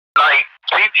like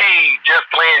PT just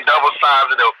playing double sides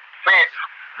of the fence.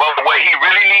 But what he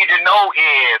really need to know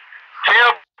is tell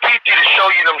PT to show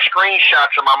you them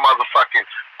screenshots of my motherfucking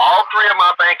all 3 of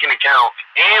my banking accounts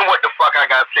and what the fuck I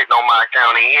got sitting on my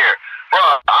account in here. Bro,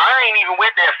 I ain't even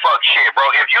with that fuck shit, bro.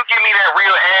 If you give me that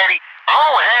real addy, I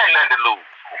don't have nothing to lose.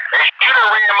 If you done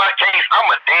ran my case, I'm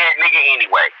a dead nigga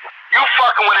anyway. You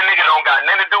fucking with a nigga don't got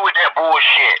nothing to do with that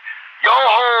bullshit. Your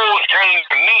hoes came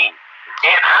to me,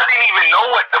 and I didn't even know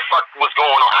what the fuck was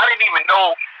going on. I didn't even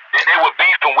know that they were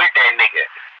beefing with that nigga.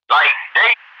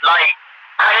 Like,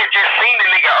 I had just seen the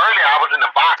nigga earlier. I was in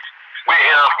the box with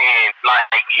him, and like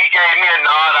he gave me a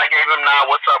nod, I gave him a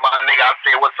nod. What's up, my nigga? I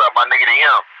said, what's up, my nigga, to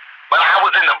him. But I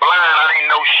was in the blind. I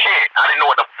didn't know shit. I didn't know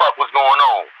what the fuck was going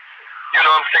on. You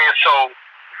know what I'm saying? So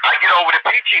I get over to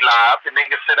Peachy Live. The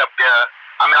nigga sit up there.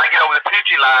 I get over to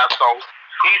Peachy Live. So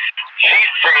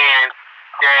she's saying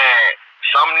that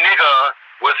some nigga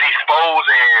was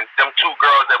exposing them 2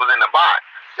 girls that was in the box.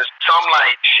 So I'm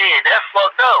like, shit, that's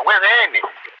fucked up. Where's that nigga?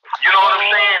 You know what I'm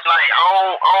saying? Like, I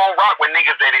don't rock with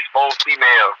niggas that expose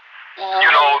females, you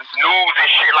know, news and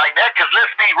shit like that. Because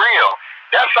let's be real,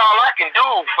 that's all I can do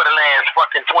for the last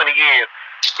fucking 20 years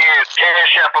is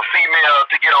cash up a female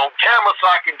to get on camera so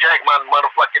I can jack my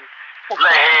motherfucking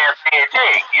lay ass and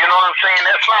dick. You know what I'm saying?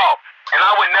 That's all. And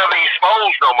I would never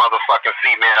expose no motherfucking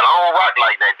female. I don't rock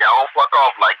like that. I don't fuck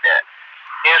off like that.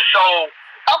 And so...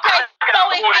 Okay, so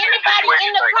if anybody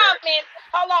in the comments,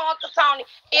 hold on, Uncle Tony,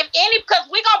 because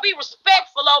we're going to be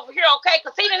respectful over here, okay,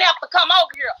 because he didn't have to come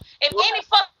over here. If any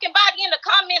fucking body in the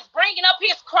comments bringing up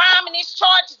his crime and his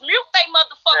charges, mute they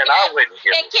motherfucking ass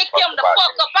and kick him the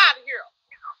fuck up out of here.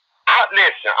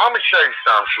 Listen, I'm going to show you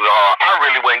something, sweetheart. I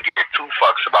really wouldn't give 2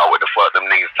 fucks about what the fuck them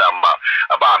niggas talking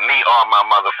about me or my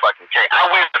motherfucking case. I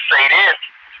will say this.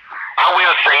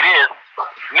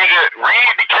 Nigga,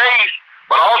 read the case.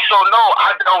 But also, no,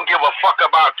 I don't give a fuck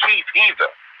about Keith either.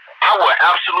 I will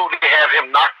absolutely have him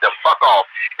knocked the fuck off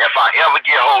if I ever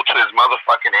get hold to his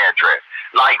motherfucking address.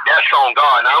 Like, that's on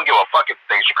God. I don't give a fuck if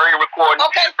they screen recording.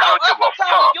 Okay, so I don't give a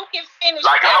fuck. You can finish.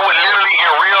 Like, I would literally,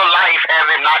 in real life, have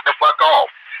him knocked the fuck off.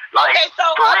 Like, okay, so,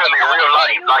 for real, in real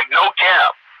life. Like, no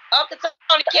cap. Uncle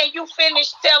Tony, can you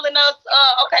finish telling us,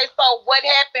 okay, so what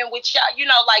happened with y'all? You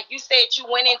know, like you said, you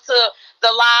went into the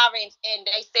live and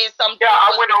they said something. Yeah,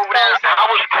 I went over there.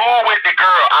 I was cool with the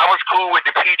girl. I was cool with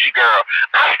the Peachy girl.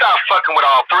 I stopped fucking with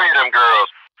all 3 of them girls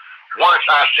once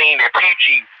I seen that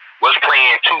Peachy was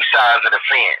playing 2 sides of the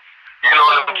fence. You know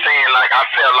what I'm saying? Like, I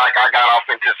felt like I got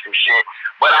off into some shit.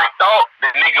 But I thought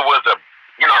the nigga was like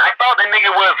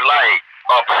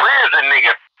a prison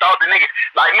nigga. Thought the nigga,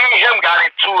 like me and him got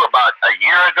into about a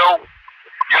year ago.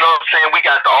 You know what I'm saying? We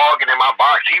got the arguing in my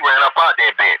box. He ran up out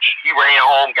that bitch. He ran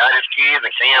home, got his kids,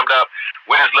 and cammed up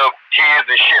with his little kids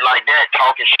and shit like that,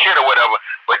 talking shit or whatever.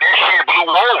 But that shit blew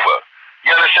over.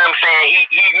 You understand what I'm saying?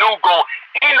 He knew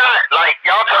he not, like,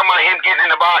 y'all talking about him getting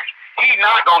in the box. He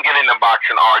not gonna get in the box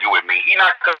and argue with me. He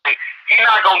not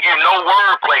gonna give no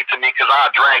wordplay to me because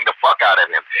I'll drag the fuck out of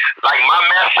him. Like, my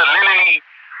masculinity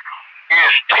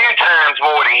is 10 times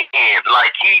more than he is.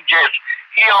 Like, he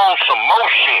owns some more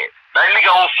shit. That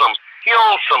nigga owns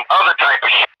some other type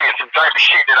of shit, some type of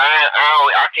shit that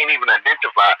I can't even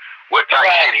identify what type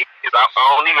of shit he is. I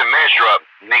don't even measure up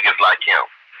niggas like him.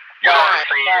 You know what I'm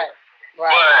saying?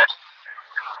 Right. But,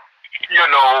 you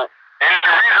know, and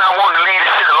the reason I wanted to leave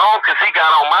this shit alone, because he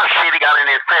got on my shit, he got in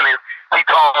his feelings. He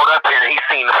called up here and he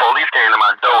seen the police standing at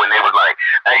my door and they was like,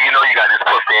 hey, you know you got this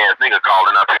pussy ass nigga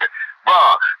calling up here. Bro,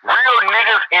 real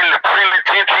niggas in the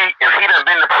penitentiary, if he done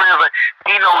been to prison,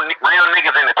 he know real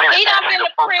niggas in the penitentiary. He done been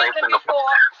to prison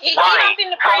before. He done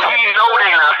been to prison. So he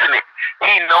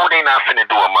know they not finna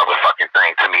do a motherfucking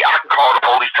thing to me. I can call the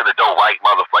police to the door right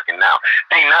motherfucking now.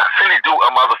 They not finna do a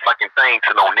motherfucking thing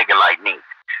to no nigga like me.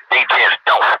 They just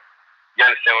don't. You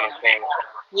understand what I'm saying?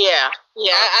 Yeah.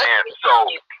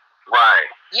 Right.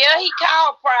 Yeah, he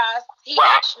called Price. He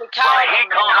actually called. Right.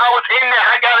 I was in there.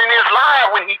 I got in his live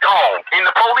when he called. And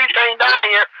the police came down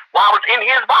here while I was in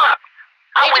his box.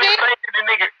 I went and played to the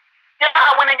nigga. Yeah,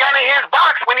 I went and got in his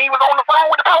box when he was on the phone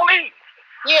with the police.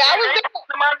 Yeah, I was there.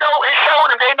 To my door and showed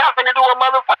him they not finna do a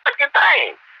motherfucking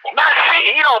thing. Not shit.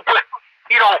 He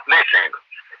don't listen.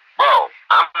 Bro,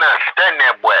 I'm not studying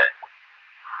that boy.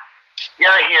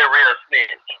 Y'all hear real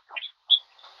snitch.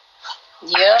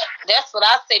 Yeah, that's what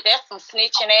I say. That's some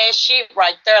snitching ass shit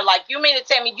right there. Like, you mean to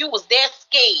tell me you was that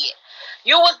scared?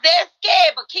 You was that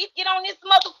scared, but keep get on this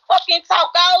motherfucking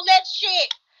talk all that shit.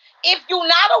 If you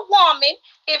not a woman,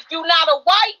 if you not a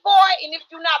white boy, and if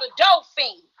you not a dope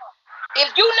fiend,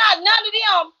 if you not none of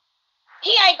them,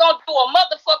 he ain't gonna do a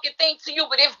motherfucking thing to you.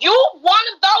 But if you one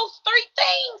of those three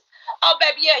things, oh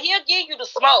baby, yeah, he'll give you the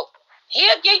smoke.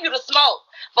 He'll give you the smoke.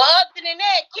 But other than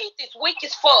that, Keith is weak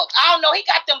as fuck. I don't know. He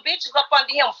got them bitches up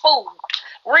under him food.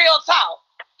 Real talk.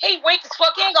 He weak as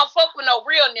fuck. He ain't gonna fuck with no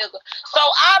real nigga. So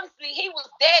obviously he was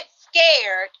that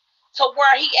scared to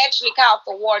where he actually called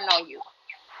for warning on you.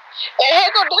 And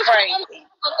here go this crazy.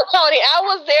 Tony, I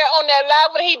was there on that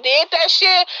live when he did that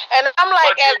shit, and I'm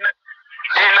like,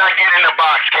 did not get in the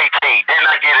box, KT. Did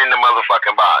not get in the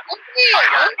motherfucking box. I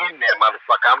got in there,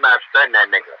 motherfucker. I'm not studying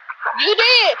that nigga. You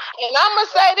did. And I'm going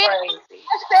to say this.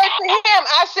 I said to him,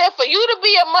 I said, for you to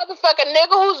be a motherfucking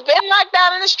nigga who's been knocked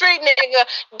down in the street, nigga,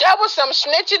 that was some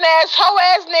snitching ass, hoe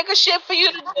ass nigga shit for you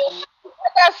to do.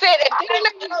 Like I said, if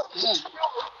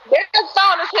that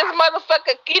phone is his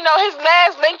motherfucker, you know, his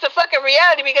last link to fucking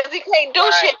reality because he can't do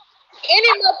shit. Any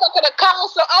motherfucker to call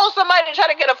on somebody to try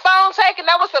to get a phone taken,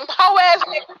 that was some hoe ass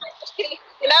nigga shit.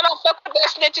 And I don't fuck with that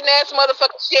snitching ass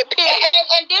motherfucker shit, period.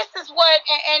 And this is what,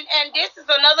 and this is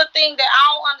another thing that I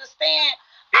don't understand.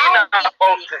 He's not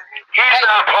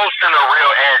posting a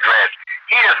real address.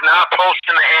 He is not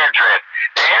posting the address.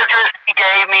 The address he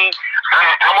gave me,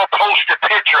 I'm going to post a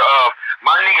picture of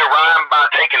my nigga Ryan by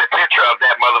taking a picture of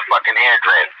that motherfucking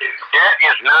address. That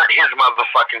is not his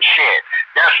motherfucking shit.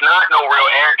 That's not no real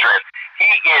address. He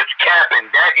is capping.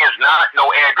 That is not no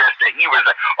address that he was.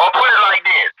 Or put it like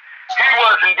this. He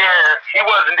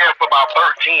wasn't there for about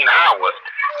 13 hours.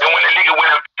 And when the nigga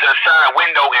went up to the side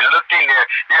window and looked in there,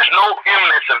 there's no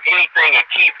evidence of anything and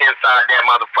keep inside that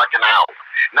motherfucking house.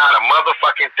 Not a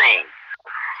motherfucking thing.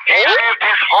 He lived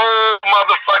his whole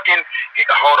motherfucking...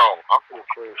 hold on. I'm gonna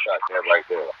screenshot that right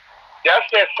there. That's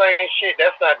that same shit.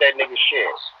 That's not that nigga shit.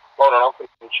 Hold on. I'm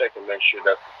gonna check and make sure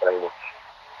that's the same one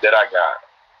that I got.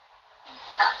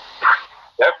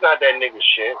 That's not that nigga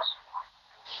shit.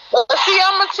 But see,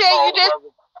 I'm gonna tell you this.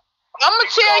 I'm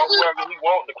gonna tell you. Whoever he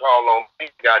want to call on me,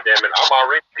 goddamn it, I'm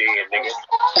already dead, nigga.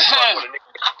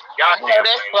 Goddamn,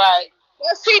 that's right.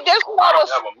 Well, see, this I don't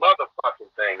have a motherfucking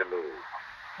thing to lose.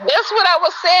 That's what I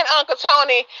was saying, Uncle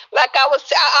Tony. Like I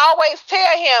always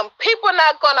tell him, people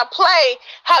not gonna play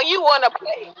how you wanna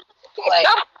play.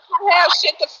 Some people have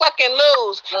shit to fucking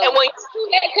lose, and when you do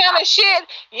that kind of shit,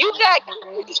 you got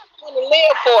to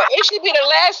live for. It should be the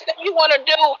last thing you want to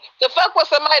do to fuck with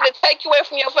somebody to take you away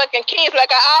from your fucking kids.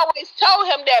 Like I always told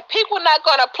him that people not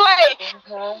gonna play.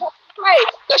 Play.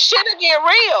 The shit'll get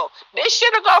real. This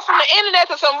shit'll go from the internet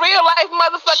to some real life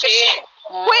motherfucking shit.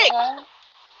 Quick.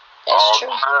 That's true.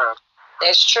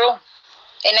 That's true.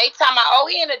 And they talking about, oh,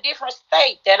 he in a different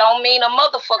state. That don't mean a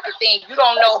motherfucking thing. You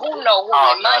don't know who and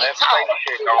money talk.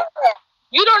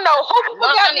 You don't know who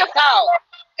money talk.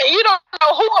 And you don't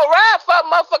know who arrived for a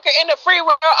motherfucker in the free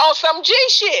world on some G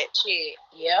shit.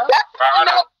 Yeah.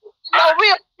 No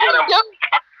real.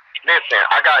 Listen,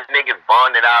 I got niggas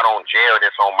bonded out on jail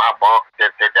that's on my bunk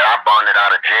that I bonded out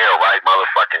of jail right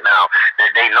motherfucking now.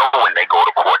 They know when they go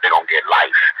to court they gonna get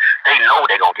life. They know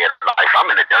they gonna get life. I'm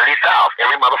in the dirty South.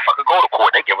 Every motherfucker go to court,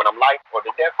 they giving them life or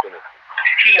the death penalty.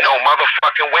 He know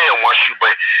motherfucking well once you,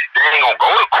 but they ain't gonna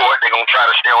go to court. They gonna try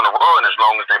to stay on the run as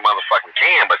long as they motherfucking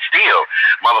can. But still,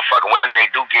 motherfucker, when they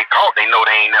do get caught, they know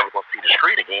they ain't never gonna see the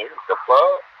street again. The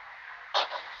fuck?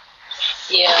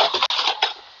 Yeah.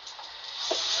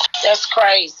 That's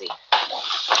crazy.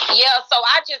 Yeah, so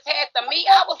I just had to meet.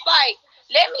 I was like,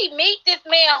 let me meet this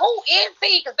man. Who is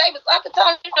he? Because they was up to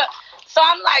tell me. So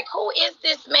I'm like, who is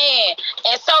this man?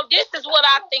 And so this is what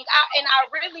I think. I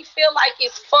really feel like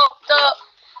it's fucked up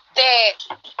that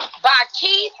by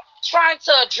Keith trying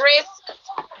to address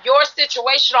your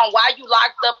situation on why you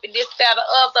locked up and this, that, or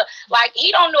other. Like,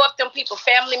 he don't know if them people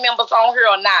family members on here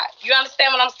or not. You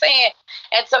understand what I'm saying?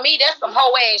 And to me, that's some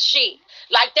hoe ass shit.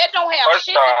 Like, that don't have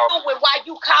shit to do with why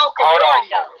you called for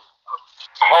warning.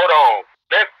 Hold on.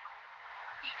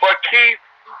 For Keith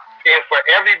and for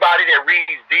everybody that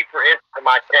reads deeper into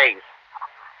my case,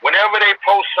 whenever they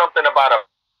post something about a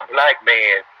black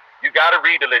man, you got to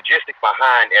read the logistics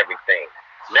behind everything.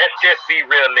 Let's just be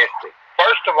realistic.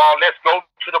 First of all, let's go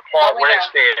to the part where it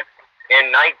says, in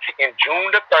June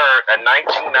the 3rd of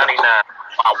 1999,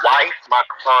 my wife, my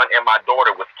son, and my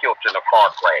daughter was killed in a car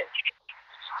crash.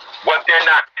 What they're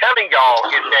not telling y'all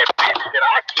is that bitch that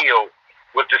I killed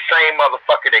was the same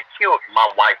motherfucker that killed my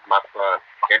wife, my son,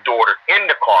 and daughter in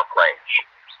the car crash.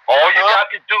 All you got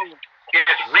to do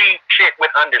is read shit with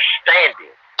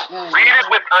understanding. Read it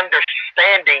with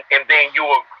understanding, and then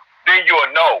you'll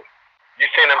know. You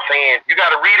see what I'm saying? You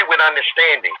got to read it with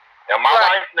understanding. Now, my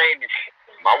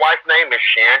wife's name is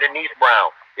Sharon Denise Brown.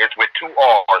 It's with 2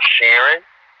 R's. Sharon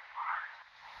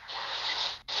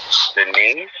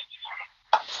Denise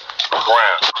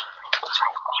Brown.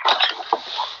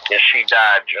 And she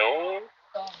died June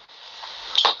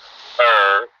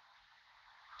 3rd,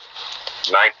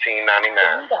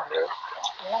 1999.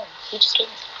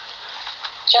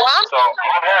 So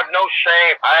I have no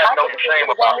shame. I have no shame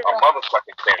about a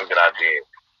motherfucking thing that I did.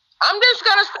 I'm just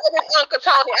gonna say this, Uncle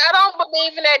Tony. I don't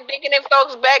believe in that digging in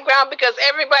folks' background because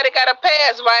everybody got a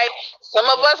past, right? Some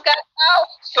of us got out,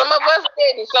 some of us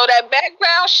didn't. So that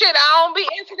background shit, I don't be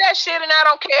into that shit, and I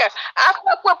don't care. I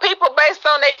fuck with people based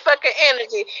on their fucking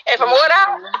energy. And from what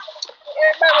everybody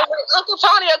was like, Uncle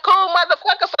Tony a cool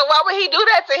motherfucker, so why would he do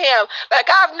that to him? Like,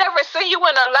 I've never seen you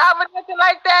in a live or nothing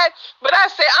like that. But I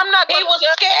said, I'm not gonna. He was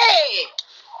scared.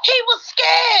 He was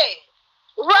scared.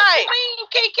 Right. What you mean,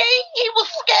 Kiki? He was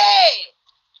scared.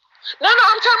 No,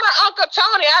 I'm talking about Uncle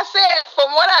Tony. I said,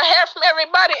 from what I heard from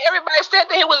everybody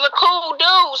said that he was a cool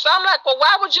dude. So I'm like, well,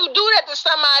 why would you do that to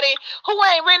somebody who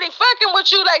ain't really fucking with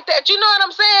you like that? You know what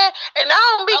I'm saying? And I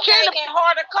don't be caring. And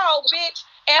hard to call, bitch.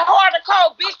 And hard to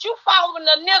call, bitch. You following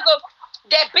the nigga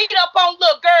that beat up on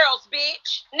little girls,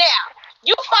 bitch. Now,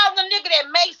 you following the nigga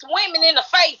that makes women in the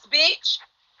face, bitch.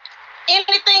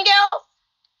 Anything else?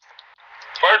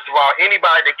 First of all,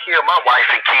 anybody that killed my wife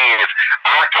and kids,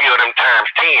 I kill them times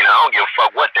 10. I don't give a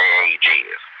fuck what their age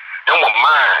is. Them were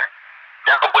mine.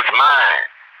 That was mine.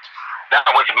 That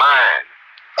was mine.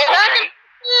 And okay? I can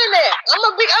understand that. I'm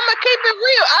gonna keep it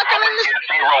real. I can understand.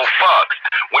 Zero fucks.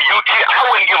 When you kill, I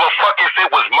wouldn't give a fuck if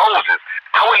it was Moses.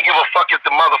 I wouldn't give a fuck if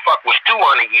the motherfucker was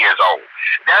 200 years old.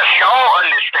 That's y'all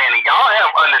understanding. Y'all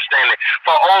have understanding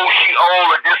for she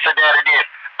old or this or that or this.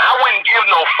 I wouldn't give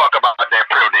no fuck about that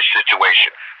privilege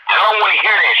situation. I don't want to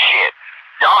hear that shit.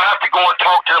 Y'all have to go and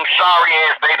talk to them sorry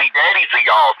ass baby daddies of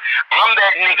y'all. I'm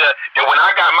that nigga that when I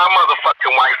got my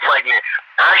motherfucking wife pregnant,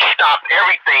 I stopped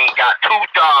everything, got 2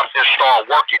 jobs and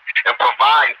started working and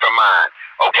providing for mine.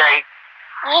 Okay?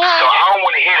 So I don't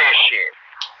want to hear that shit.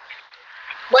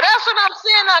 But that's what I'm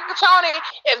saying, Uncle Tony.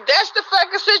 If that's the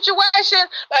fucking situation,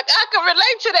 like, I can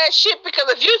relate to that shit because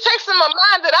if you take some of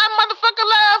mine that I motherfucker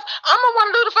love, I'm gonna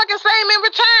want to do the fucking same in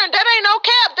return. That ain't no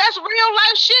cap. That's real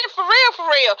life shit, for real,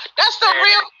 for real. That's the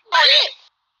real shit.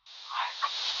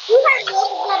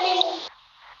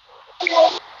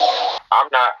 I'm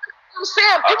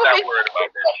saying, people not worried about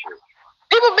that shit.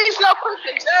 People be so quick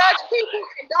to judge people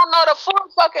and don't know the full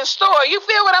fucking story. You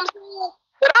feel what I'm saying?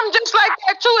 But I'm just like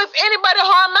that too. If anybody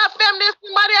harm my family,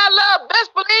 somebody I love,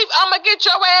 best believe I'm gonna get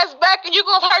your ass back and you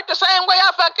gonna hurt the same way I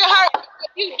fucking hurt.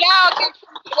 If you dog it,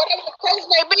 whatever the case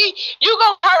may be, you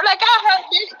gonna hurt like I hurt,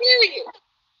 bitch, period.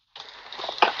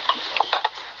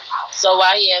 So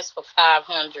why he asked for 500?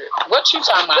 What you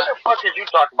talking about? What the fuck is you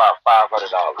talking about $500?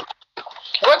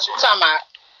 What you talking about?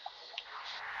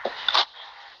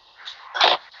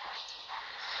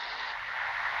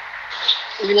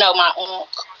 You know my uncle.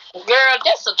 Girl,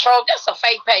 that's a troll. That's a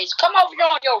fake page. Come over here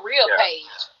on your real page.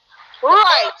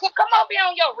 Right. Come over here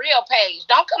on your real page.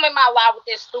 Don't come in my live with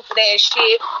that stupid ass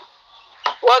shit.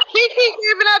 Well, Kiki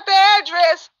giving up the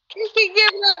address. Kiki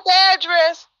giving up the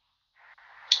address.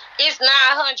 It's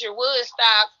 900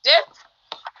 Woodstock.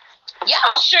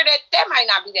 Y'all sure that might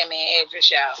not be that man's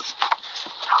address, y'all?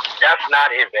 That's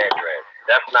not his address.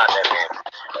 That's not that man's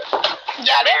address.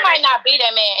 Yeah, that might not be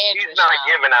that man's address. He's not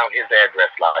giving out his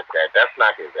address like that. That's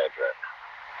not his address.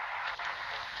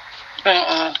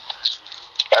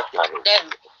 That's not his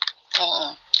address.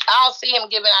 I don't see him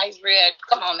giving out his real address.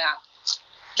 Come on now.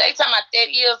 They talking about that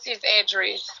is his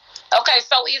address. Okay,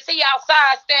 so is he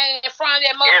outside standing in front of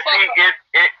that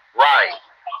motherfucker? Right.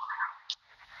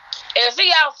 Is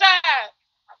he outside?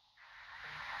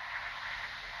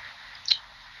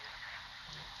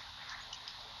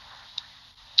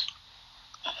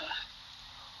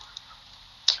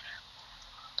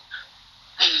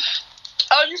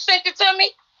 Oh, you sent it to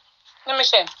me? Let me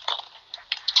see.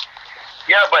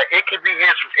 Yeah, but it could be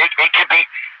his. It could be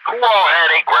who all had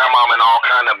their grandmama and all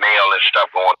kind of mail and stuff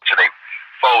going to their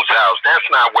folks' house. That's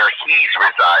not where he's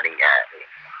residing at.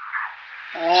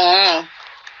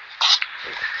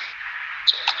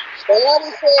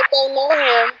 Somebody said they know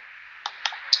him.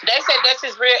 They said that's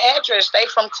his real address. They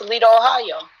from Toledo,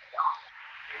 Ohio.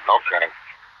 Okay.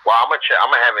 Well, I'm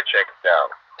gonna have it checked out.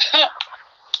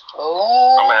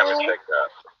 Oh. I'm gonna have it checked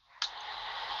out.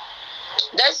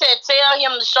 They said tell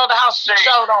him to show the house she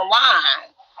showed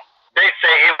online. They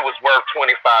say it was worth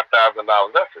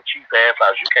 $25,000. That's a cheap ass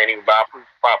house. You can't even buy a piece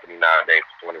of property nowadays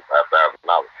for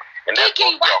 $25,000.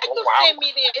 Kiki, why you send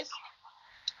me this?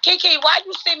 Kiki, why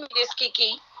you send me this,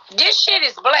 Kiki? This shit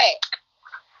is black.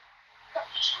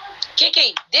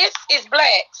 Kiki, this is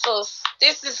black, sis.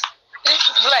 This is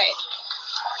black.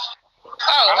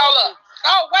 Oh, hold up.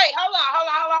 Oh, wait, hold on.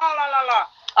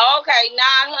 Okay,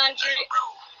 900.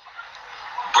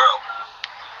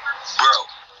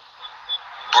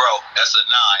 Bro, that's a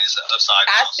 9. It's an upside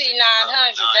down. I see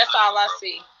 900. That's all I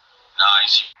see.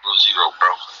 900, bro.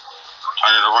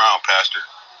 Turn it around, Pastor.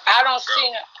 I don't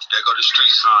see it. There go the street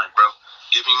sign, bro.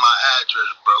 Give me my address,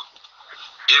 bro.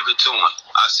 Give it to him.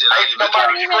 I said,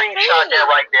 somebody screenshot that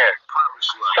right there.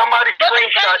 Somebody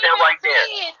screenshot that right there.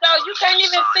 So you can't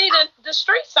even see the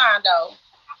street sign, though.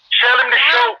 Tell him to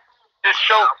show.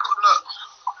 Pull up.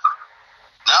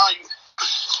 Now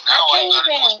I ain't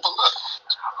gotta pull up.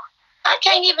 I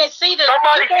can't even see the.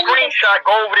 Somebody screenshot.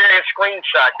 Go over there and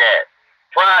screenshot that.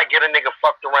 Pride get a nigga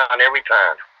fucked around every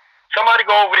time. Somebody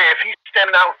go over there. If he's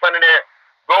standing out in front of there,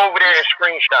 go over there and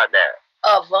screenshot that.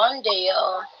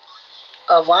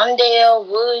 Avondale,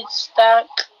 Woodstock.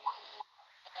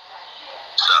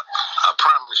 I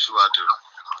promise you I do.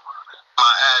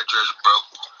 My address, bro.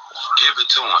 Give it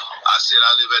to him. I said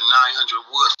I live at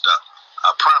 900 Woodstock.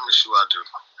 I promise you I do.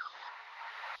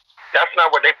 That's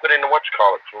not what they put in the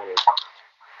whatchamacallit for.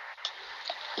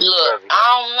 Look, I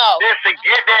don't know. Listen,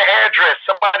 get that address.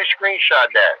 Somebody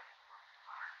screenshot that.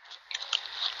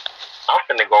 I'm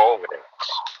finna go over there.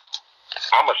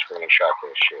 I'm a screenshot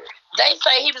this shit. They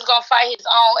say he was gonna fight his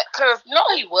own cousin. No,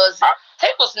 he wasn't. He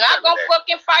was not gonna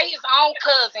fucking fight his own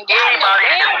cousin. Anybody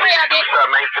ain't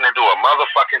finna do a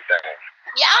motherfucking thing.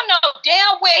 Y'all know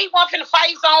damn well he wasn't finna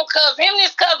fight his own cousin. Him and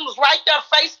his cousin was right there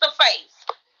face to face.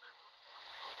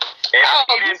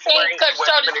 You seen because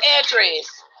showed his address.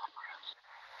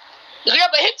 Yeah,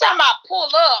 but he talking about pull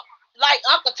up like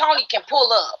Uncle Tony can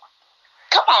pull up.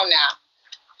 Come on now.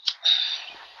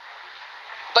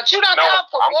 But you don't call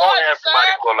for I'm water, gonna have sir.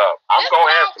 somebody pull up. I'm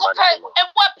gonna have somebody pull up. And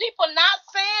what people not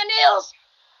saying is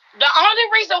the only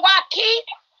reason why Keith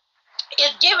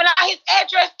is giving out his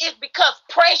address is because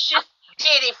Precious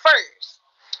did it first.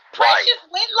 Precious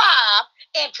went live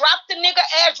and dropped the nigga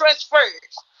address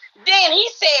first. Then he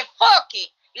said, fuck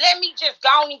it. Let me just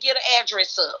go on and get an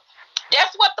address up.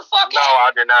 That's what the fuck happened. No,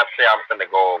 I did not say I'm finna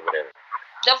go over there.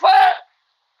 The fuck?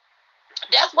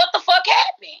 That's what the fuck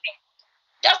happened.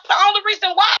 That's the only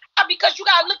reason why. Because you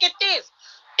gotta look at this.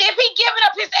 If he giving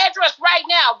up his address right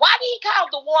now, why did he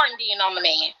call the warden then on the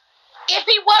man? If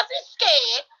he wasn't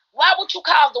scared, why would you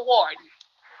call the warden?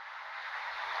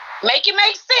 Make it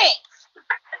make sense.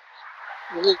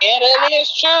 Yeah, that is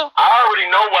true. I already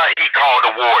know why he called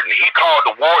the warden. He called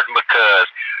the warden because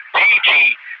PG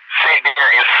sat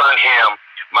there and sent him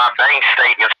my bank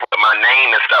statements, put my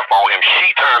name and stuff on him.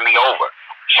 She turned me over.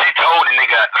 She told the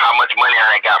nigga how much money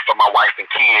I got for my wife and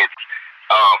kids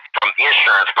from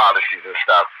insurance policies and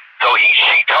stuff. So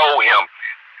she told him,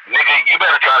 nigga, you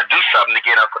better try to do something to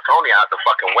get Uncle Tony out the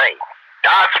fucking way.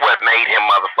 That's what made him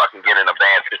motherfucking get in a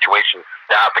bad situation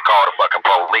to have to call the fucking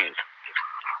police.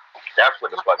 That's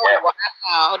what the fuck happened.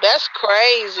 Wow, that's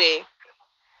crazy.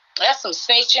 That's some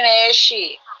snitching ass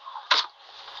shit.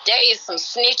 That is some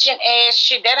snitching ass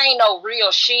shit. That ain't no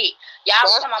real shit. Y'all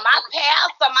was talking about my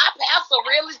pastor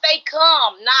real as they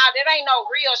come. Nah, that ain't no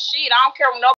real shit. I don't care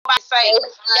what nobody say.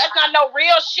 That's not no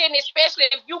real shit, and especially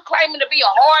if you claiming to be a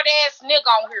hard ass nigga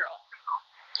on here.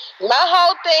 My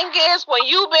whole thing is when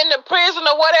you been to prison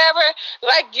or whatever,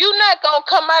 like you not gonna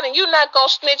come out and you not gonna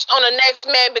snitch on the next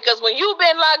man because when you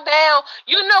been locked down,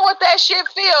 you know what that shit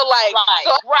feel like. Right,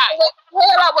 so right.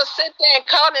 I would sit there and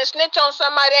call and snitch on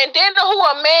somebody, and then who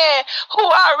a man who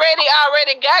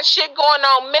already got shit going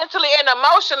on mentally and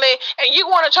emotionally, and you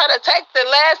want to try to take the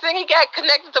last thing he got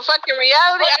connected to fucking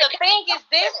reality. But the thing is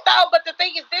this though.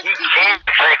 You can't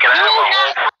take it. I have a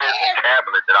whole prison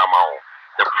tablet that I'm on.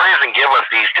 The prison give us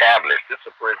these tablets. This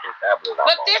is a prison tablet.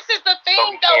 But this is the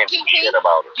thing, though, Kiki.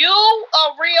 You a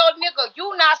real nigga.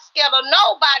 You not scared of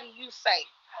nobody, you say.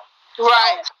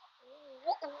 Right. So,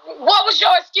 what was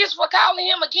your excuse for calling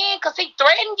him again? Because he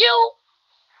threatened you?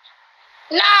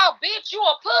 Nah, bitch, you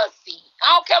a pussy.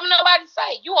 I don't care what nobody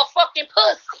say. You a fucking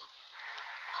pussy.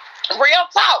 Real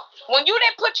talk. When you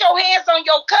didn't put your hands on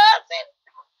your cousin,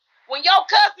 when your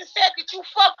cousin said that you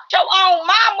fucked your own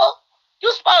mama, you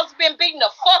supposed to been beating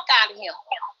the fuck out of him.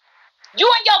 You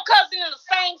and your cousin in the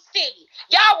same city.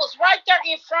 Y'all was right there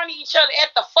in front of each other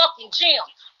at the fucking gym.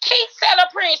 Keith sat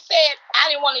up here and said, I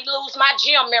didn't want to lose my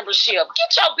gym membership.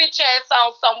 Get your bitch ass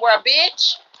on somewhere,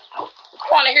 bitch. I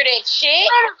want to hear that shit.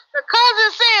 The cousin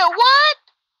said what?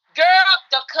 Girl,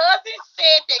 the cousin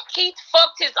said that Keith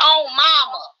fucked his own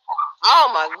mama. Oh,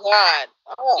 my God.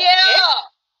 Oh, yeah.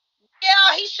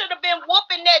 Yeah, he should have been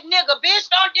whooping that nigga. Bitch,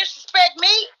 don't disrespect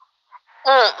me.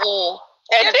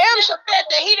 And damn sure said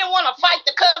that he didn't want to fight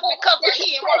the cousin because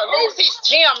he didn't want to lose his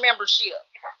gym membership.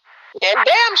 And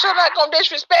damn sure not gonna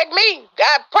disrespect me.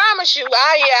 I promise you.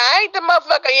 I ain't the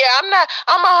motherfucker. Yeah, I'm not.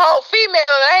 I'm a whole female.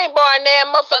 I ain't born damn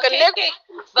motherfucker nigga.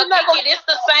 But Kiki, this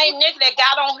the same nigga that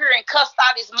got on here and cussed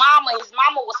out his mama. His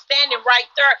mama was standing right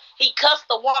there. He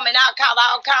cussed the woman out, called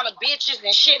all kind of bitches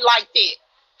and shit like that.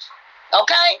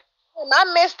 Okay? I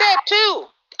missed that too.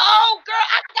 Oh, girl,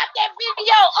 I got that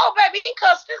video. Oh, baby, he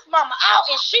cussed his mama out,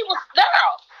 and she was there.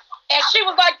 And she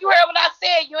was like, you heard what I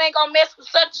said. You ain't gonna mess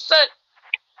with such and such.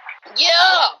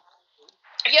 Yeah.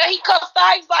 Yeah, he cussed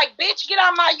out. He's like, bitch, get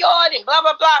out of my yard and blah,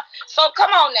 blah, blah. So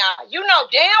come on now. You know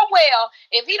damn well,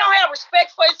 if he don't have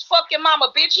respect for his fucking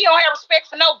mama, bitch, he don't have respect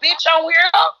for no bitch on here.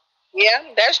 Yeah,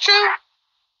 that's true.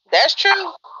 That's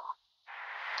true.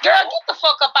 Girl, get the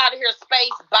fuck up out of here,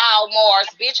 Space Bow Mars,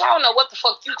 bitch. I don't know what the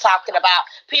fuck you talking about.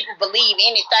 People believe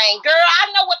anything. Girl, I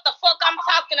know what the fuck I'm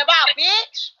talking about,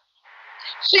 bitch.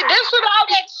 See, this was all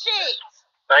that shit.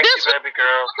 Thank you, baby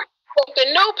girl. The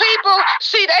new people,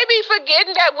 see, they be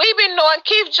forgetting that we've been knowing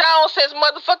Keith Jones since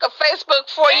motherfucking Facebook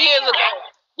 4 years ago.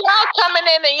 Y'all coming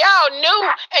in and y'all new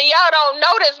and y'all don't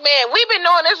know this man. We've been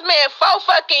knowing this man 4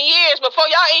 fucking years before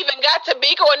y'all even got to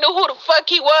Biko and knew who the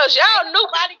fuck he was. Y'all knew.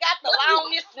 Nobody got the lie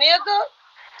on this nigga.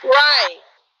 Right.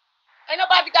 Ain't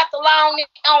nobody got the lie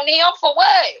on him for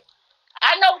what?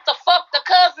 I know what the fuck the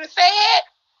cousin said.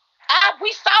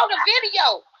 We saw the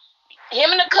video. Him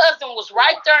and the cousin was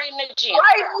right there in the gym.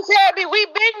 Right, Ebbi, we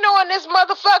been knowing this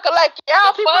motherfucker. Like,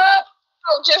 y'all people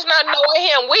just not knowing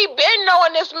him. We been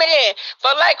knowing this man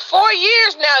for like 4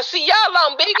 years now. See, y'all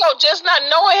on Bigo just not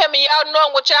knowing him and y'all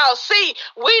knowing what y'all see.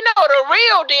 We know the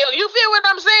real deal. You feel what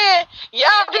I'm saying?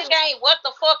 Y'all just ain't what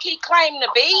the fuck he claimed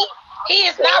to be. He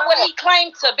is not what he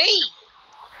claimed to be.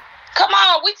 Come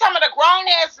on, we talking about a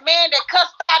grown-ass man that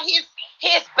cussed out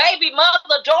his baby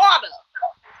mother daughter.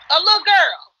 A little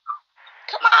girl.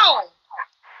 Come on.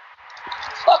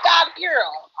 Fuck out of here.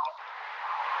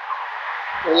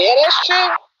 Yeah, that's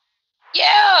true.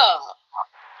 Yeah.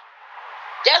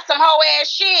 That's some hoe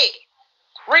ass shit.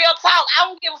 Real talk. I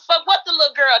don't give a fuck what the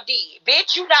little girl did.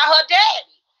 Bitch, you not her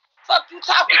daddy. Fuck you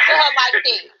talking to her like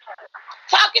that.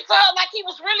 Talking to her like he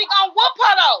was really gonna whoop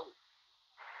her though.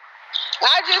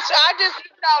 I just,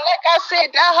 you know, like I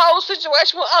said, that whole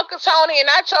situation with Uncle Tony, and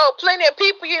I told plenty of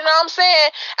people, you know what I'm saying?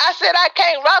 I said I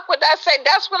can't rock with that. I said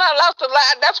that's when I lost the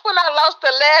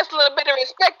last little bit of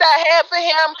respect I had for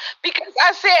him, because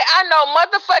I said I know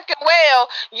motherfucking well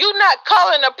you not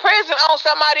calling a prison on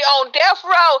somebody on death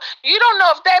row. You don't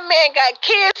know if that man got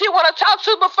kids he want to talk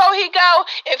to before he go,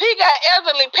 if he got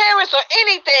elderly parents or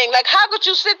anything. Like, how could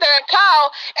you sit there and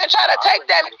call and try to take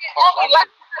that man on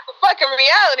like fucking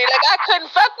reality? Like, I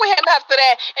couldn't fuck with him after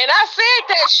that, and I said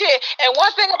that shit. And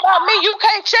one thing about me, you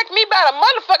can't check me about a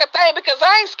motherfucking thing, because I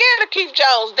ain't scared of Keith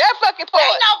Jones. That fucking part.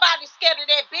 Ain't nobody scared of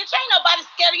that bitch. Ain't nobody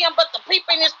scared of him but the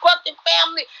people in his fucking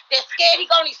family that scared he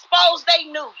gonna expose they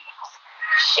news.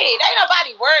 Shit, ain't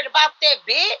nobody worried about that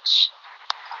bitch.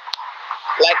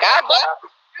 Like, that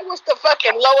was the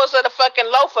fucking lowest of the fucking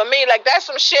low for me. Like, that's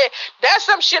some shit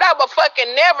I would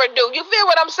fucking never do. You feel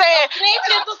what I'm saying? A snitch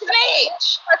is a snitch.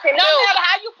 No matter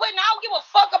how you putting, I don't give a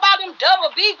fuck about him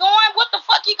double B going. What the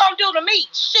fuck he gonna do to me?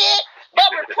 Shit. But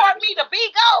report me to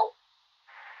Bigo.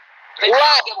 Right.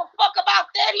 I don't give a fuck about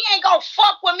that. He ain't gonna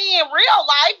fuck with me in real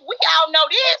life. We all know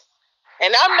this.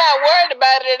 And I'm not worried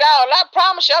about it at all. I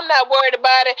promise you I'm not worried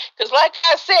about it. Because like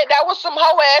I said, that was some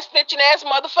hoe-ass, snitching-ass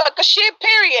motherfucker shit,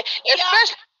 period.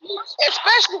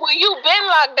 Especially when you been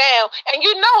locked down. And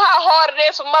you know how hard it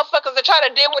is for motherfuckers to try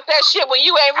to deal with that shit when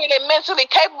you ain't really mentally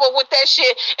capable with that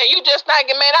shit. And you just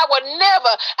thinking, man, I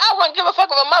wouldn't give a fuck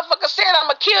if a motherfucker said I'm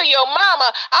going to kill your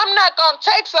mama. I'm not going to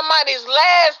take somebody's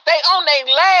last. They on their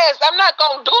last. I'm not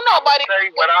going to do nobody.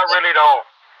 But I really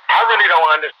don't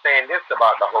understand this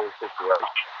about the whole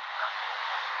situation.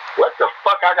 What the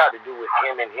fuck I got to do with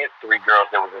him and his 3 girls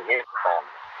that was in his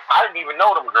family? I didn't even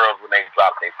know them girls when they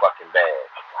dropped their fucking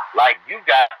bags. Like,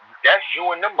 that's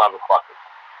you and them motherfuckers.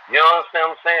 You know what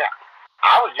I'm saying?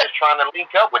 I was just trying to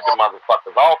link up with the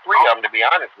motherfuckers, all 3 of them, to be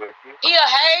honest with you. He a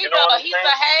hater. You know He's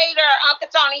a hater,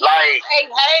 Uncle Tony. He's a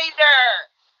hater.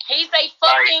 He's a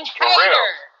fucking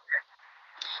hater.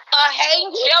 A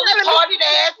hating, jealous, hearted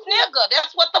ass nigga.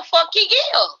 That's what the fuck he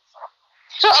is.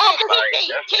 So,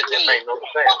 Kiki, ain't no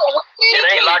sense. It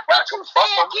ain't like what you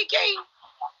said, Kiki.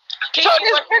 Kiki,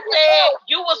 what you said,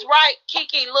 you was right.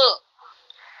 Kiki, look.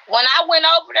 When I went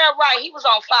over there, right, he was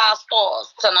on 5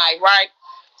 stars tonight, right?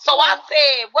 So I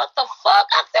said, what the fuck?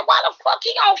 I said, why the fuck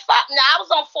he on 5? Now, I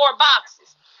was on 4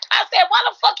 boxes. I said, why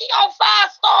the fuck he on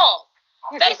 5 stars?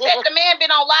 They said the man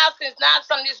been on live since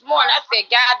 9 this morning. I said,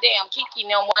 goddamn, Kiki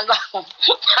no one long.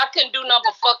 I couldn't do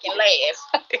nothing but fucking laugh.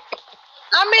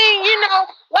 I mean, you know,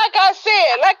 like I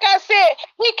said,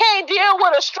 he can't deal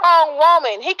with a strong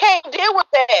woman. He can't deal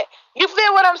with that. You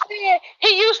feel what I'm saying?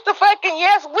 He used to fucking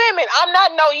yes women. I'm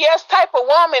not no yes type of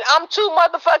woman. I'm too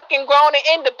motherfucking grown and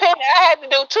independent. I had to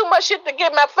do too much shit to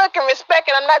get my fucking respect,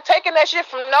 and I'm not taking that shit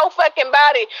from no fucking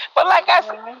body. But like I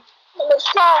said, with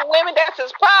strong women, that's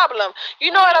his problem.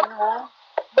 You know what I'm?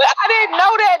 But I didn't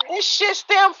know that this shit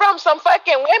stemmed from some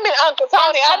fucking women, Uncle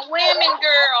Tony. Some women,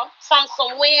 girl. Some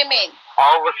women.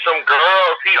 Over some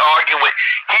girls, he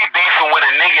beefing with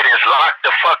a nigga that's locked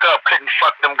the fuck up. Couldn't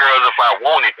fuck them girls if I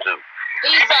wanted to.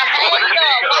 He's a hater.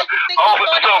 Why you think he's going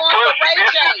for Ray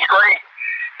J? Great.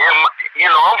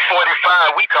 You know, I'm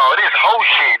 45. We call this whole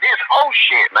shit. This whole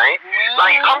shit, man.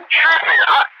 Like, I'm tripping.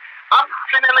 I'm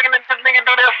sitting there looking at this nigga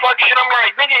do that fuck shit. I'm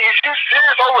like, nigga, is you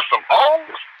serious over some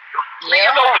hoes?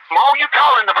 Niggas over some hoes? You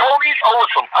calling the police over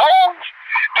some hoes?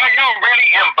 Do you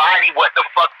really embody what the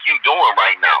fuck you doing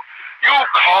right now? You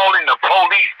calling the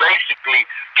police basically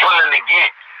trying to get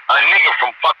a nigga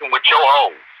from fucking with your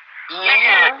hoes.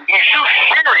 Nigga, is you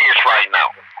serious right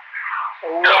now? He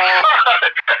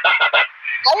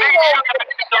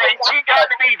got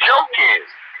to be joking.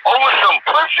 Over some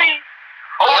pussy?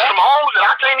 Over some hoes that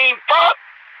I can't even fuck?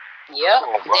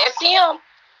 Yep, that's him.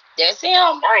 That's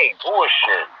him. I ain't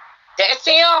bullshit. That's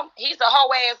him. He's a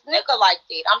hoe ass nigga like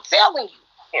that. I'm telling you.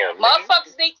 Yeah,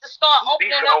 motherfuckers need to start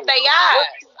opening up their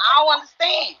eyes. I don't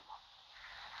understand.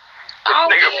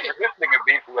 This nigga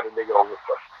beefing with a nigga over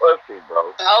some pussy,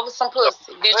 bro. Over some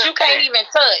pussy that you can't even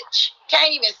touch.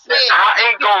 Can't even smell.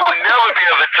 I ain't gonna never be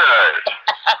able to touch.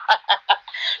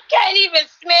 Can't even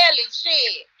smell it,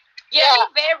 shit. Yeah, he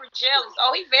very jealous.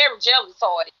 Oh, he very jealous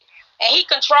hearted. And he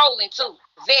controlling too.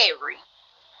 Very.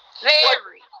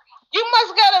 Very. You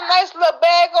must got a nice little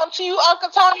bag onto you,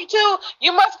 Uncle Tony, too.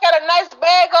 You must got a nice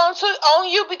bag on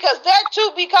you because that,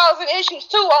 too, be causing issues,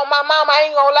 too, on my mom. I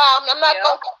ain't gonna lie. I'm not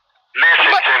gonna...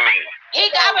 Listen to me. He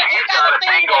got a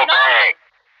thing with numbers.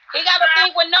 He got a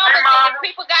thing with numbers, and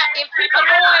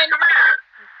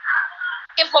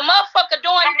if a motherfucker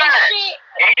doing this shit...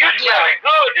 And you smelling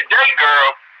good today,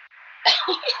 girl.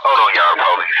 Hold on, y'all.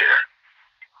 Police here.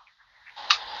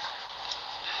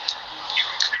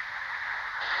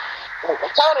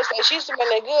 Tony said she's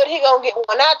smelling good. He gonna get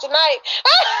one out tonight.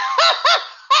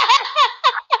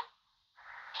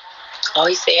 Oh,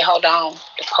 he said, hold on.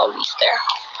 The police there.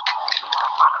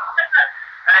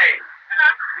 Hey,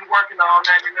 you working all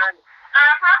 99?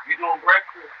 You doing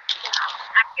breakfast?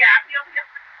 Yeah, I feel here.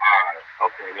 Alright,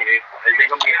 okay, man. Is it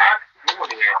gonna be hot?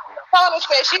 Tony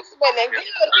said she's smelling good.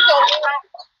 He gonna rub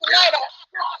one tonight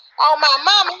on my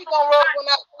mama. He gonna rub one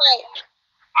out tonight.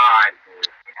 Alright, man.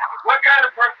 What kind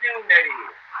of perfume that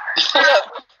is? I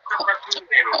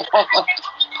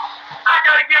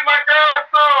gotta get my girl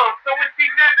some so when she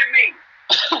visit me.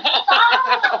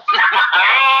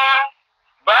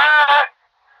 Bye.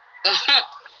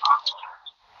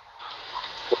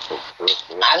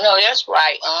 I know that's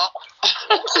right,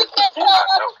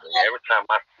 Every time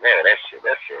I smell that shit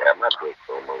have my dick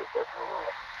so motherfucking.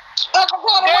 Girl,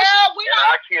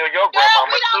 I kill your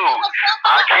grandmama too.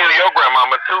 I kill your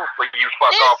grandmama too for you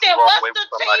fuck off and walk away with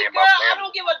somebody in my family. I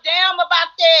don't give a damn about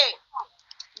that.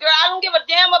 Girl, I don't give a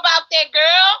damn about that,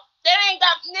 girl. That ain't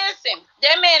got, listen,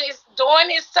 that man is doing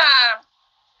his time.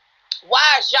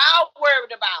 Why is y'all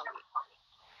worried about it?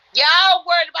 Y'all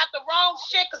worried about the wrong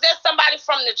shit because that's somebody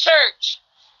from the church.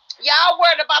 Y'all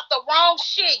worried about the wrong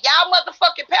shit. Y'all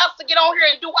motherfucking pastor get on here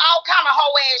and do all kind of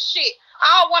hoe ass shit.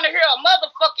 I don't want to hear a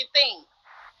motherfucking thing.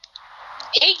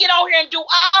 He get on here and do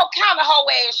all kind of hoe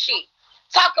ass shit.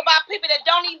 Talk about people that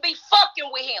don't even be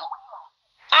fucking with him.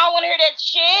 I don't want to hear that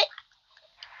shit.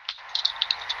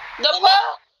 The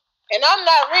fuck? And I'm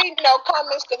not reading no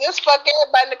comments because it's fuck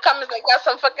everybody in the comments that got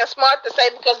something fucking smart to say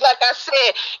because like I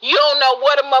said, you don't know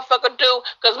what a motherfucker do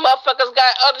because motherfuckers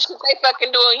got other shit they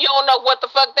fucking doing. You don't know what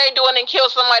the fuck they doing and kill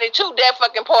somebody too. That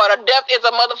fucking part. A death is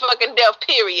a motherfucking death,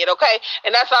 period, okay?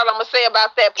 And that's all I'm going to say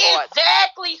about that part.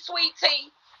 Exactly, sweet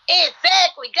tea.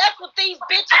 Exactly. That's what these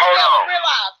bitches don't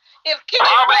realize. If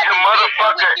Probably the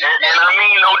motherfucker, and I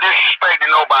mean no disrespect to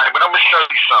nobody, but I'm going to show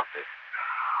you something.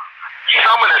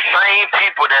 Some of the same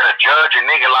people that'll judge a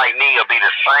nigga like me will be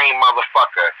the same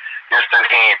motherfucker that's done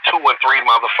had 2 and 3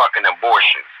 motherfucking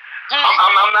abortions.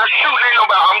 I'm not shooting at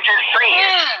nobody. I'm just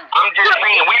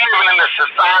saying. We living in a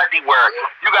society where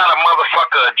you got a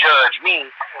motherfucker judge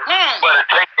me, but to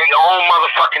take their own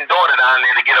motherfucking daughter down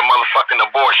there to get a motherfucking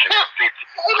abortion at 15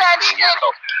 years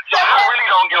old. So I really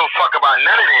don't give a fuck about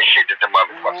none of that shit that the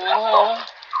motherfuckers do.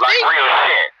 Like real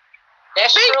shit.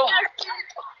 That's true.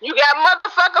 You got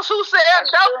motherfuckers who sell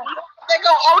dope. They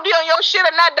gonna OD on your shit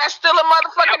or not? That's still a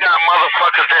motherfucker. You got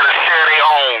motherfuckers that'll sell their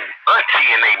auntie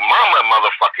and they mama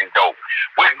motherfucking dope.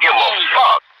 Wouldn't give a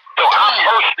fuck. So I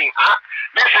personally,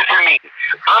 listen to me.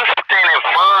 I'm standing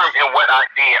firm in what I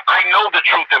did. I know the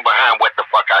truth in behind what the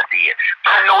fuck I did.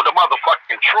 I know the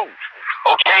motherfucking truth.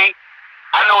 Okay?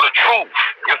 I know the truth.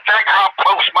 In fact, I'll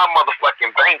post my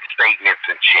motherfucking bank statements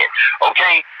and shit.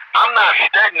 Okay? I'm not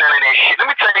studying none of that shit.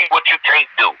 Let me tell you what you can't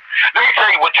do. Let me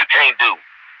tell you what you can't do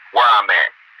where I'm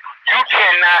at. You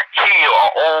cannot kill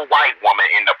an old white woman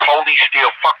and the police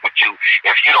still fuck with you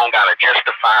if you don't got a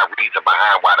justified reason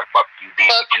behind why the fuck you did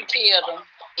what you killed them.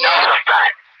 Yeah. That's a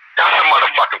fact. That's a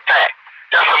motherfucking fact.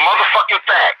 That's a motherfucking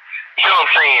fact. You know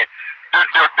what I'm saying?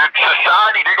 The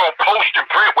society, they're going to post and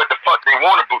print what the fuck they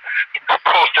want to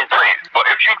post and print. But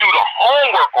if you do the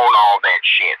homework on all that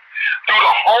shit, do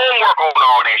the homework on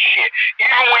all that shit,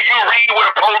 even when you read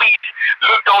what the police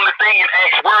looked on the thing and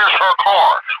asked, where's her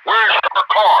car? Where's her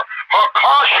car? Her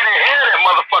car shouldn't have that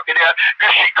motherfucker there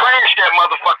because she crashed that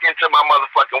motherfucker into my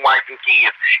motherfucking wife and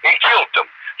kids and killed them.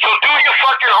 So do your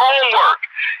fucking homework.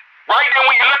 Right then,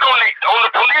 when you look on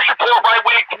the police report, right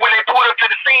when they pulled up to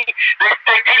the scene,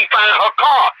 they couldn't find her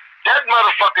car. That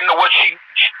motherfucker know what she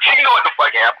know what the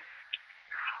fuck happened.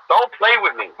 Don't play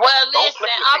with me. Well, listen,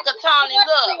 Uncle Tony,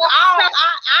 look,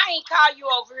 I ain't call you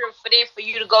over here for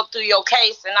you to go through your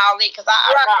case and all that, because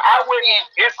I wouldn't.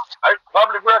 It's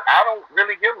public record. I don't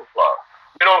really give a fuck.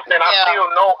 You know what I'm saying? I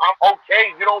still know I'm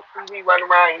okay. You don't see me running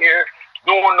around here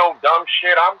doing no dumb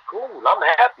shit. I'm cool. I'm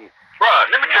happy. Bruh,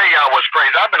 let me tell y'all what's crazy.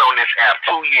 I've been on this app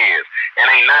 2 years, and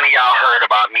ain't none of y'all heard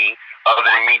about me other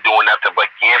than me doing nothing but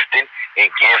gifting and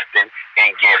gifting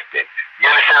and gifting. You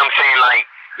understand what I'm saying? Like,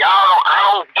 I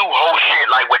don't do whole shit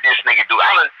like what this nigga do.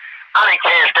 I done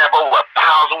cashed up over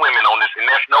 1,000 women on this, and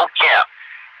that's no cap.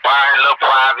 Buying little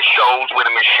private shows with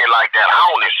him and shit like that. I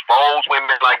don't expose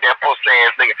women like that pussy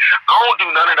ass nigga. I don't do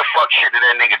none of the fuck shit that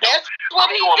nigga do. That's what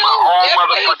he do. I'm doing my own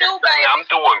motherfucking thing. I'm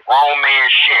doing grown man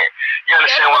shit. You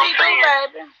understand what I'm saying?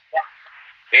 Baby.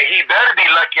 And he better be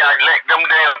lucky I let them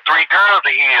damn 3 girls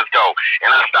of his go. And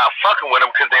I stop fucking with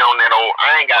them because they on that old,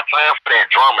 I ain't got time for that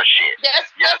drama shit.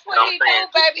 That's what he do,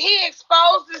 baby. He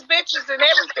exposed his bitches and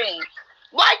everything.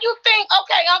 Why you think,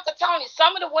 okay, Uncle Tony,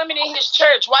 some of the women in his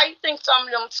church, why you think some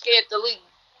of them scared to leave?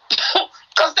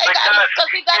 Because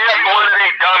every one of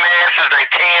they dumb asses they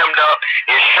cammed up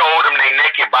and showed them their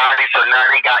naked body, so now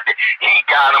he got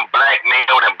them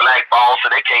blackmailed and blackballed, so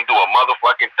they can't do a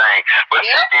motherfucking thing but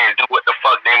sit there and do what the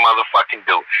fuck they motherfucking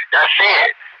do. That's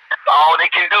it. That's all they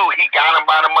can do. He got them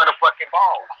by the motherfucking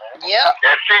balls, man. Yep.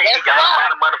 That's it. He got them by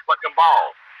the motherfucking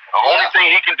balls. The only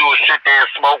thing he can do is sit there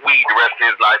and smoke weed the rest of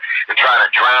his life and try to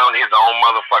drown his own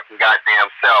motherfucking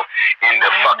goddamn self in the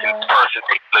fucking person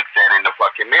that he looks at in the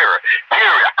fucking mirror.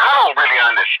 Period. I don't really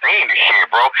understand this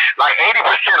shit, bro. Like 80%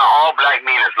 of all black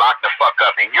men is locked the fuck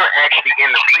up, and you're actually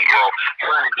in the free world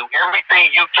trying to do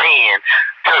everything you can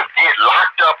to get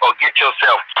locked up or get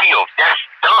yourself killed. That's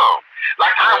dumb.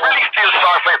 Like, I really feel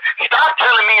sorry for him. Stop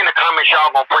telling me in the comments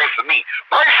y'all gonna pray for me.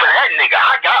 Pray for that nigga.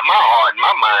 I got my heart and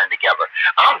my mind together.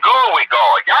 I'm good with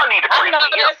God. Y'all need to pray for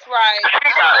him. That's right. He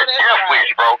got a death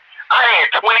wish, bro. I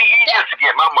had 20 years to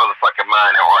get my motherfucking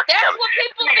mind and heart together. That's what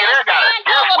people been saying about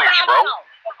him.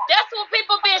 That's what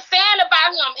people been saying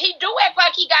about him. He do act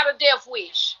like he got a death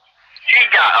wish. He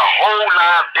got a whole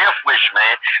live death wish,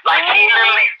 man. Like, he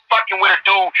literally fucking with a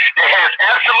dude that has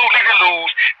absolutely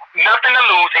nothing to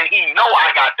lose, and he know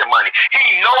I got the money. He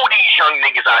know these young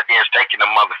niggas out there is taking the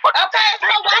motherfucker. Okay, so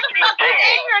why the fuck you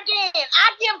in here then? I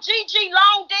give GG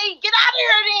long D. Get out of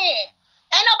here then.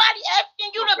 Ain't nobody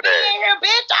asking you to be in here,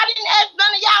 bitch. I didn't ask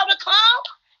none of y'all to come.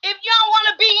 If you don't want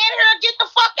to be in here, get the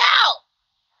fuck out.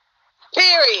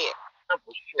 Period.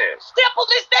 Simple shit. Simple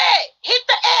as that. Hit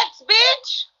the X,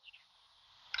 bitch.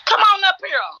 Come on up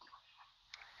here.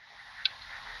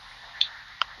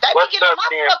 What's up,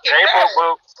 Tim? Hey,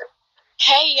 boo-boo.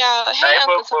 Hey, y'all. Hey,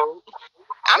 Uncle. Boo-boo.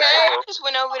 I just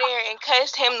went over there and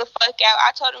cussed him the fuck out.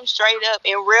 I told him straight up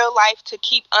in real life to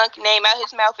keep Unc name out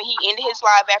his mouth, and he ended his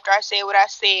live after I said what I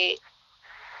said.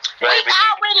 We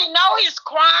already know his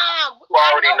crime. You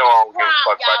already know I don't give a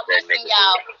fuck about that nigga.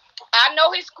 Y'all. I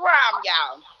know his crime,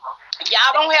 y'all.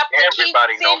 Y'all don't have to keep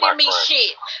sending me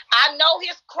shit. I know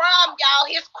his crime, y'all.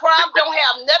 His crime don't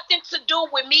have nothing to do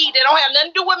with me. They don't have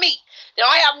nothing to do with me. They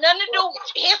don't have nothing to do with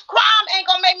his crime. Ain't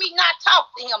gonna make me not talk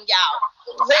to him, y'all.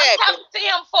 Exactly. I'm talking to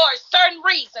him for a certain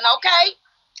reason, okay?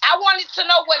 I wanted to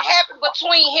know what happened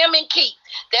between him and Keith.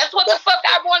 That's what the fuck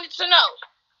I wanted to know.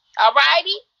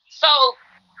 Alrighty? So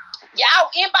y'all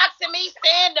inboxing me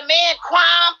saying the man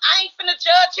crime. I ain't finna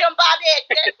judge him by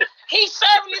that. He's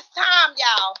serving his time,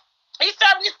 y'all. He's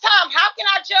serving his time. How can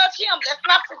I judge him? Let's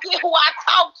not forget who I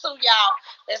talk to, y'all.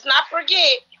 Let's not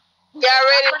forget. He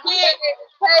already paid it.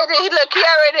 Look, he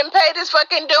already paid his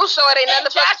fucking due, so it ain't And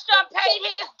nothing. Josh done paid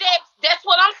his debts. That's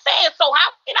what I'm saying. So how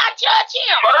can I judge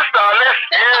him? First off, let's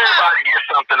everybody get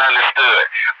something understood.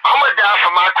 I'm going to die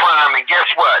for my crime, and guess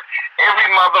what?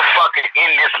 Every motherfucker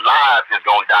in this life is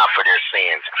going to die for their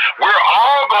sins. We're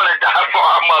all going to die for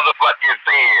our motherfucking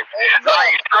sins.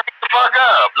 Like, straight the fuck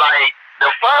up. Like, the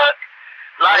fuck?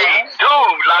 Like,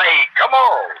 dude, like, come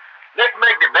on. Let's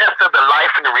make the best of the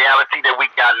life and the reality that we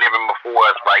got living before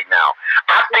us right now.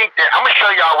 I think that, I'm going to show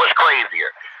y'all what's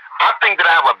crazier. I think that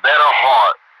I have a better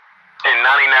heart than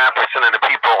 99% of the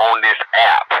people on this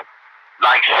app.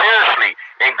 Like, seriously.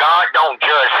 And God don't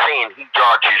judge sin. He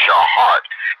judges your heart.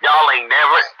 Y'all ain't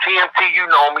never, TMT, you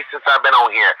know me since I've been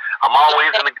on here. I'm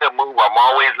always in a good mood. I'm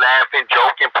always laughing,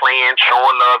 joking, playing,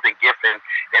 showing love and gifting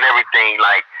and everything.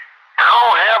 Like, I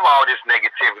don't have all this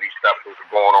negativity stuff that's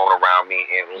going on around me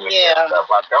and stuff.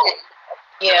 I don't.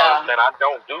 You know what I'm saying? I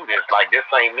don't do this. Like, this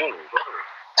ain't me.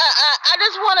 I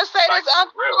just want to say this,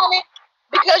 Uncle Tony,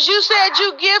 because you said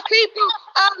you give people.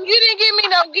 You didn't give me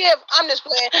no gift. I'm just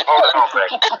playing. Hold on,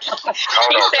 baby.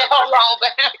 He said, hold on,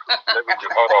 baby.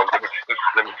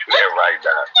 Let me do that right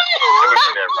now. Let me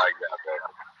do that right now, baby.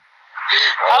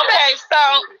 Okay, so.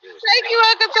 Thank you,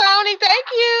 Uncle Tony. Thank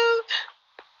you.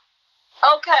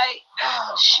 Okay.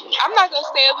 Oh, shit. I'm not gonna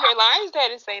stay up here lying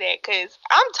to say that because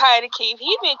I'm tired of Keith.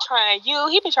 He been trying you.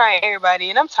 He been trying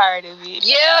everybody, and I'm tired of it.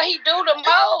 Yeah, he do the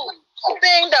most.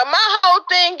 My whole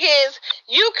thing is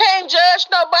you can't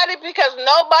judge nobody because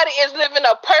nobody is living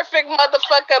a perfect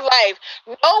motherfucking life.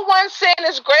 No one sin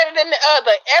is greater than the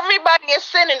other. Everybody is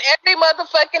sinning every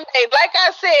motherfucking day. Like I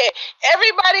said,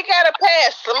 everybody got a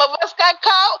pass. Some of us got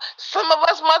caught. Some of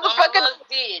us motherfucking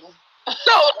didn't.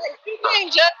 So, like, you can't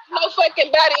judge no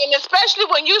fucking body, and especially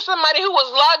when you somebody who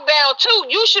was locked down too,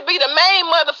 you should be the main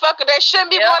motherfucker that shouldn't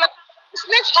be going to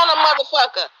snitch on a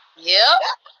motherfucker. Yep.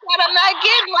 That's what I'm not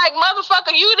getting. Like,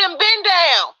 motherfucker, you done been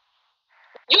down.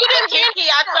 You done been Kiki,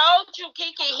 I told you,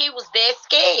 Kiki, he was that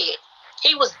scared.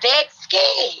 He was that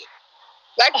scared.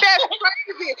 Like, that's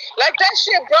crazy. Like, that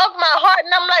shit broke my heart,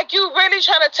 and I'm like, you really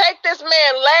trying to take this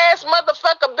man last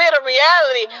motherfucker bit of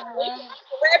reality.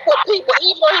 Interact with people,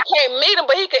 even though he can't meet them,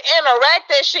 but he can interact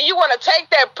and shit. You want to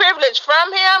take that privilege from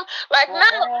him? Like,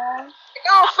 no. I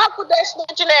don't fuck with that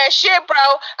snitching ass shit, bro.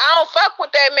 I don't fuck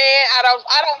with that, man. I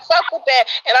don't fuck with that.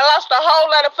 And I lost a whole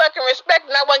lot of fucking respect,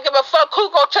 and I wouldn't give a fuck who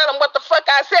go tell him what the fuck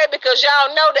I said, because y'all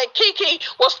know that Kiki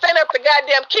will stand up to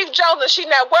goddamn Keith Jones, and she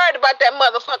not worried about that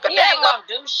motherfucker. He ain't gonna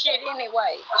do shit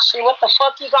anyway. Shit, what the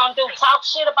fuck he gonna do? Talk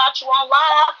shit about you on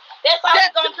live? That's all he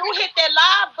gonna do, hit that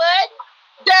live button.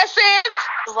 That's it.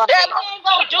 That he ain't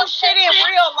gonna do shit in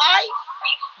real life.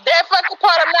 That fucking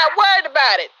part, I'm not worried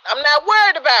about it. I'm not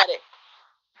worried about it.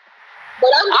 But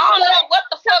I don't know what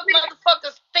the fuck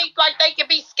motherfuckers think like they can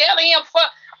be scared of him for.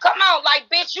 Come on, like,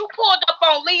 bitch, you pulled up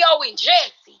on Leo and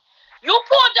Jesse. You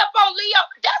pulled up on Leo.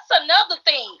 That's another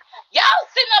thing. Y'all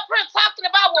sitting up here talking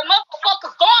about what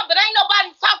motherfuckers going, but ain't nobody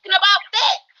talking about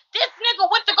that. This nigga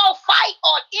went to go fight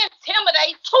or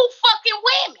intimidate 2 fucking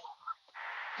women.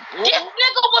 This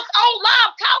nigga was on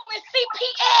live calling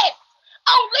CPS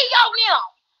on Leo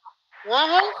now.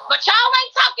 But y'all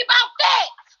ain't talking about that.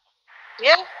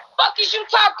 Yeah. Fuck is you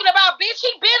talking about, bitch?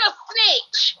 He been a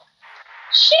snitch.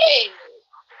 Shit.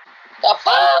 The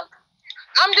fuck?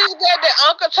 I'm just glad that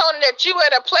Uncle Tony, that you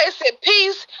at a place at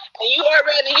peace, and you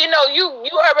already, you know, you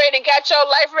already got your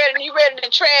life ready, and you ready to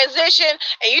transition,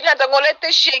 and you're not gonna let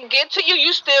this shit get to you.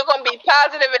 You still gonna be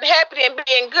positive and happy and be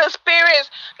in good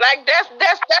spirits. Like, that's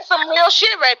some real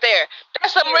shit right there.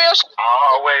 That's some real shit.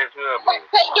 Always will be.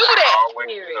 Can't do that.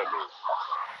 Always will be.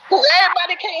 Cause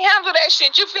everybody can't handle that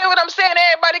shit. You feel what I'm saying?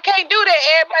 Everybody can't do that.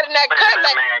 Everybody not cut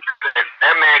like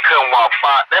that man couldn't walk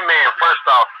 5. That man, first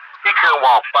off, he couldn't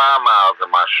walk 5 miles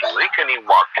in my shoes. He couldn't even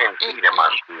walk 10 feet in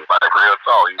my shoes. Like, real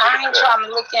talk. I ain't trying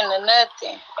to look into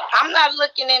nothing. I'm not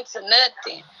looking into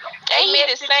nothing. They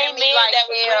the same man like, that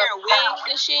was wearing wigs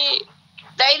and shit.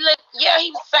 They look,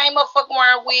 he was the same motherfucker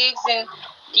wearing wigs, and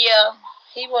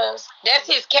he was.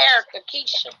 That's his character,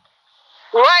 Keisha.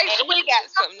 Right, and he got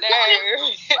some nerve.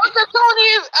 Uncle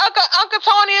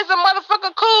Tony is a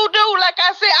motherfucking cool dude. Like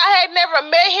I said, I had never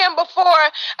met him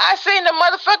before. I seen the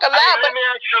motherfucker live. Hey, let me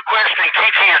ask you a question,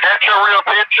 Kiki. Is that your real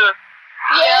picture?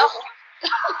 Yes.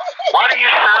 Why do you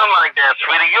sound like that,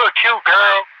 sweetie? You're a cute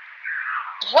girl.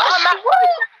 What?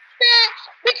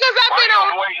 Because I've been on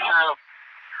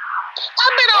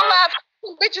live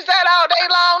bitches out all day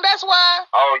long. That's why.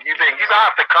 Oh, you gonna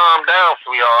have to calm down,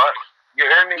 sweetheart. You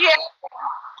hear me? Yeah.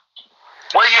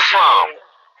 Where you from?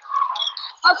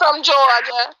 I'm from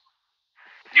Georgia.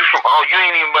 You from? Oh, you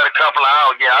ain't even but a couple of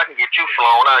hours. Yeah, I can get you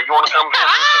flown out. You want to come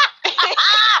visit?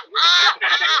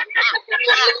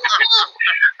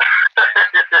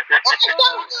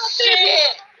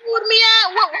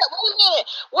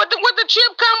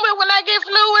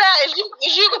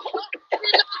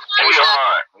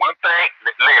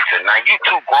 listen, now you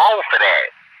too grown for that.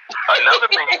 Another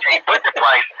man can't put the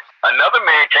price. Another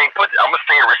man can't put. I'm gonna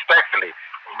say it respectfully,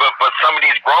 but some of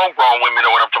these grown women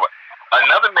know what I'm talking about.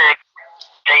 Another man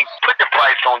can't put the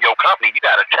price on your company. You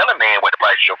gotta tell a man what the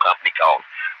price your company costs.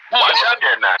 Watch out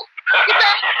there now.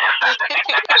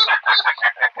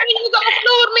 You gonna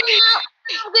fluid me out?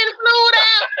 You getting fluid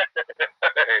out?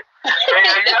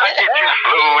 Yeah, I get you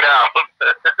flued out.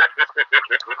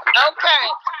 Okay,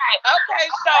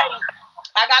 so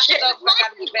I got to go. I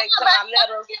got to get back to my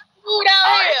letters. Fluid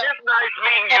out here. It's nice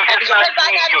meeting you. Because It's nice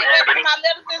I got to meeting you, get back to Ebony. my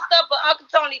letters and stuff. But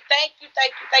Uncle Tony, thank you.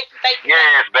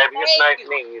 Yes, baby, it's nice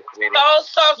meeting you, sweetie. So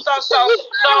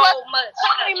much.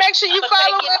 Tony, make sure you for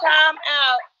follow taking us. time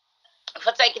out.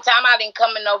 For taking time out and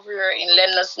coming over here and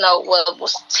letting us know what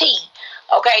was tea.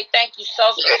 Okay, thank you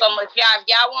so much. Y'all, if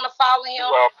y'all want to follow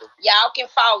him, y'all can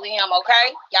follow him,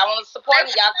 okay? Y'all want to support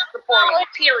him, y'all can support him,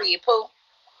 period, Pooh.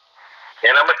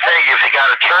 And I'm going to tell you, if you got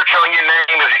a church on your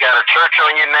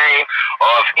name,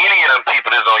 or if any of them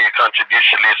people that's on your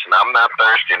contribution list, and I'm not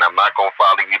thirsty, and I'm not going to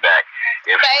follow you back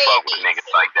if you fuck with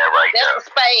niggas like that right now. That's a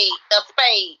spade. That's a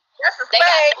They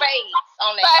got spades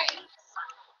on their names.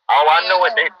 Oh, I know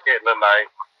what they shit look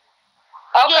like.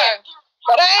 Okay. Yeah.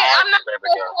 But I'm not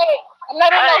in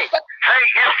no Hey, it's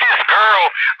this girl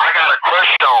I got a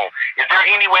crush on. Is there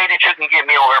any way that you can get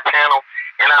me on her panel?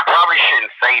 And I probably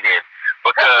shouldn't say this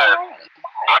because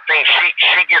I think she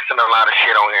gets in a lot of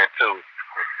shit on here too.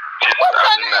 What's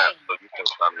her name? So you can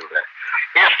stop me that.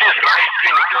 It's this light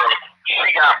skinny girl. She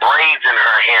got braids in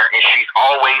her hair and she's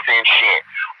always in shit.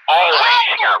 Always.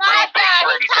 She got real big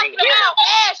pretty things.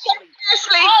 Ashley,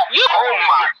 Oh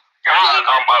my God,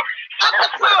 I'm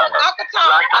obsessed with her.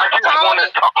 Like, I just want to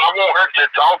talk. I want her to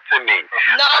talk to me.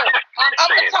 No,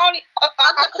 Uncle Tony,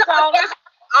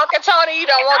 you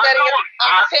don't want that in your...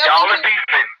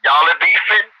 Y'all are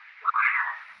beefing.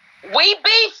 We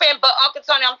beefing, but Uncle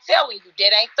Tony, I'm telling you,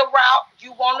 that ain't the route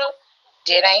you wanna.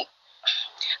 That ain't.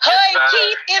 Her and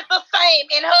Keith is the same,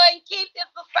 and her and Keith is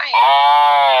the same.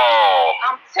 Oh.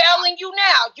 I'm telling you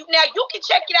now. You can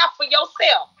check it out for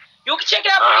yourself. You can check it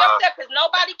out for yourself because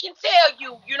nobody can tell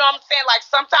you. You know what I'm saying? Like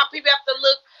sometimes people have to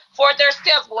look for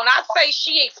themselves. When I say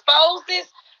she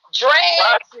exposes,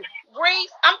 drags,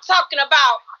 grease, I'm talking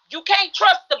about you can't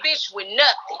trust the bitch with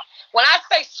nothing. When I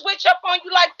say switch up on you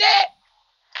like that,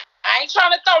 I ain't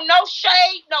trying to throw no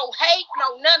shade, no hate,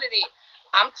 no none of that.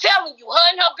 I'm telling you, her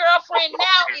and her girlfriend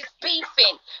now is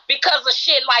beefing because of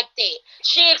shit like that.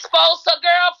 She exposed her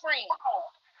girlfriend.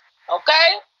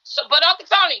 Okay? So, but Uncle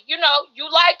Tony, you know, you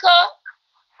like her.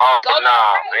 Go to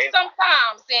her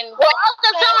sometimes. And well,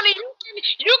 Uncle Tony,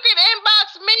 you can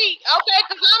inbox me, okay?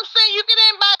 Because I'm saying you can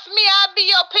inbox me. I'll be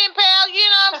your pen pal.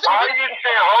 You know what I'm saying? Why are you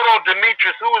saying, hold on,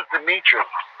 Demetrius? Who is Demetrius?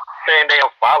 Saying they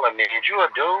don't follow me. Is you a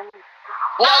dude?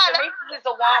 No, Demetrius is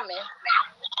a woman.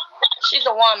 She's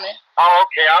a woman. Oh,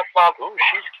 okay. I'll follow. Ooh,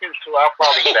 she's cute too. I'll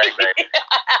follow you back, baby.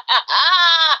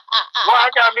 Well, I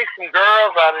got me some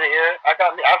girls out of here. I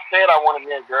said I wanted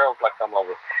me girls like come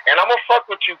over. And I'm gonna fuck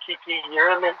with you, Kiki. You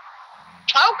hear me?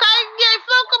 Okay, yeah,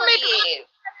 fuck with me.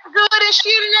 Good and shit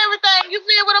and everything. You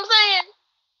feel what I'm saying?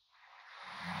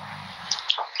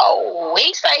 Oh,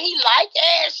 he say he like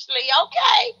Ashley.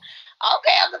 Okay,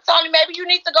 Uncle Tony, maybe you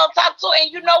need to go talk to her.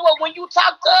 And you know what? When you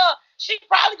talk to her, she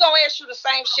probably gonna ask you the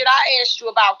same shit I asked you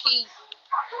about Keith.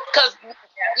 Cause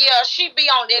yeah, she be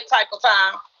on that type of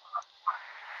time.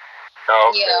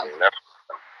 Okay. Yeah.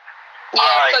 All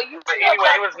right. So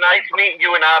anyway, it was nice meeting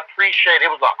you, and I appreciate it. It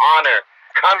was an honor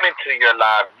coming to your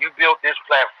live. You built this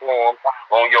platform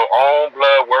on your own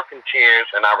blood, working tears,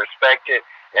 and I respect it.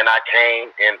 And I came,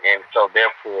 and so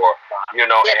therefore, you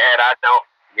know, and I don't.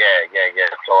 Yeah.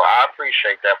 So I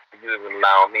appreciate that for you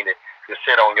allowing me to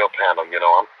sit on your panel. You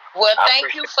know,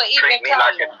 thank you for even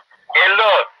coming. And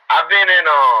look, I've been in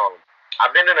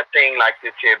a thing like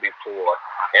this here before,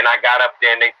 and I got up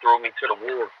there and they threw me to the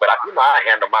wolves. But I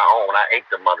handle my own. I ate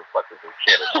the motherfuckers and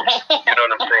killers. You know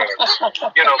what I'm saying?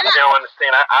 You know, you don't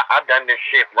understand. I done this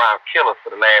shit around killers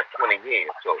for the last 20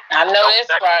 years. So I know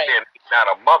that's right.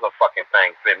 Not a motherfucking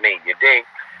thing for me, you dig?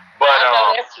 But I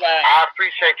know that's right. I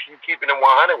appreciate you keeping it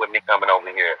 100 with me coming over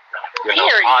here. You know,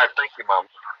 Period. all right, thank you, Mom.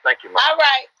 Thank you, Mom. All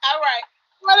right.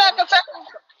 What I can say?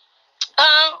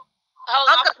 Hold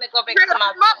on, I'm gonna go back to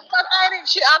my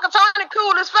Uncle Tony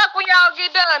cool as fuck when y'all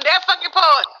get done. That fucking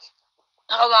part.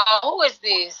 Hold on, who is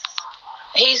this?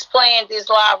 He's playing this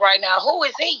live right now. Who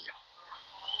is he?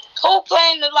 Who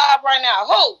playing the live right now?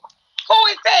 Who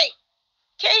is he?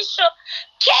 Keisha.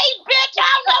 Kate, bitch, I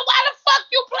don't know why the fuck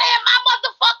you playing my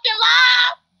motherfucking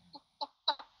live.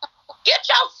 Get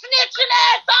your snitching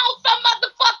ass on some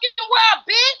motherfucking world,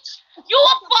 bitch. You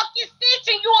a fucking snitch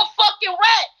and you a fucking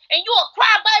rat. and you a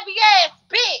crybaby ass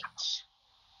bitch.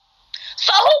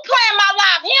 So who playing my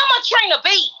live, him or Trina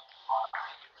B?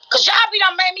 Cause y'all be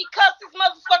done made me cuss this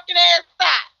motherfucking ass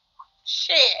out.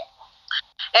 Shit.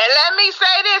 And let me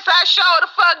say this, I sure the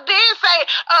fuck did say,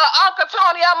 Uncle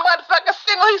Tony, I'm motherfucking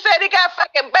single. He said he got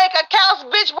fucking bank accounts,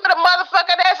 bitch, with a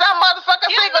motherfucker that's I'm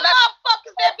motherfucking single. Them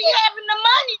motherfuckers that be having the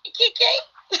money, Kiki.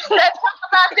 Let's talk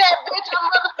about that, bitch. I'm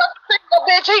motherfucking single,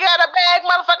 bitch. He got a bag,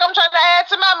 motherfucker. I'm trying to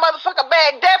add to my motherfucking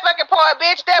bag. That fucking part,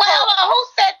 bitch. That Well, part. who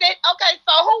said that? Okay,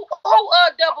 so who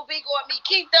double B going me?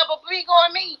 Keep double B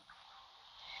going me.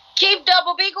 Keep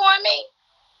double B going me.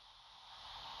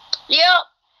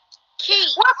 Yep.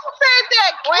 Keith. What who said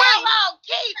that? Well,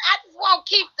 Keith, I just want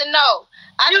Keith to know.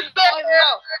 I just want him to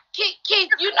know.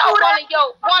 Keith, you know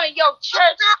one of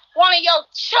your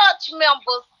church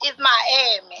members is my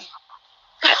admin.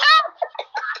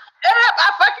 Eb, I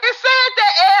fucking said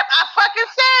that, Eb. I fucking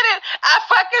said it. I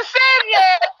fucking said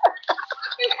it.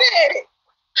 You said it.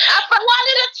 One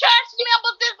of the church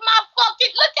members is my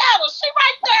fucking, look at her, she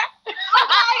right there.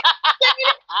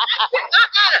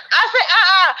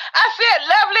 I said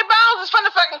Lovely Bones is from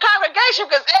the fucking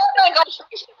congregation because Eb ain't gonna say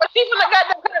shit, but she from the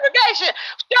goddamn congregation.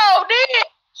 So did.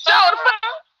 So the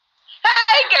fuck.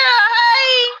 Hey girl,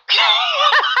 hey.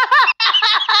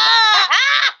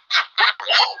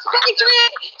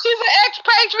 Ex-patriot. She's an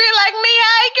ex-patriot like me.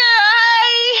 Hey girl,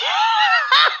 hey.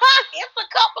 It's a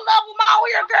couple of them out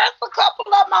here, girl. It's a couple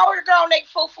of them out here, girl. They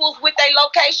foo-foos with their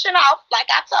location off, like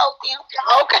I told them.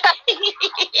 Okay.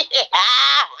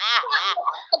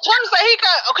 Trump said he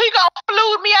gonna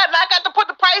flude me out and I got to put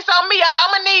the price on me.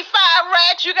 I'm gonna need 5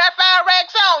 racks. You got 5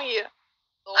 racks on you.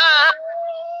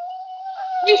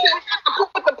 You said you got to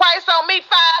put the price on me, 5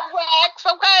 racks,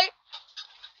 okay?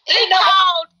 You know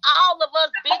all of us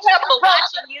bitches for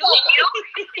watching you.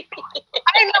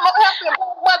 I ain't never helping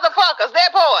motherfuckers,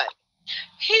 that part.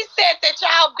 He said that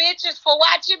y'all bitches for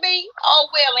watching me. Oh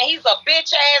well, and he's a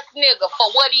bitch ass nigga for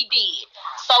what he did.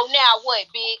 So now what,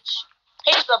 bitch?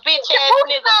 He's a bitch ass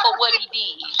nigga for what he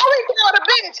did. Who he called a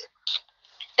bitch?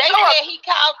 They said he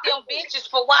called them bitches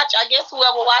for watch. I guess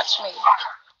whoever watched me.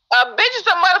 A bitch is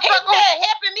a motherfucker. He said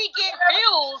helping me get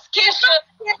views. Keisha,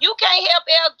 you can't help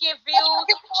Elle get views.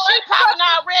 She popping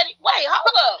already. Wait,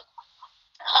 hold up.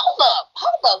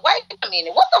 Wait a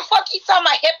minute. What the fuck he talking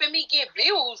about helping me get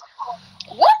views?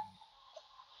 What?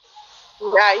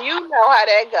 Now you know how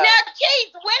that goes. Now,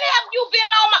 Keith, when have you been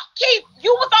on my... Keith,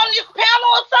 you was on this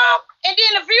panel or something, and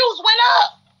then the views went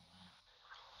up.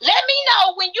 Let me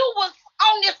know when you was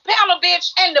on this panel,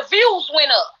 bitch, and the views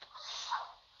went up.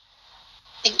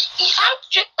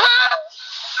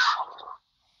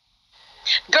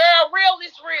 Girl, real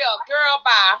is real. Girl,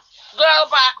 bye.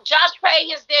 Josh paid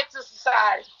his debt to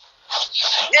society.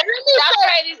 Josh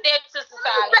paid his debt to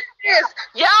society.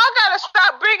 Y'all gotta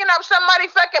stop bringing up somebody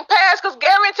fucking past, cause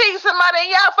guarantee somebody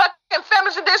in y'all fucking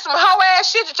families did some hoe ass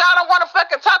shit that y'all don't want to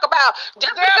fucking talk about.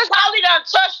 Just girl probably done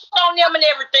touched on them and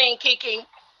everything, Kiki.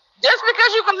 Just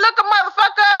because you can look a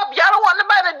motherfucker up, y'all don't want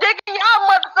nobody to dig in y'all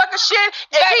motherfucker shit.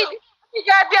 And he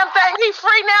goddamn thing, he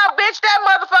free now, bitch. That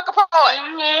motherfucker part.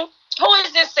 Who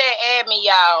is this that add me,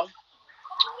 y'all?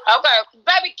 Okay,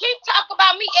 baby, keep talking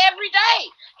about me every day.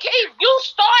 Keith, you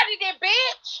started it,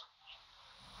 bitch.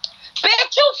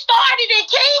 Bitch, you started it,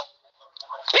 Keith.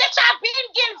 Bitch, I've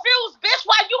been getting views, bitch,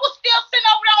 while you was still sitting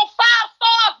over there on 5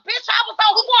 stars. Bitch, I was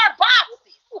on 4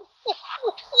 boxes.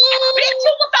 Bitch,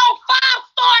 you was on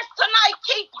 5 stars tonight,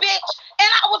 Keith, bitch. And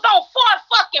I was on 4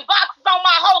 fucking boxes on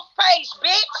my host page,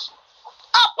 bitch.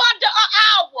 Up under an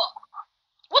hour.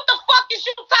 What the fuck is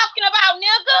you talking about,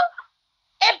 nigga?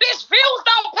 And bitch, views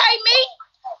don't pay me.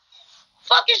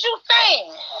 Fuck is you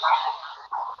saying?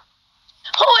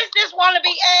 Who is this wanna be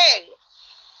A?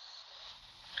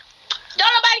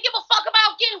 Don't nobody give a fuck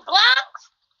about getting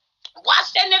blocked?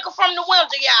 Watch that nigga from the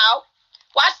window, y'all.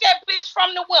 Watch that bitch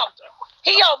from the window.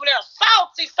 He over there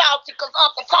salty because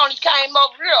Uncle Tony came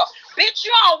over here. Bitch,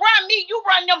 you don't run me. You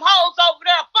run them hoes over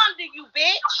there up under you,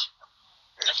 bitch.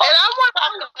 And I'm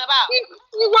talking about.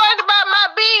 You worried about my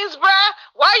beans, bruh?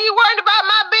 Why you worried about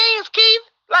my beans, Keith?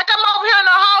 Like I'm over here in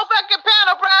the whole fucking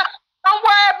panel, bruh. Don't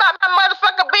worry about my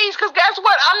motherfucking beans, because guess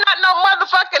what? I'm not no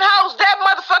motherfucking host. That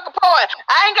motherfucking part.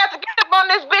 I ain't got to get up on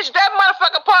this bitch. That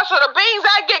motherfucking part. So the beans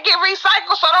I get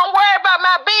recycled. So don't worry about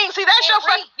my beans. See, that's your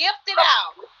fucking. Re-gifted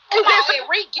out. Come on, and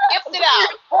re-gifted out.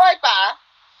 Boy, bye.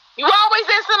 You always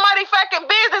in somebody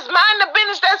fucking business. Mind the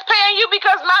business that's paying you,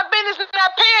 because my business is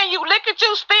not paying you. Look at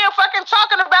you still fucking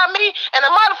talking about me, and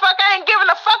the motherfucker ain't giving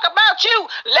a fuck about you.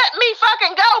 Let me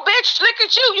fucking go, bitch. Look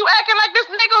at you. You acting like this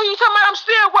nigga who you talking about I'm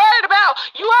still worried about.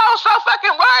 You all so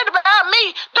fucking worried about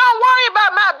me. Don't worry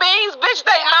about my beans, bitch. Bitch,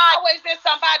 they always in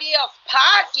somebody else's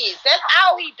pockets. That's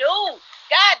all he do.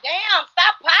 Goddamn,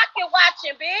 stop pocket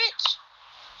watching, bitch.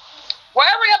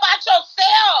 Worry about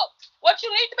yourself. What you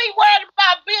need to be worried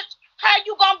about, bitch, how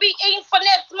you gonna be eating for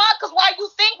next month? Because while you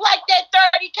think like that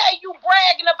 30K you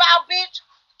bragging about, bitch,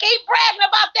 keep bragging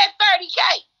about that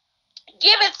 30K.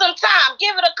 Give it some time.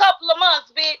 Give it a couple of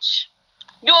months, bitch.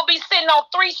 You'll be sitting on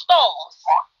 3 stars.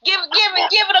 Give it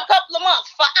a couple of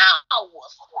months for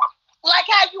hours. Like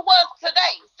how you was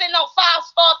today, sitting on 5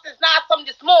 stars since 9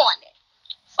 this morning.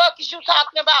 Fuck is you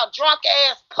talking about, drunk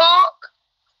ass punk?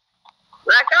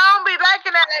 Like, I don't be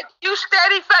liking that. Like, you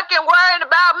steady fucking worrying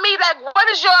about me. Like, what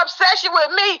is your obsession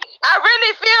with me? I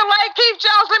really feel like, Keith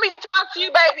Jones, let me talk to you,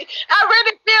 baby. I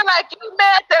really feel like you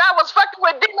mad that I was fucking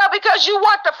with Dino because you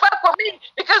want to fuck with me.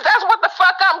 Because that's what the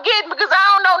fuck I'm getting. Because I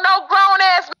don't know no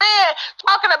grown-ass man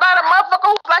talking about a motherfucker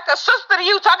who's like a sister to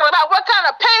you, talking about what kind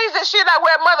of panties and shit I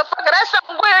wear, motherfucker. That's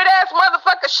some weird-ass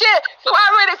motherfucker shit. So I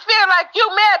really feel like you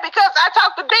mad because I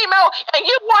talked to Dino and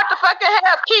you want to fucking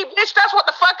have Keith, bitch. That's what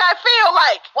the fuck I feel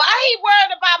like. Why he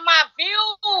worried about my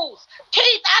views?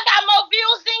 Keith, I got more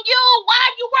views than you. Why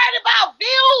are you worried about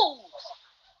views?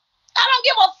 I don't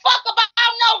give a fuck about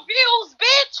no views,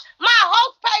 bitch. My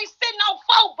host page sitting on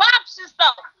 4 boxes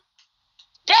though.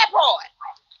 That part.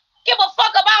 Give a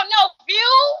fuck about no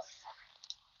views?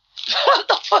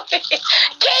 What the fuck?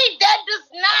 Keith, that does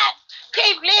not.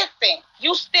 Keith, listen.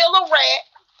 You still a rat.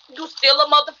 You still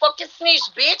a motherfucking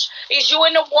snitch, bitch. Is you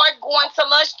and the ward going to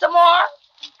lunch tomorrow?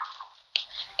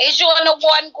 Is you and the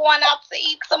one going out to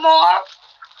eat some more?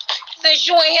 Since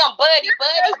you and him buddy,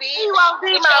 bitch. With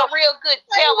your real good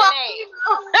telling name.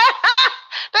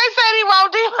 They said he won't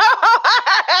Demo.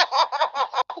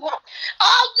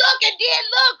 Oh, look, and then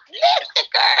look. Listen,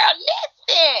 girl,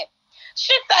 listen.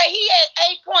 She say he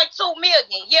had 8.2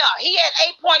 million. Yeah, he had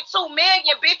 8.2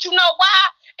 million, bitch. You know why?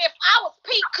 If I was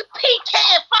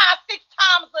PKing 5-6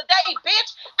 times a day,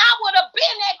 bitch, I would have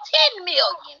been at 10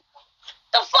 million.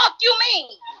 The fuck you mean?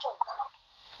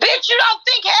 Bitch, you don't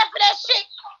think half of that shit?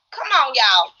 Come on,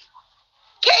 y'all.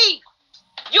 Keith,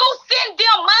 you send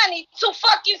them money to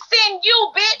fucking send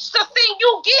you, bitch, to send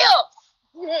you gifts.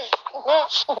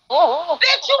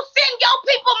 Bitch, you send your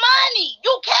people money.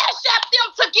 You cash out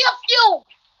them to gift you.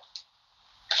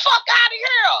 Fuck out of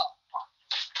here.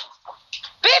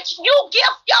 Bitch, you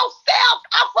gift yourself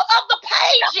off of other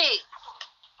pages.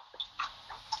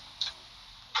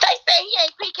 They say he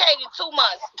ain't PK'd in 2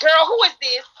 months. Girl, who is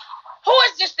this? Who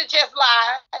is this that just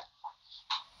lied?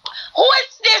 Who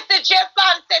is this that just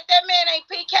lied and said that man ain't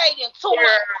PK'd in 2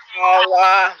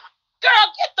 months? Girl,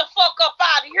 get the fuck up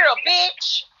out of here,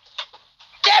 bitch.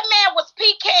 That man was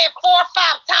PK'd 4 or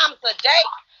 5 times a day.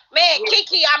 Man,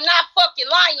 Kiki, I'm not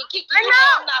fucking lying. Kiki, you know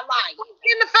I'm not lying.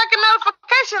 In the fucking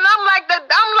notification, I'm like,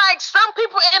 some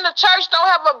people in the church don't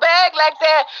have a bag like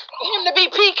that for him to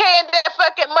be PKing that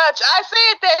fucking much. I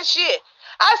said that shit.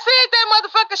 I said that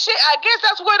motherfucking shit. I guess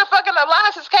that's where the fucking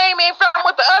alliances came in from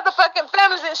with the other fucking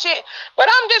families and shit.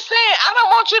 But I'm just saying, I don't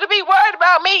want you to be worried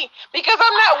about me because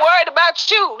I'm not worried about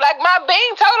you. Like, my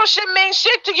bean total shit means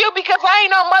shit to you because I ain't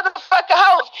no motherfucking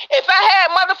host. If I had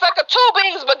motherfucking 2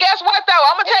 beans, but guess what though?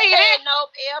 I'm gonna tell you this.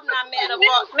 Nope, I'm not mad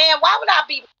about. Man, why would I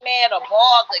be mad or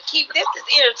bothered? Keep this is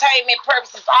entertainment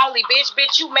purposes only, bitch.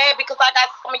 Bitch, you mad because I got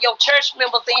some of your church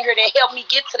members in here that helped me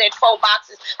get to that 4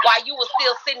 boxes while you was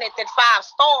still sitting at that 5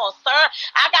 stars, sir.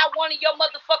 I got one of your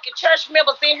motherfucking church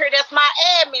members in here that's my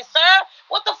admin, sir.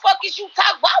 What the fuck is you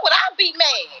talking? Why would I be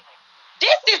mad?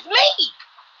 This is me.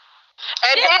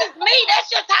 This is me. That's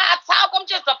just how I talk. I'm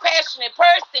just a passionate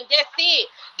person. That's it.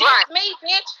 This me,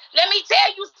 bitch. Let me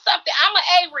tell you something. I'm an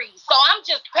Aries, so I'm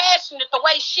just passionate the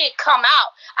way shit come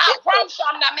out. I promise you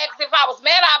I'm not mad, because if I was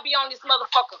mad, I'd be on this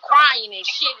motherfucker crying and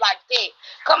shit like that.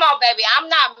 Come on, baby.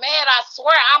 I'm not mad. I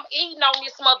swear. I'm eating on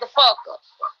this motherfucker.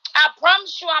 I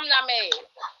promise you I'm not mad.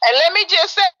 And let me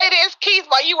just say this, Keith,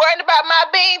 while you worrying about my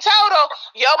being total,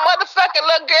 your motherfucking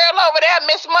little girl over there,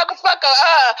 Miss Motherfucker,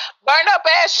 burn up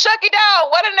ass Shucky Dog,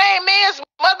 what her name is,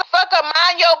 motherfucker,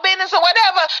 mind your business or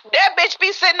whatever, that bitch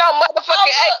be sitting on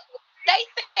motherfucking They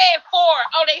said 4.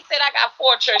 Oh, they said I got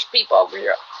 4 church people over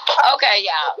here. Okay,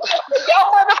 y'all. Your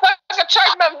motherfucking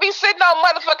church member be sitting on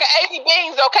motherfucking 80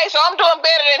 beans, okay? So I'm doing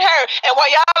better than her. And while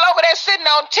y'all over there sitting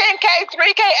on 10K,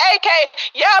 3K, 8K,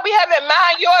 y'all be having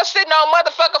mind yours sitting on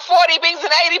motherfucking 40 beans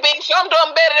and 80 beans. So I'm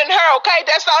doing better than her, okay?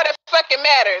 That's all that fucking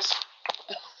matters.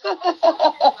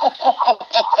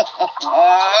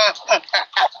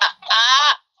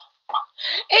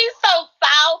 He's so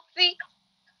saucy.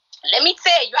 Let me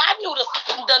tell you, I knew the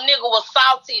nigga was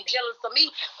salty and jealous of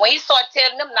me when he started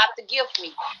telling them not to gift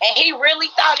me. And he really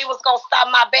thought he was going to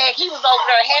stop my bag. He was over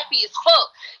there happy as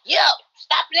fuck. Yeah,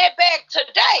 stopping that bag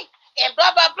today. And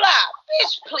blah, blah, blah.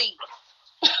 Bitch, please.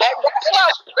 And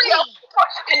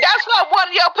that's why one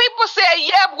of your people said,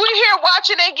 yeah, we're here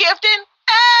watching and gifting.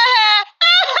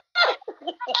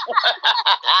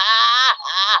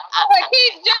 But he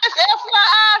just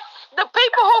FYI, the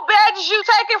people who badges you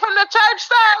taking from the church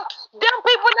side, them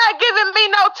people not giving me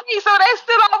no tea, so they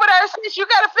still over there. Since you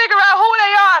got to figure out who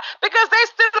they are, because they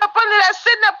still up under that,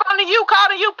 sitting up under you,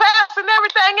 calling you past and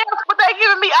everything else, but they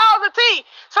giving me all the tea.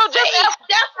 So just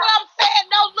that's what I'm saying.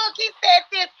 No, look, he said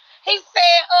this. He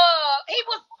said,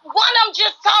 one of them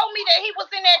just told me that he was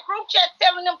in that group chat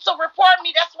telling them to report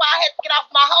me. That's why I had to get off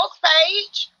my host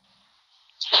page.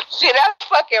 See, that's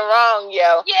fucking wrong,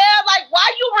 yo. Yeah, like, why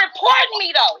you reporting me,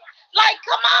 though? Like,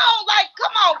 come on,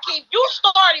 Keith. You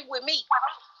started with me.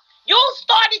 You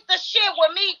started the shit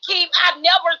with me, Keith. I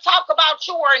never talk about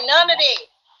you or none of that.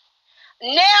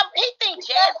 Never. He think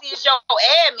Jazzy is your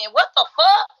admin. What the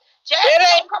fuck? Jazzy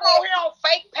don't come over here on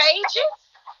fake pages.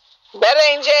 That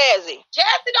ain't Jazzy.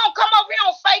 Jazzy don't come over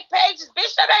here on fake pages.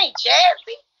 Bitch, that ain't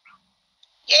Jazzy.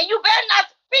 And you better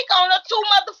not speak on her too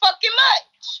motherfucking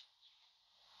much.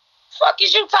 Fuck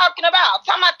is you talking about?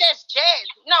 Talking about that's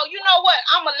Jazzy. No, you know what?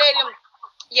 I'ma let him.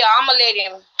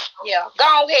 Yeah.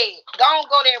 Go ahead.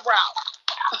 Go that route.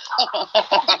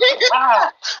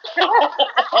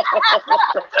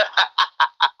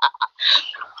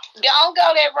 Don't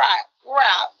go that route.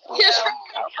 Yes, okay.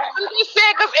 I'm just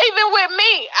saying, because even with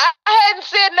me, I hadn't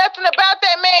said nothing about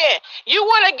that man. You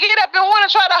want to get up and want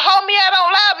to try to hold me out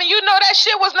on live, and you know that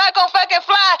shit was not going to fucking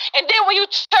fly. And then when you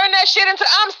turn that shit into,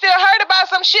 I'm still hurt about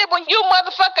some shit when you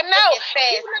motherfucker know.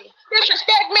 You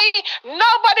disrespect me.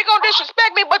 Nobody going to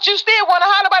disrespect me, but you still want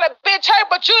to holler about a bitch hurt,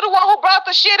 but you the one who brought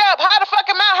the shit up. How the fuck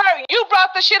am I hurt? You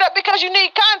brought the shit up because you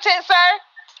need content, sir.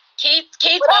 Keith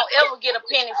won't ever get a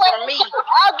penny from me.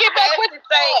 I'll get back with you.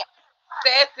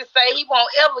 Sassy say he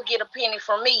won't ever get a penny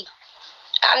from me.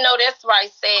 I know that's right,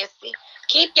 Sassy.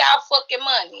 Keep y'all fucking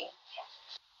money.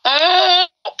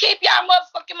 Keep y'all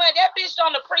motherfucking money. That bitch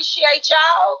don't appreciate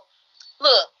y'all.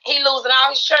 Look, he losing all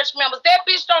his church members. That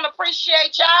bitch don't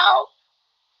appreciate y'all.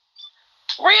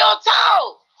 Real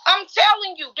talk. I'm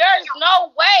telling you, there is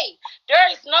no way. There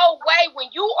is no way when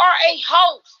you are a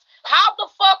host. How the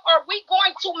fuck are we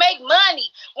going to make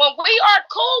money when we are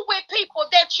cool with people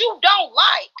that you don't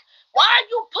like? Why are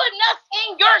you putting us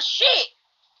in your shit?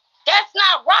 That's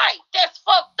not right. That's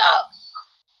fucked up.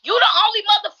 You the only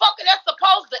motherfucker that's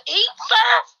supposed to eat,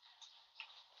 sir?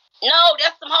 No,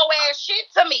 that's some whole ass shit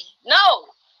to me.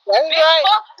 No. That's bitch, right.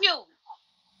 Fuck you.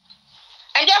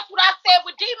 And that's what I said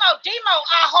with Demo. Demo,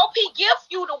 I hope he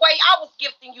gifts you the way I was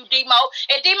gifting you, Demo.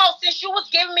 And Demo, since you was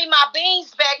giving me my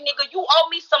beans back, nigga, you owe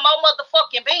me some more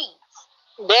motherfucking beans.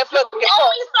 Definitely. You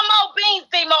owe me some more beans,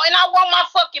 Demo, and I want my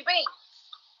fucking beans.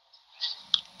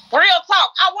 Real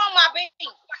talk, I want my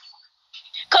beans.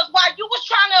 Because while you was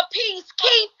trying to appease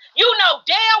Keith, you know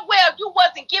damn well you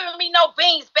wasn't giving me no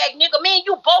beans back, nigga. Me and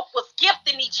you both was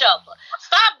gifting each other.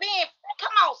 Stop that.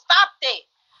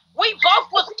 We both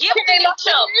was gifting each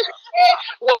other.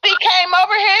 What he came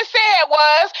over here and said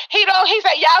was, he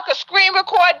said, y'all could screen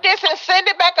record this and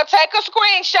send it back or take a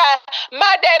screenshot.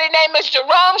 My daddy name is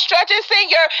Jerome Stretcher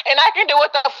Sr., and I can do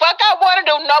what the fuck I want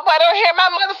to do. Nobody will hear my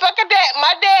motherfucking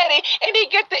my daddy, and he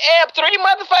get to add 3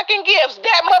 motherfucking gifts.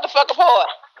 That motherfucker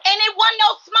part. And it wasn't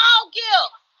no small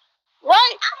gift.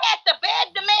 Right? I had to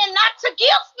beg the man not to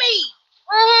gift me.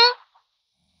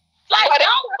 Like, but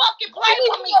don't fucking play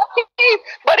with me.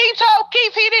 But he told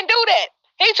Keith he didn't do that.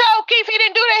 He told Keith he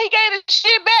didn't do that. He gave his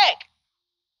shit back.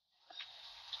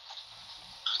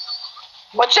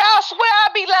 But y'all swear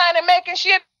I be lying and making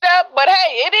shit up. But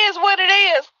hey, it is what it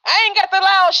is. I ain't got to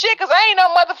lie on shit because I ain't no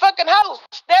motherfucking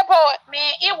host. That part.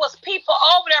 Man, it was people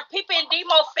over there. People in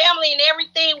Demo family and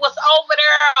everything was over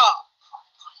there.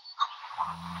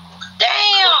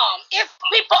 Damn. It's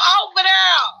people over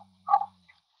there.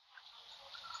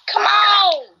 Come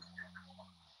on.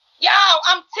 Y'all,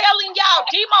 I'm telling y'all,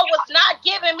 Demo was not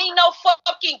giving me no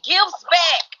fucking gifts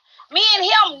back. Me and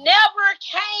him never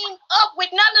came up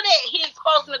with none of that. He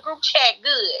exposed in the group chat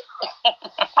good.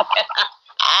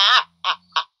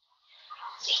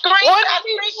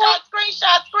 Screenshot.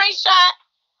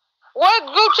 What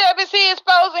group chat is he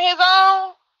exposing his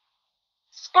own?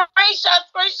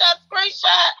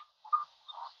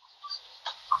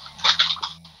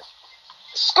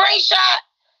 Screenshot.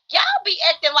 Y'all be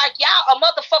acting like y'all a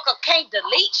motherfucker can't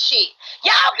delete shit.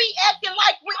 Y'all be acting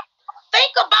like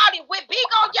think about it. With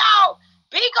Bigo, y'all,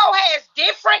 Bigo has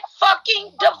different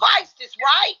fucking devices,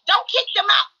 right? Don't kick them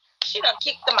out.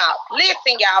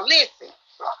 Listen, y'all, listen.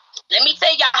 Let me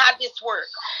tell y'all how this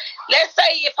works. Let's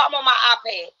say if I'm on my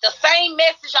iPad, the same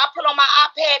message I put on my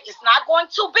iPad is not going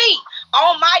to be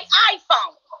on my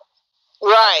iPhone.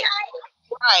 Right. Okay?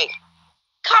 Right.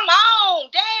 Come on,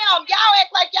 damn. Y'all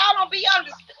act like y'all don't be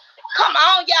understand. Come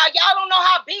on, y'all. Y'all don't know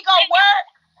how Bigo work?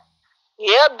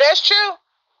 Yep, that's true.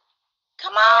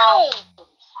 Come on.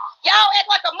 Y'all act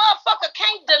like a motherfucker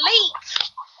can't delete.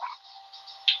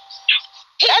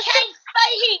 He can't say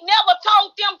he never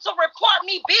told them to report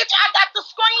me, bitch. I got the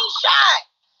screenshot.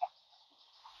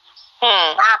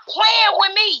 Stop playing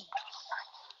with me.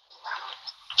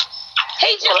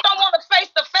 He just don't want to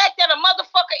face the fact that a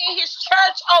motherfucker in his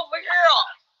church over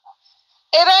here.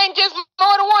 It ain't just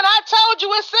more than one. I told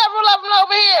you it's several of them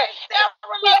over here.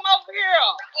 Several of them over here.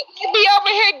 They be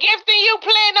over here gifting you,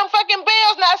 playing them fucking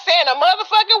bells, not saying a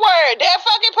motherfucking word. That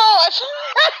fucking pause.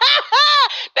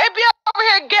 They be over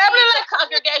here gambling like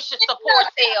congregation support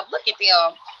them. Look at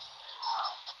them.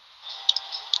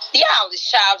 Y'all is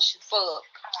childish as fuck.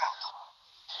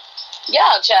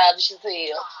 Y'all childish as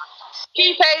hell.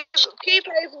 He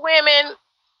pays women.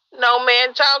 No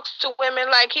man talks to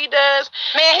women like he does.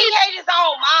 Man, he hate his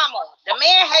own mama. The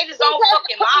man hate his own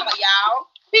fucking mama, y'all.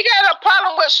 He got a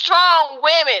problem with strong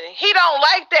women. He don't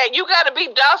like that. You got to be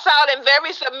docile and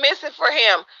very submissive for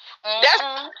him. That's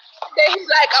he's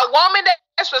like a woman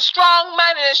that's a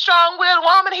strong-minded and strong-willed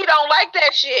woman. He don't like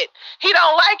that shit. He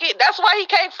don't like it. That's why he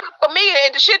can't fuck with me.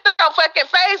 And the shit don't fucking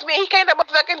faze me. He can't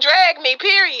fucking drag me,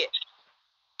 period.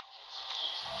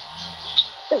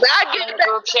 I get the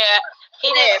group chat. He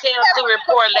didn't tell us to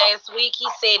report last week. He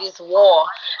said it's war.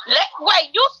 Wait,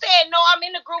 you said no, I'm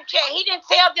in the group chat. He didn't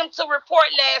tell them to report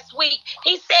last week.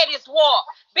 He said it's war.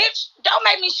 Bitch, don't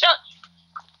make me shut.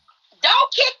 Don't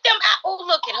kick them out. Oh,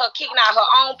 look at her kicking out her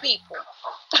own people.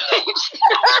 That's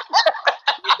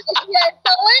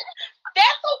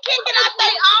who kicking out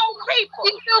their own people.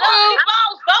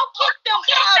 Don't kick them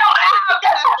out.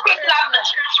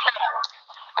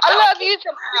 I love you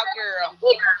too, girl.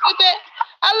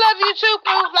 I love you too,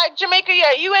 Pooh. Like Jamaica,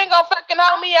 yeah, you ain't gonna fucking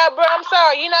hold me out, bro. I'm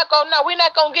sorry. We're not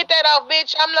gonna get that off,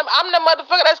 bitch. I'm the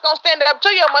motherfucker that's gonna stand up to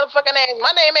your motherfucking ass.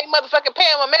 My name ain't motherfucking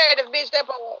Pam. I'm married this bitch. That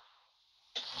part.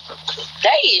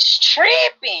 They is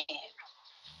tripping.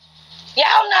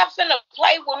 Y'all not finna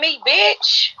play with me,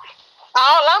 bitch.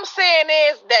 All I'm saying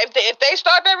is that if they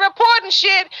start that reporting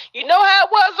shit, you know how it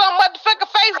was on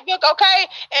motherfucking Facebook, okay?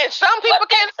 And some people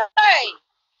can't say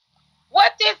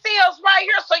what this is right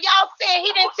here. So y'all saying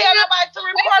he didn't tell nobody to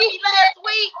report me last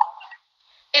week?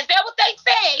 Is that what they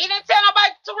said? He didn't tell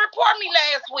nobody to report me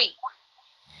last week.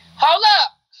 Hold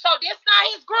up. So this not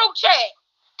his group chat.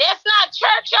 That's not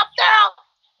church up there.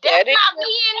 That's not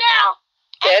me in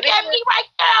there. Ain't that me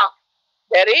right there?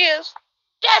 That is.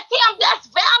 That's him. That's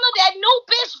Vanna, that new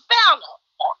bitch Vanna.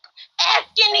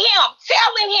 Asking him,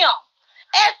 telling him,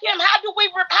 asking him how do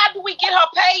we get her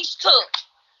page took?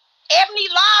 Ebony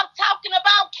Live talking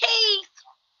about keys.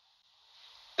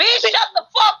 Bitch, shut the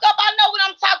fuck up. I know what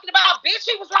I'm talking about. Bitch,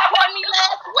 he was reporting me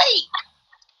last week.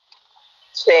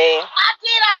 See. I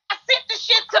sent the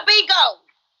shit to Bigo.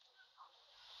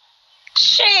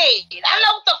 Shit. I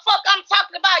know what the fuck I'm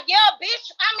talking about. Yeah, bitch.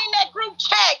 I'm in that group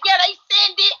chat. Yeah, they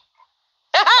send it.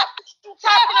 What you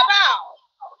talking about?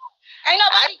 Ain't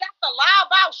nobody got to lie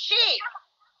about shit.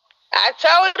 I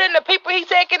told him the people he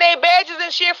taking their badges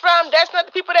and shit from, that's not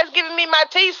the people that's giving me my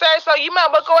tea, sir. So you might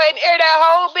well go ahead and air that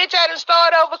whole bitch out and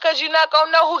start over because you're not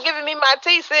going to know who giving me my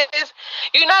tea, sis.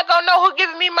 You're not going to know who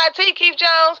giving me my tea, Keith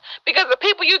Jones, because the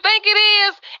people you think it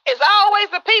is always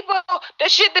the people,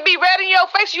 the shit that be red in your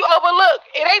face you overlook.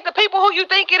 It ain't the people who you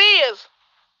think it is.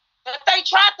 But they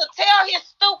tried to tell his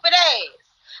stupid ass.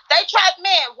 They tried,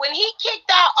 man, when he kicked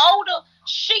out Older,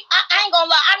 I ain't gonna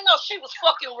lie, I know she was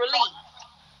fucking relieved.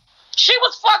 She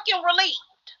was fucking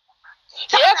relieved.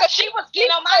 Yeah, because she was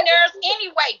getting on my nerves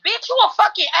anyway. Bitch, you a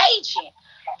fucking agent.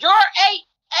 You're a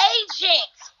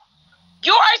agent.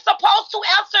 You are supposed to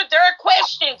answer their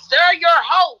questions. They're your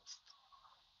host.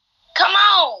 Come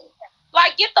on.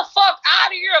 Like, get the fuck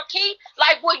out of here, Keith.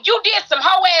 Like, when you did some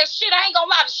hoe ass shit, I ain't gonna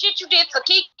lie, the shit you did to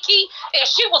Kiki, and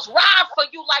she was ride for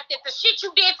you like that. The shit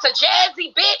you did to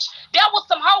Jazzy, bitch, that was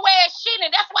some hoe ass shit,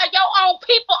 and that's why your own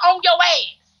people on your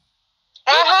ass.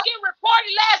 You was getting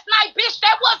reported last night, bitch.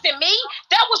 That wasn't me.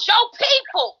 That was your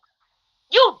people.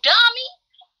 You dummy.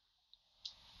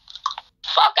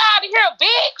 Fuck out of here,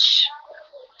 bitch.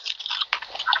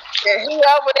 And he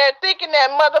over there thinking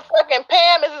that motherfucking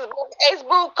Pam is his ace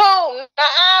boon coon.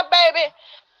 Baby.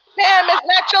 Pam is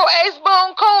not your ace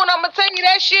boon coon. I'm going to tell you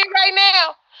that shit right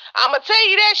now. I'ma tell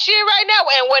you that shit right now.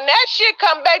 And when that shit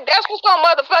come back, that's what's gonna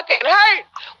motherfucking hurt.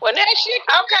 When that shit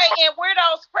come okay, back. And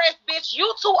Weirdos Press, bitch, you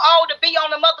too old to be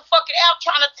on the motherfucking app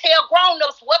trying to tell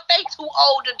grown-ups what they too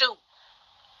old to do.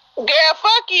 Girl,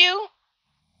 fuck you.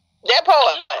 That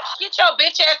part. Get your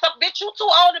bitch ass up, bitch. You too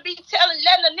old to be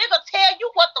letting a nigga tell you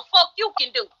what the fuck you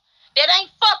can do. That ain't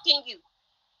fucking you.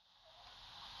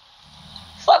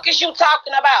 Fuck is you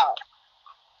talking about?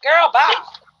 Girl, bye.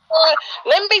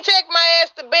 Let me take my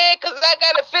ass to bed because I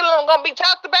got a feeling I'm going to be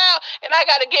talked about and I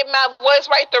got to get my voice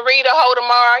right to read a hoe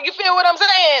tomorrow. You feel what I'm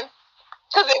saying?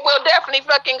 Because it will definitely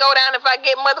fucking go down if I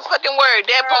get motherfucking word.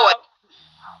 That part.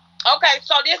 Okay,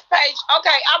 so this page.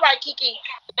 Okay, all right, Kiki.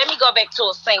 Let me go back to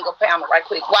a single panel right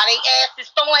quick. While they ass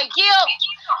is throwing gifts.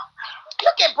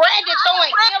 Look at Brandon throwing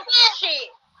gifts and shit.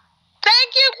 Thank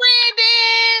you,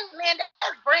 Brandon. Man,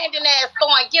 that's Brandon ass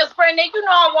throwing gifts. Brandon, you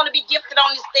know I want to be gifted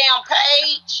on this damn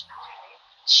page.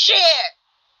 Shit.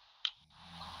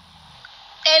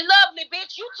 And Lovely,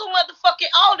 bitch, you too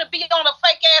motherfucking old to be on a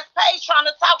fake ass page trying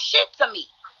to talk shit to me.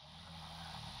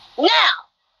 Now,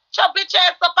 get your bitch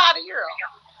ass up out of here.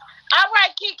 All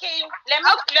right, Kiki. Let me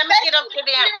get up to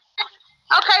them.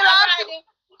 Okay, love.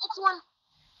 Next one.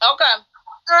 Okay.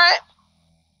 All right.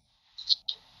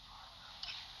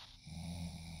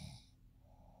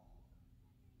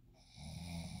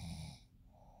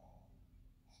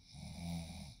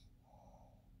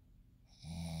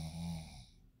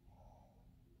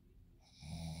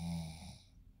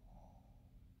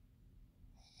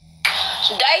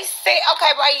 They say,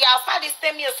 okay, right, y'all. Somebody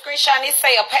send me a screenshot and it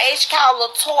say a page called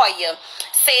Latoya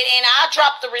said, and I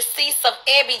dropped the receipts of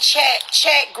Ebbi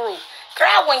chat group. Girl,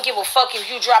 I wouldn't give a fuck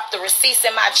if you dropped the receipts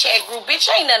in my chat group.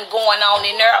 Bitch, ain't nothing going on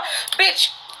in there.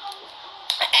 Bitch,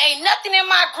 ain't nothing in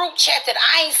my group chat that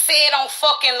I ain't said on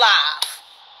fucking live.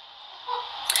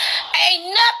 Ain't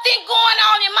nothing going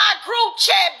on in my group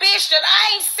chat, bitch, that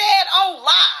I ain't said on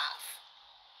live.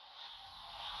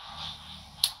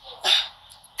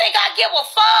 Think I give a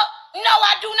fuck? No,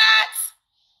 I do not.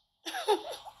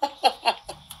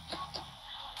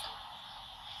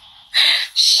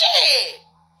 Shit.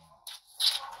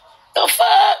 The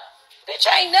fuck? Bitch,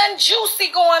 ain't nothing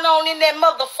juicy going on in that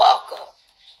motherfucker.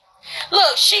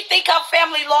 Look, she think her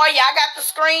family lawyer. I got the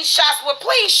screenshots. Well,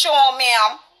 please show them,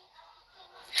 ma'am.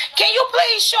 Can you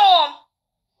please show them?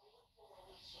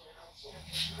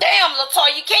 Damn,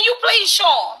 Latoya, can you please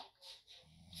show them?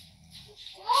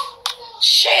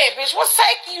 Shit, bitch, what's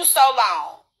taking you so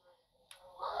long?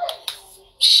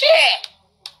 Shit.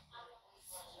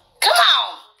 Come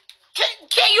on.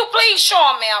 Can you please show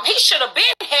him, ma'am? He should have been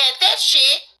had that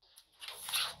shit.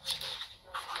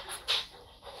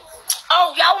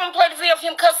 Oh, y'all want to play the video of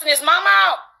him cussing his mama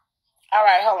out? All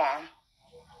right, hold on.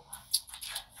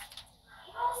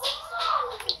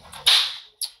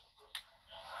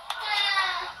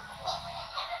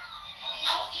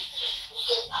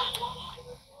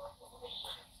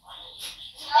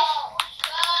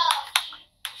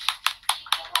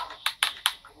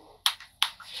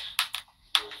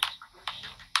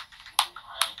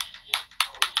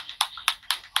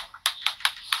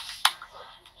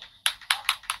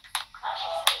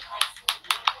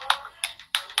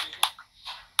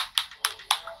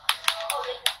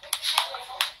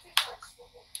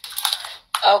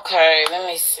 Okay, let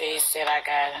me see. Said I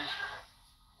got him.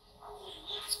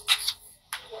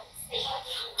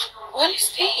 What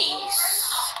is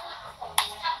these?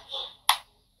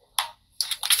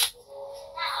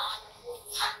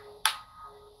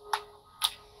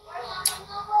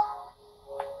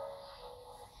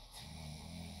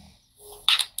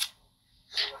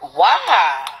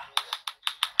 Wow.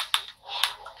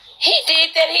 He did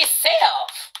that himself.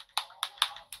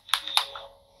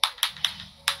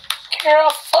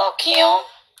 Girl, fuck him.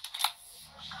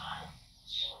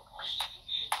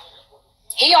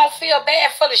 He don't feel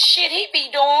bad for the shit he be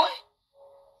doing.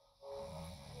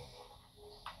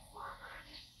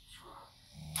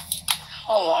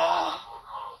 Hold on.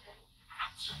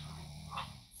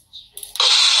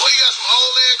 Well, you got some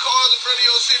old land cars in front of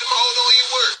your shit. Them hoes don't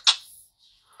even work.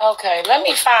 Okay, let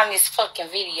me find this fucking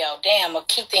video. Damn,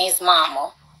 Akita and his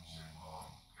mama.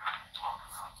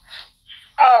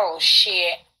 Oh,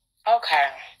 shit. Okay,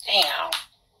 damn.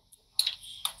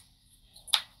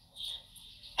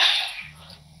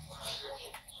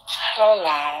 Hold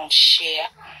on, shit.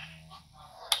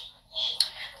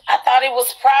 I thought it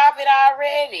was private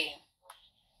already.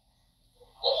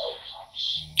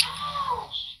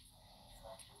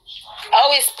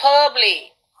 Oh, it's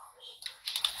public.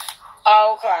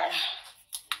 Oh, okay.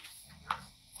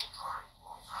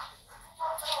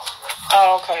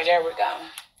 Oh, okay, there we go.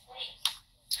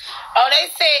 Oh, they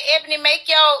said, Ebony,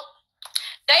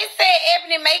 They said,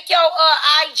 Ebony, make your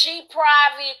IG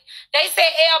private. They said,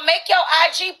 El, make your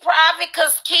IG private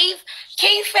because Keith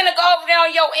finna go over there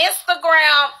on your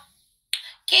Instagram.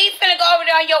 Keith finna go over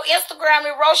there on your Instagram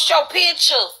and roast your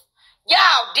pictures.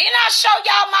 Y'all, didn't I show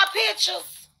y'all my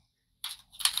pictures?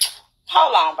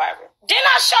 Hold on, baby.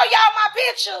 Didn't I show y'all my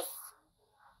pictures?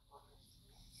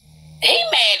 He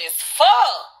mad as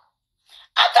fuck.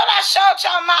 I thought I showed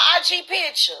y'all my IG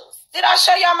pictures. Did I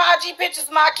show y'all my IG pictures,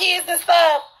 my kids and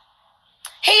stuff?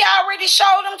 He already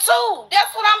showed them too.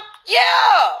 That's what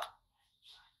yeah.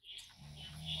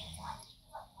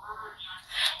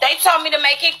 They told me to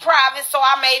make it private, so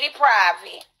I made it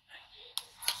private.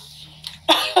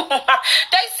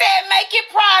 They said make it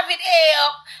private,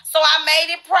 El, so I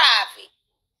made it private.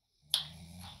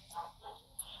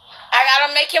 I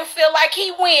gotta make him feel like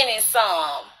he winning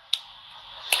some.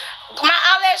 My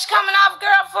eyelash coming off,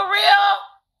 girl, for real?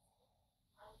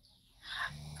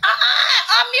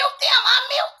 Unmute them.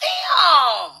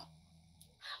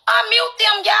 Unmute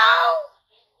them, y'all.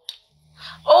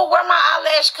 Oh, where my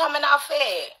eyelash coming off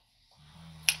at?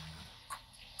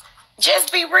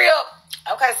 Just be real.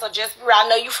 Okay, so just be real. I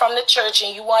know you from the church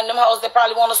and you one of them hoes that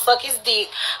probably want to suck his dick.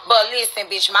 But listen,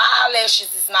 bitch, my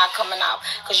eyelashes is not coming off.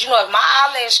 Because you know, if my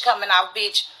eyelash coming off,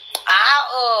 bitch,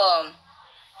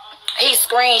 he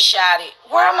screenshotted.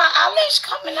 Where am my eyelash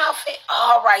coming off at?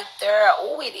 Oh, right there.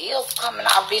 Oh, it is coming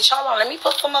off, bitch. Hold on. Let me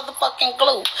put some motherfucking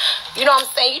glue. You know what I'm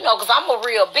saying? You know, because I'm a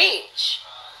real bitch.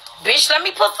 Bitch, let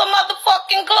me put some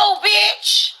motherfucking glue,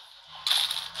 bitch.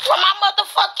 Where my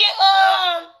motherfucking,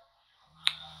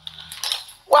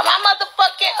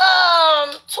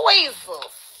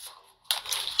 tweezers.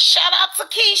 Shout out to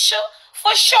Keisha.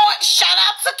 For short, shout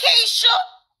out to Keisha.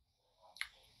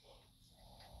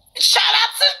 Shout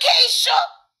out to Keisha.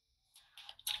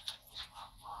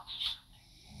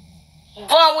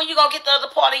 Bun, when you gonna get the other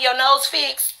part of your nose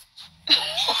fixed?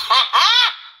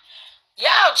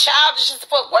 Y'all childish as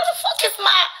fuck. Where the fuck is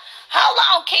my... Hold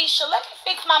on, Keisha. Let me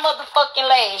fix my motherfucking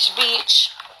lash, bitch.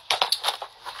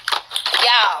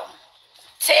 Y'all,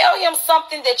 tell him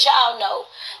something that y'all know.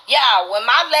 Y'all, when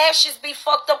my lashes be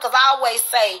fucked up, because I always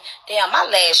say, damn, my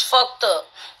lash fucked up.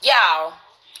 Y'all,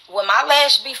 when my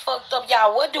lash be fucked up,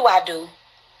 y'all, what do I do?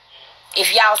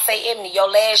 If y'all say, Ebony, your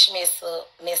lash messed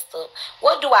up,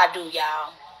 what do I do,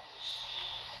 y'all?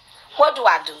 What do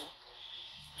I do?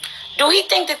 Do he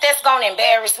think that that's going to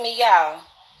embarrass me, y'all?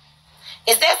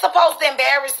 Is that supposed to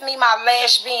embarrass me, my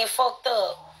lash being fucked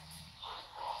up?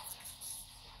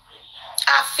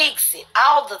 I fix it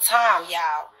all the time,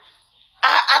 y'all.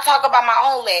 I talk about my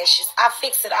own lashes. I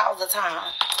fix it all the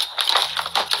time.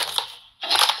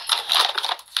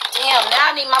 Damn, now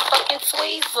I need my fucking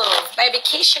tweezers. Baby,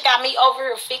 Keisha got me over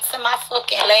here fixing my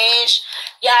fucking lash.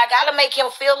 Yeah, I gotta make him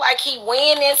feel like he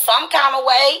winning some kind of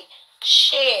way.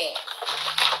 Shit.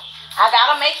 I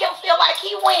gotta make him feel like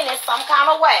he winning some kind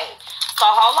of way. So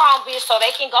hold on, bitch, so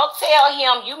they can go tell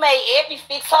him you made Ebbi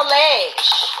fix her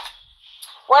lash.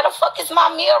 Where the fuck is my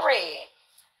mirror at?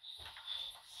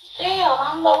 Damn,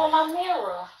 I'm low in my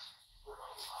mirror.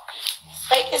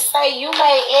 They can say you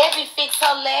made Ebbi fix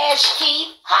her lash,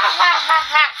 Keith. Ha ha ha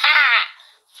ha ha.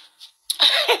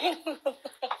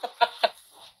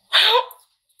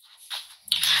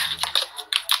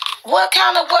 What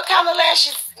kind of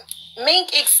lashes?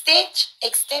 Mink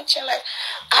extension lash.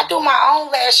 I do my own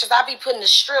lashes. I be putting the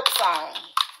strips on.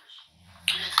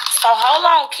 So hold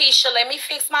on, Keisha. Let me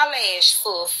fix my lash,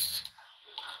 sis.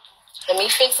 Let me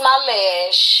fix my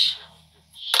lash.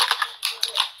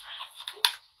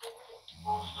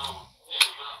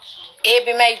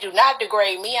 Ebbi May, do not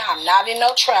degrade me. I'm not in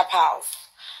no trap house.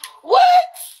 What?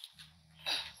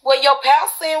 Well, your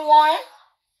pals in one?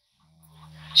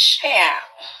 Shit.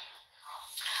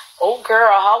 Oh,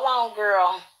 girl. Hold on,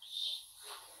 girl.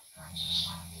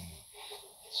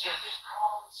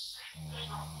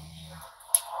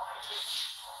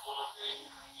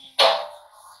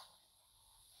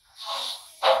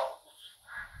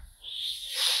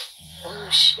 Oh,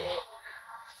 shit.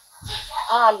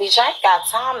 Bitch, I ain't got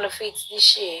time to fix this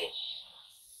shit.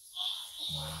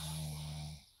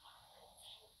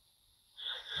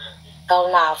 Oh,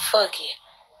 nah, fuck it.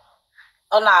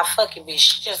 Oh, nah, fuck it, bitch.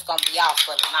 She just gonna be out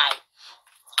for the night.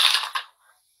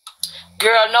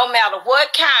 Girl, no matter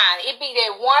what kind, it be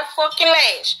that one fucking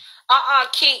lash.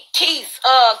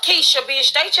 Keisha,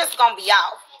 bitch, they just gonna be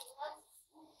out.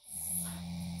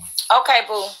 Okay,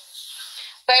 boo.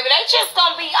 Baby, they just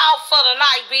gonna be out for the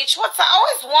night, bitch. What's the... Oh,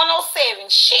 it's 107.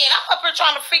 Shit, I'm up here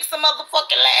trying to fix a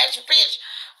motherfucking lash, bitch.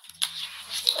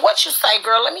 What you say,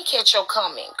 girl? Let me catch your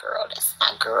comment, girl. That's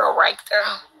my girl right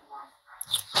there.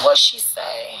 What she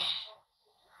say?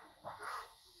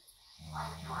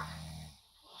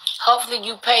 Hopefully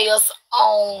you pay us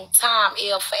on time,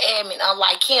 L for admin,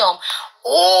 unlike him.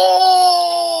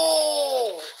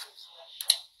 Ooh.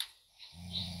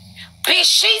 Bitch,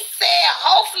 she said,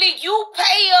 hopefully you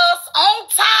pay us on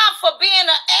time for being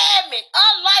an admin,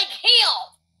 unlike him.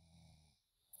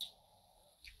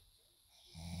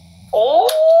 Oh.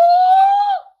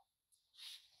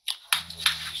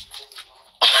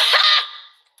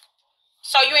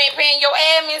 So you ain't paying your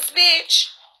admins,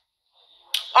 bitch?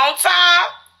 On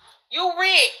time? You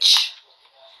rich.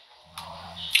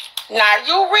 Now,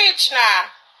 you rich now.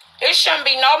 There shouldn't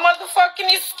be no motherfucking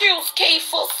excuse,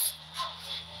 Keefers.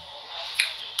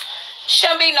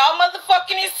 Shouldn't be no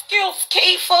motherfucking excuse,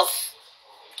 Keefers.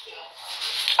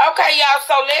 Okay, y'all,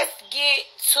 so let's get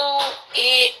to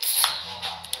it.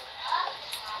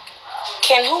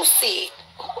 Can who see it?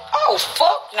 Oh,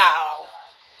 fuck no.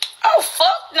 Oh,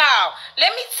 fuck no.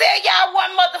 Let me tell y'all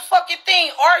one motherfucking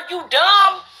thing. Are you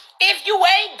dumb? If you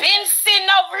ain't been sitting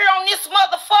over here on this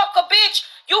motherfucker, bitch,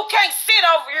 you can't sit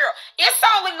over here. It's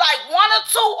only like one or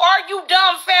two are you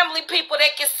dumb family people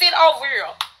that can sit over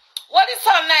here. What is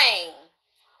her name?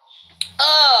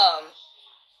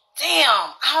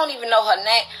 Damn, I don't even know her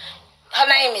name. Her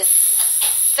name is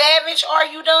Savage, Are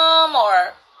You Dumb?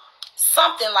 Or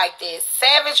something like this.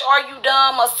 Savage, Are You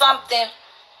Dumb? Or something.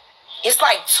 It's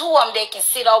like two of them that can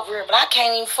sit over here, but I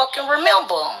can't even fucking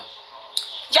remember them.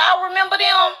 Y'all remember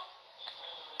them?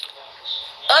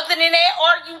 Other than that,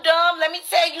 are you dumb? Let me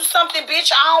tell you something,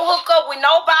 bitch. I don't hook up with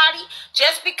nobody.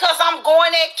 Just because I'm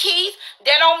going at Keith,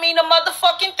 that don't mean a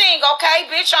motherfucking thing,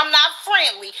 okay, bitch? I'm not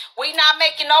friendly. We not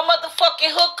making no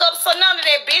motherfucking hookups or none of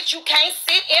that, bitch. You can't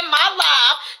sit in my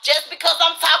live just because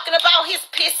I'm talking about his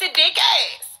pissy dick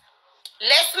ass.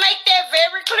 Let's make that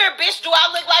very clear, bitch. Do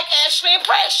I look like Ashley and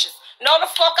Precious? No,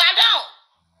 the fuck I don't.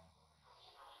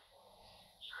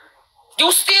 You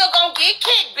still gonna get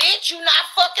kicked, bitch. You not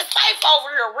fucking safe over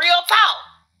here. Real talk.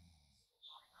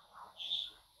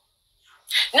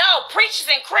 No, Preachers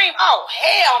and Cream. Oh,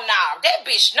 hell no. That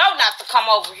bitch know not to come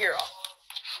over here.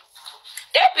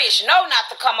 That bitch know not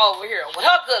to come over here with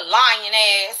her good lying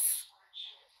ass.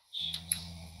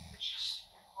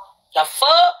 The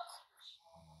fuck?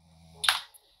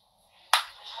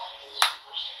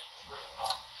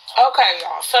 Okay,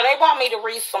 y'all. So they want me to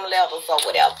read some letters or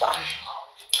whatever.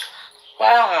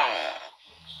 Well,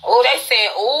 oh, they said,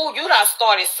 oh, you done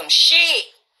started some shit.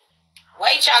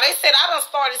 Wait, y'all, they said I done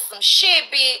started some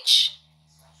shit, bitch.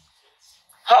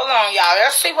 Hold on, y'all.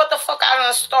 Let's see what the fuck I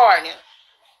done started.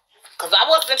 Because I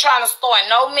wasn't trying to start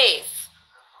no mess.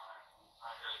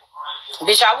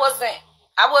 Bitch, I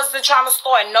wasn't trying to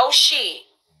start no shit.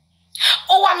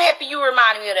 Oh, I'm happy you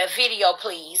reminded me of that video,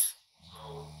 please.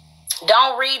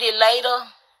 Don't read it later.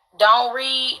 Don't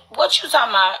read. What you talking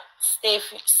about,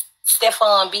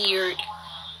 Stefan Beard?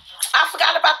 I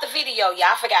forgot about the video,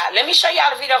 y'all. I forgot. Let me show y'all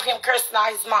the video of him cursing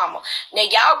out his mama. Now,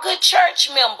 y'all good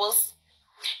church members.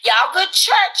 Y'all good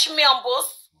church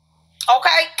members.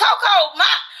 Okay? Coco,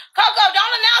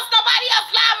 don't announce nobody else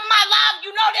live in my live.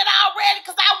 You know that already,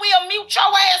 because I will mute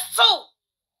your ass too.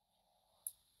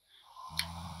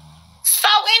 So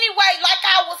anyway, like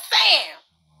I was saying,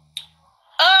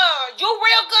 you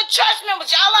real good church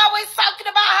members. Y'all always talking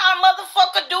about how a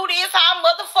motherfucker do this, how a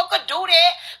motherfucker do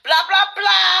that, blah, blah,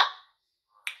 blah.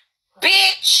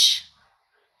 Bitch.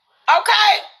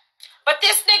 Okay? But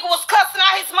this nigga was cussing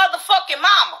out his motherfucking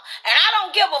mama. And I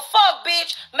don't give a fuck,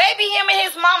 bitch. Maybe him and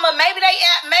his mama, maybe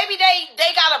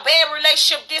they got a bad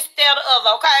relationship, this, that, or the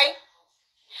other, okay?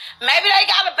 Maybe they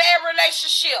got a bad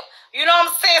relationship. You know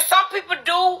what I'm saying? Some people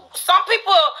do. Some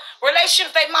people,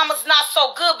 relationships, their mama's not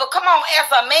so good. But come on, as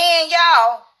a man,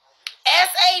 y'all. As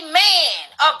a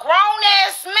man, a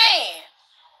grown-ass man.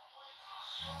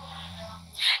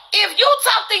 If you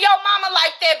talk to your mama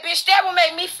like that, bitch, that would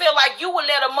make me feel like you would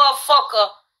let a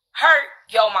motherfucker hurt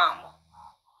your mama.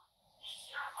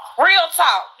 Real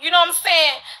talk. You know what I'm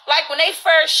saying? Like when they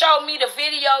first showed me the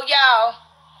video, y'all.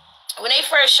 When they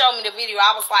first showed me the video,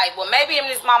 I was like, well, maybe him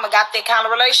and his mama got that kind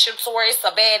of relationship to where it's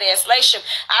a badass relationship.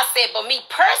 I said, but me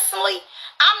personally,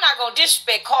 I'm not going to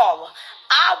disrespect Carla.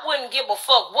 I wouldn't give a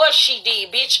fuck what she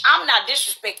did, bitch. I'm not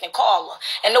disrespecting Carla.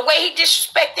 And the way he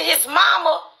disrespected his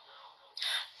mama,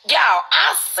 y'all,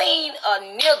 I seen a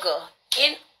nigga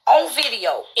on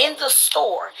video in the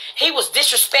store. He was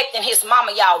disrespecting his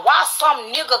mama, y'all. Why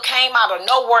some nigga came out of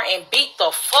nowhere and beat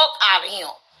the fuck out of him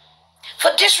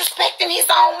for disrespecting his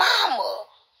own mama.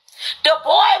 The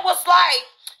boy was like,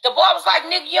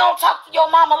 nigga, you don't talk to your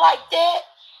mama like that.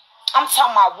 I'm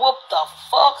talking about whoop the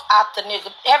fuck out the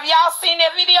nigga. Have y'all seen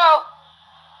that video?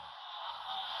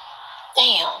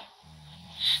 Damn.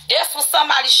 That's what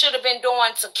somebody should have been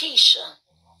doing to Keisha.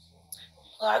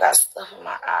 Oh, I got stuff in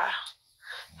my eye.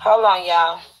 Hold on,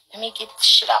 y'all. Let me get the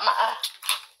shit out my eye.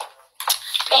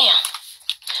 Damn.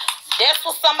 That's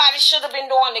what somebody should have been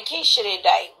doing to Keisha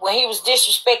today when he was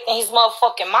disrespecting his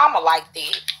motherfucking mama like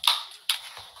that.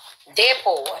 Dead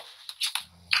boy.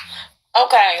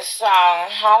 Okay, so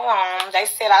hold on. They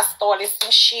said I started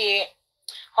some shit.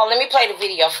 Hold on, let me play the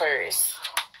video first.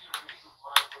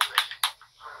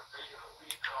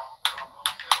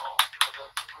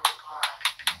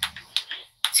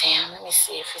 Damn, let me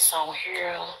see if it's on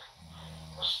here.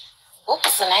 What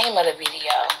was the name of the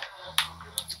video?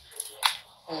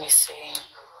 Let me see.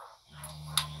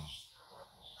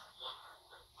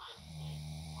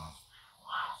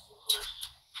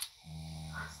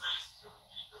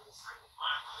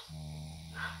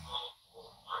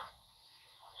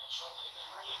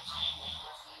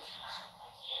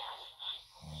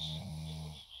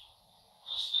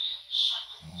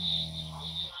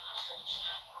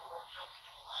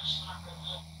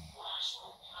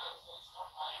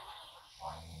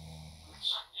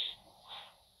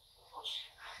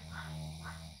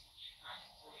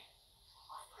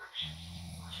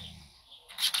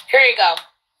 Here you go.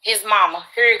 His mama.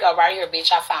 Here you go. Right here,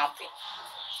 bitch. I found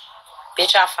it.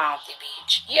 Bitch, I found it,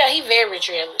 bitch. Yeah, he very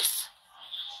jealous.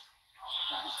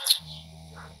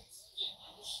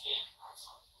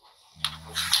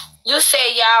 You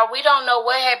said, y'all, we don't know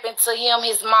what happened to him,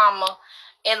 his mama.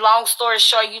 And long story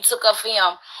short, you took up for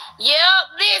him. Yeah,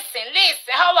 listen.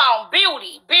 Hold on.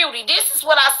 Beauty. This is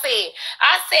what I said.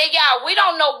 I said, y'all, we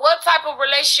don't know what type of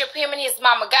relationship him and his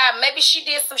mama got. Maybe she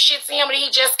did some shit to him that he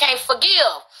just can't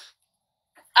forgive.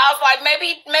 I was like,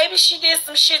 maybe she did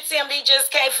some shit to him that he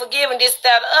just can't forgive and this,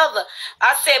 that, other.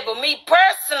 I said, but me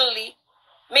personally,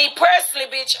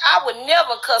 bitch, I would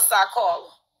never cuss our caller.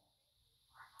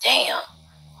 Damn.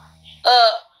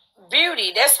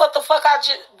 Beauty, that's what the fuck I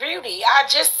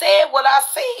just said what I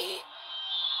said.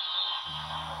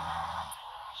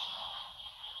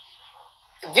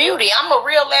 Beauty, I'm a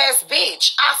real ass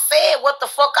bitch. I said what the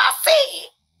fuck I said.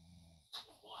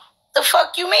 The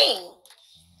fuck you mean?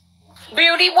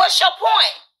 Beauty, what's your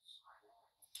point?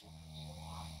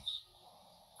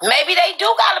 Maybe they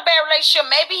do got a bad relationship.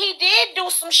 Maybe he did do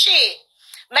some shit.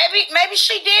 Maybe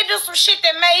she did do some shit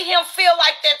that made him feel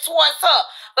like that towards her.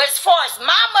 But as far as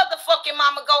my motherfucking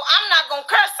mama go, I'm not gonna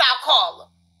curse our caller.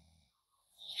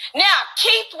 Now,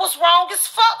 Keith was wrong as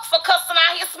fuck for cussing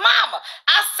out his mama.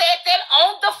 I said that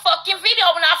on the fucking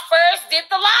video when I first did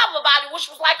the live about it,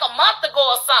 which was like a month ago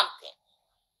or something.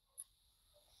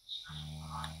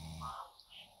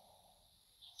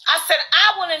 I said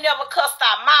I would have never cussed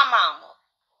out my mama.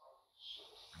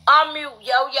 Unmute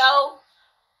Yo-Yo.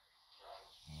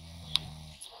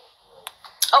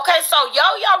 Okay, so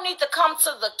Yo-Yo need to come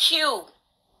to the queue.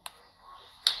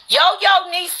 Yo-Yo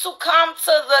needs to come to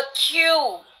the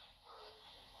queue.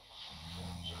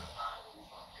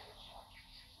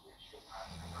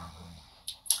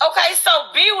 Okay, so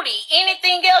Beauty,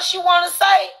 anything else you want to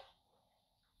say?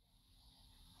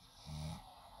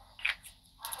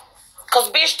 Because,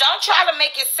 bitch, don't try to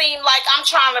make it seem like I'm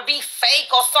trying to be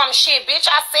fake or some shit. Bitch,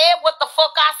 I said what the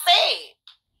fuck I said.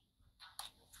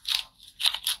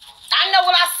 I know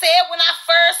what I said when I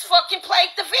first fucking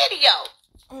played the video.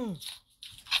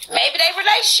 Maybe their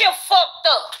relationship fucked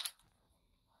up.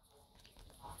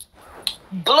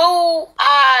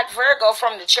 Blue-eyed Virgo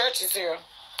from the church is here.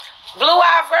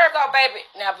 Blue-eyed Virgo, baby.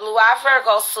 Now, Blue-eyed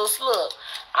Virgo, sis, look.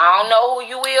 I don't know who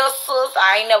you is, sis.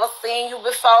 I ain't never seen you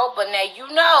before, but now you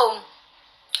know.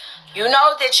 You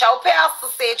know that your pastor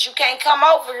said you can't come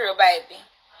over here, baby.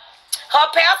 Her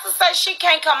pastor said she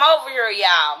can't come over here,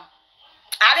 y'all.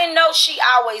 I didn't know she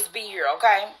always be here,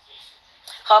 okay?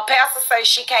 Her pastor says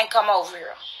she can't come over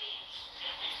here.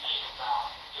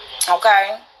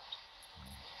 Okay?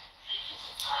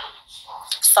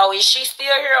 So is she still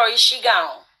here or is she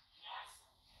gone?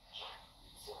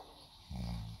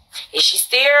 Is she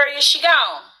still here or is she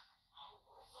gone?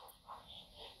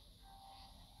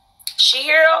 She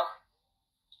here?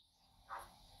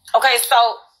 Okay,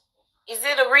 so is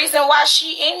it a reason why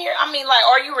she in here? I mean, like,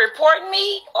 are you reporting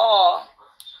me or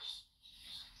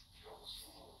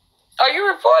are you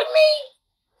reporting me?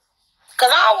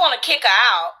 Because I don't want to kick her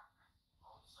out.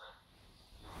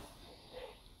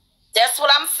 That's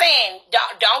what I'm saying.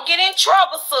 Don't get in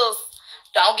trouble, sis.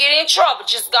 Don't get in trouble.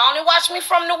 Just go on and watch me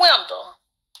from the window.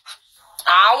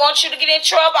 I don't want you to get in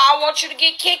trouble. I don't want you to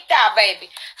get kicked out,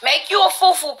 baby. Make you a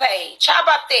foo-foo page. How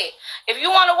about that? If you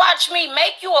want to watch me,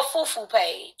 make you a foo-foo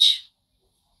page.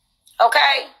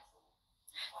 Okay?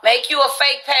 Make you a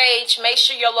fake page. Make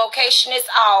sure your location is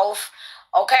off.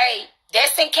 Okay?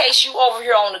 That's in case you over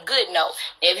here on a good note.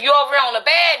 If you over here on a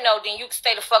bad note, then you can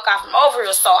stay the fuck off from over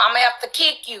here. So I'm going to have to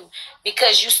kick you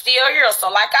because you still here. So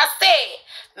like I said,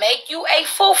 make you a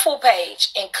foo-foo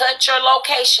page and cut your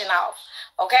location off.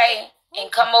 Okay?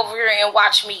 And come over here and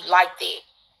watch me like that.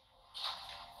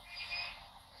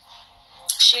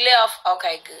 She left?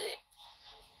 Okay, good.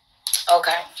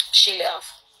 Okay, she left.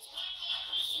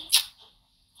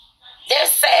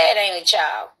 That's sad, ain't it,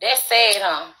 y'all? That's sad,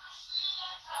 huh?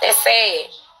 That's sad.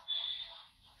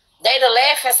 They the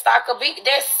laughing stock of big.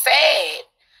 That's sad.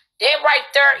 That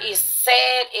right there is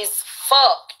sad as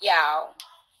fuck, y'all.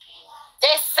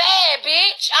 That's sad,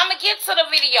 bitch. I'ma get to the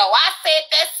video. I said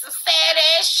that's some sad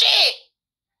ass shit.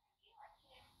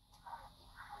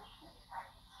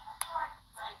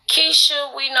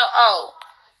 Keisha, we know. Oh,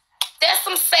 that's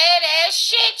some sad ass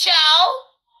shit, y'all.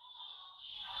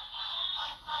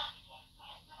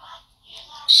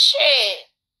 Shit.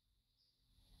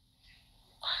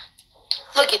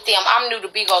 Look at them. I'm new to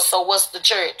Bigo, so what's the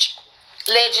church?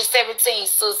 Legend 17,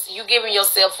 sis, you giving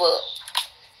yourself up.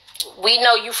 We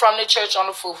know you from the church on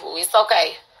the foo-foo. It's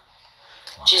okay.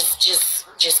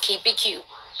 Just keep it cute.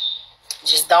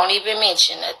 Just don't even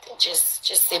mention nothing. Just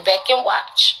sit back and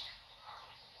watch.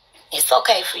 It's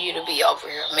okay for you to be over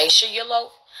here. Make sure you're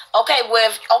low. Okay,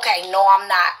 well, okay, no, I'm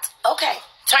not. Okay,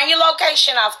 turn your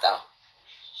location off, though.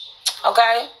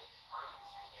 Okay?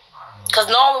 Because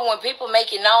normally when people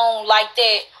make it known like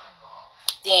that,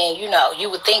 then, you know, you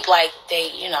would think like they,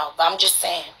 you know, but I'm just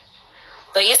saying.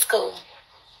 But it's cool.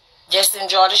 Just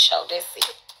enjoy the show. That's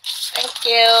it. Thank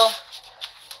you.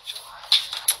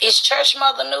 Is Church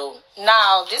Mother new?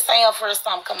 No, this ain't her first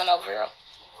time coming over here.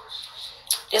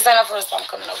 This ain't her first time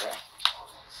coming over here.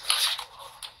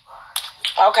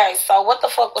 Okay, so what the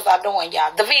fuck was I doing,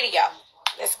 y'all? The video.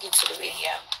 Let's get to the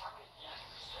video.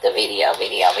 The video.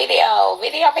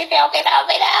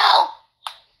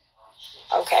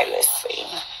 Okay, let's see.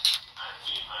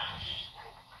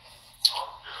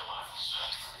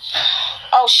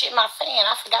 Oh, shit, my fan.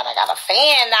 I forgot I got a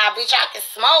fan now, bitch. I can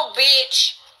smoke,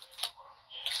 bitch.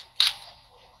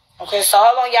 Okay, so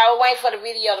hold on, y'all. We're waiting for the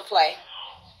video to play.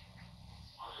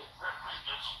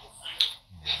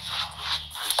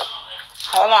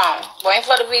 Hold on. Waiting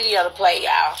for the video to play,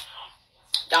 y'all.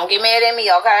 Don't get mad at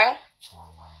me, okay?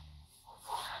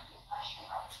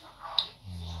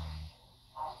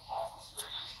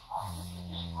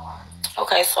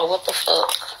 Okay, so what the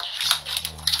fuck?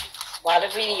 Why the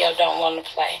video don't want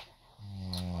to play?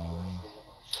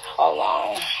 Hold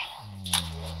on.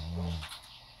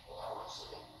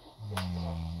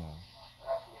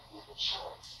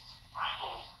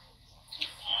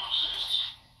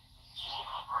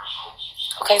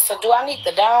 Okay, so do I need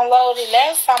to download it?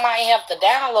 Last time I didn't have to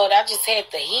download it, I just had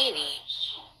to hit it.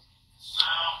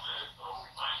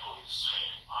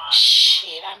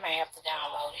 Shit, I may have to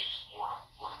download it.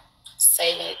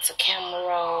 Saving it to camera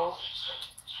roll.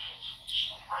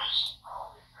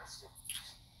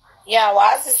 Yeah,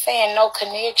 why is it saying no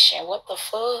connection? What the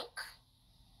fuck?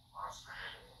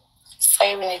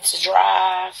 Saving it to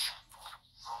drive.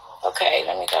 Okay,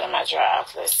 let me go to my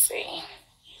drive. Let's see.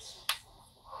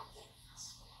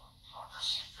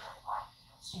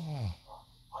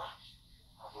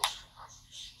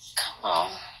 Come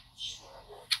on.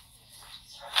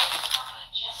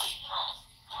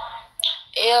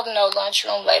 No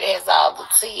lunchroom lady has all the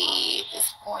tea at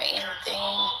this point.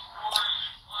 Anything.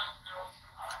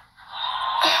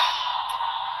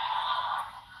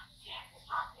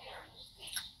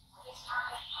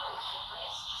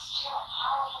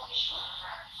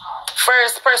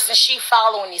 First person she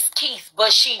following is Keith,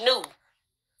 but she knew.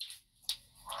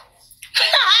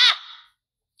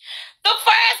 The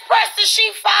first person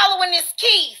she following is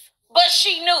Keith, but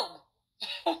she knew.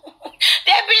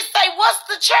 That bitch say, what's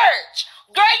the church?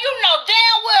 Girl, you know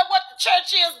damn well what the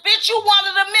church is. Bitch, you one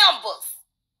of the members.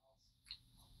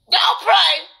 Don't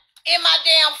pray in my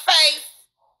damn face.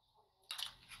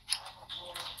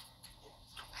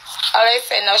 Oh, they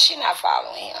said, no, she not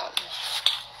following him.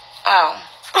 Oh.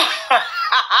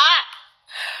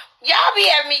 Y'all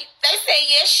be at me. They say,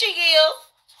 yes, she is.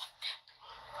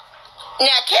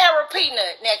 Now, Carol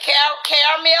Peanut. Now,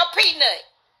 Caramel Peanut.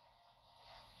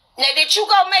 Now, did you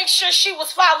go make sure she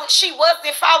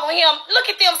wasn't following him? Look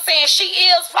at them saying she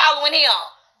is following him.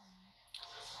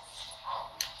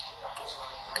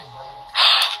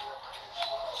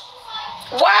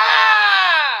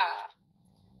 Wow.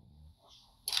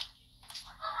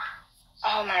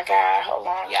 Oh, my God. Hold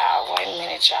on, y'all. Wait a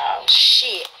minute, y'all.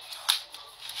 Shit.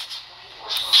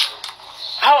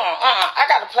 Hold on. I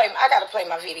gotta play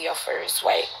my video first.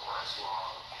 Wait.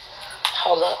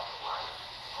 Hold up.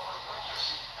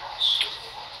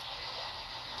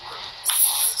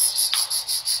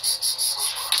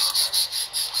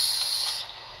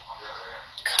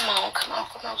 Come on,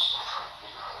 come on.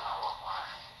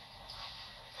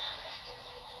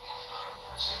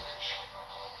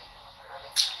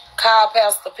 Call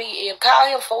Pastor P. Call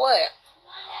him for what?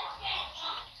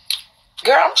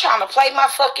 Girl, I'm trying to play my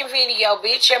fucking video,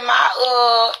 bitch, and my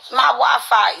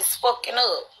Wi-Fi is fucking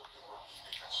up.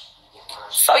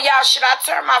 So y'all, should I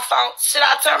turn my phone? Should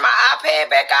I turn my iPad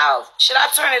back off? Should I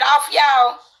turn it off,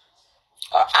 y'all?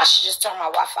 Or I should just turn my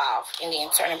Wi-Fi off and then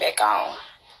turn it back on.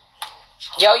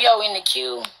 Yo in the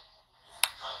queue.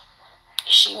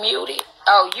 She muted.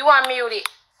 Oh, you unmuted.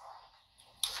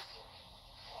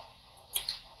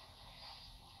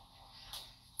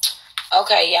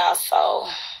 Okay, y'all, so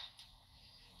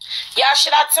y'all,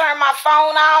 should I turn my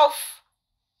phone off?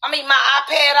 I mean, my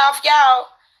iPad off, y'all?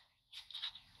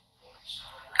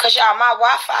 Because, y'all, my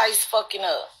Wi-Fi is fucking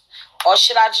up. Or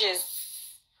should I just...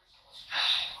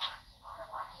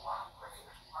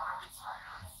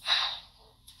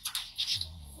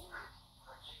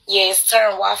 Yes,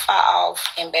 turn Wi-Fi off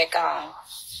and back on.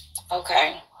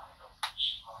 Okay.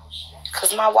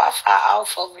 Because my Wi-Fi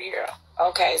off over here.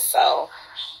 Okay, so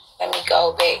let me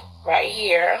go back right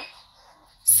here.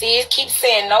 See, it keeps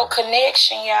saying no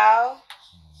connection, y'all.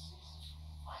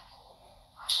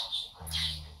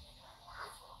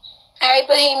 Hey,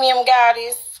 Bohemian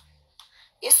Goddess.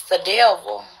 It's the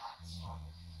devil.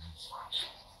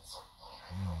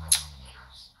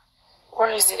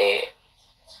 Where is it at?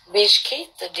 Bitch,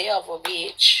 keep the devil,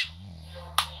 bitch.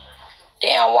 They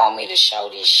don't want me to show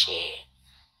this shit.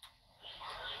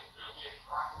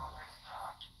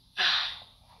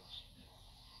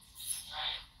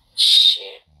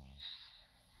 Shit.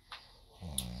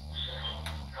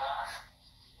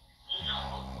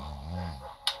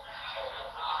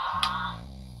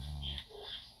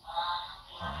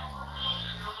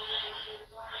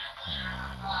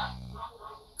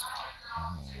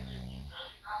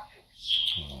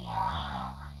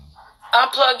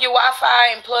 Unplug your Wi-Fi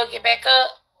and plug it back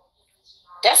up.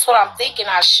 That's what I'm thinking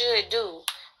I should do.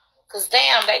 Because,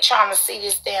 damn, they trying to see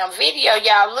this damn video.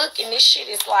 Y'all look, and this shit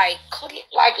is like,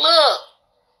 look.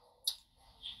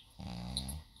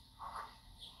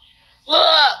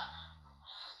 Look.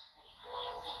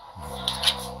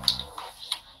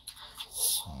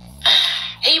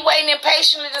 He waiting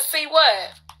impatiently to see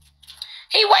what?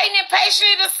 He waiting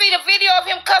impatiently to see the video of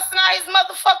him cussing out his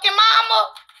motherfucking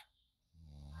mama.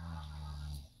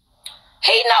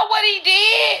 He know what he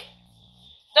did.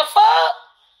 The fuck?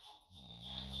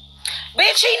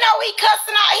 Bitch, he know he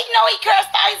cussing out. He know he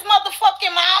cursed out his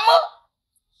motherfucking mama.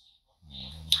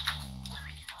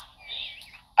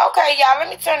 Okay, y'all, let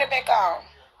me turn it back on.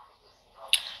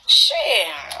 Shit,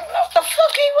 what the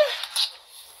fuck he was?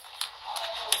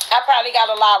 I probably got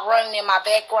a lot running in my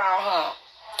background, huh?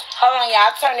 Hold on,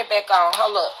 y'all, turn it back on.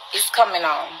 Hold up, it's coming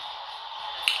on.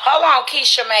 Hold on,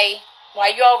 Keisha May.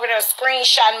 While you over there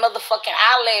screenshotting motherfucking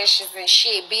eyelashes and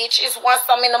shit, bitch. It's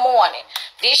 1-something in the morning.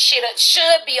 This shit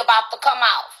should be about to come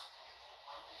out.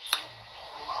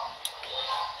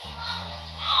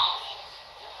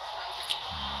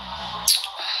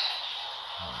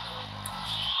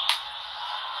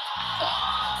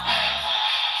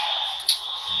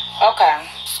 Okay,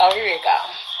 so here we go.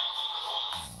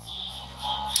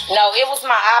 No, it was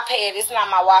my iPad. It's not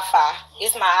my Wi-Fi.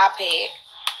 It's my iPad.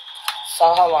 So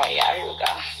hold on, y'all. Here we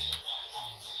go.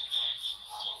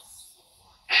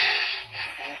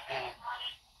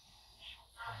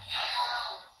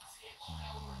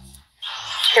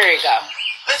 Here we go.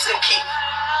 Listen, Keith.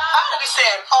 I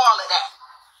understand all of that.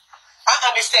 I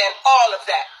understand all of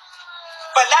that.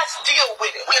 But let's deal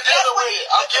with it. We're dealing with it.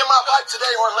 I'll get my bike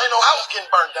today, Orlando house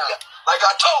getting burnt down. Like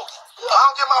I told you. I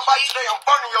don't get my bike today, I'm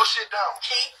burning your shit down.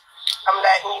 Keith, I'm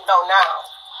letting you know now.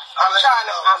 I'm trying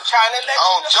to let you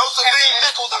know. Josephine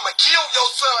Nichols, I'ma kill your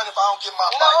son if I don't get my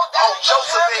bike. No, that ain't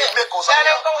Josephine Nichols, that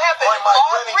ain't gonna happen. On my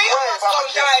all granny three of grave, us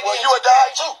gonna die. Well, you would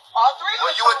die too. All three of us.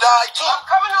 Well, you would die too. I'm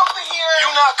coming over here. You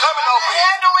not coming over here.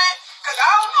 Handle it. Cause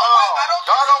I don't know what, I don't.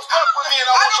 Y'all don't fuck with me and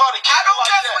I want y'all to keep it like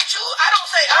that. I don't mess with you. I don't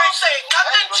say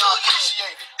nothing to you.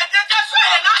 And that's right.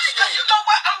 And I'm because you know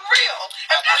what? I'm real.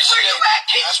 And that's where you at,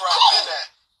 Keith. That's where cool. I've been at.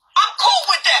 I'm cool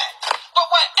with that. But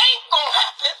what ain't gonna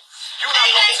happen? You not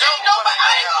gonna tell me what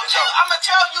ain't gonna happen. I'm gonna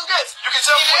tell you this. You can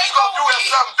tell me what you gonna do if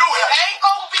something do happen. It ain't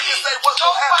gonna be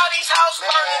nobody's house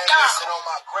burning down. Listen on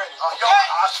my granny.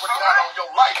 I swear to God on your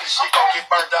life, this shit gonna get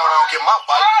burnt down. I don't get my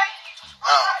bike.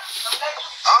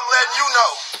 I'm letting you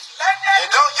know.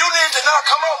 And you need to not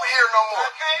come over here no more.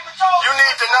 You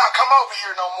need to not come over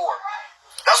here no more.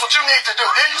 That's what you need to do.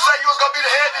 Then you say you was gonna be the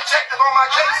head detective on my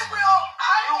case.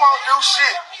 You won't do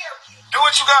shit. Do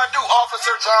what you gotta do,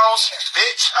 Officer Jones.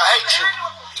 Bitch, I hate you.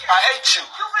 I hate you.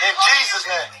 In Jesus'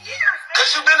 name.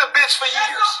 Because you've been a bitch for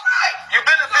years. You've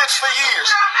been a bitch for years.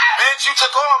 Bitch, you took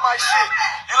all my shit.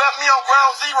 You left me on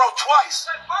ground zero twice.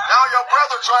 Now your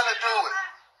brother trying to do it.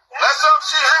 Let some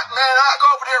shit happen, man. I'll go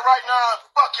over there right now and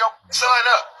fuck your son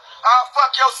up. I'll fuck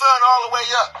your son all the way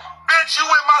up. Bitch, you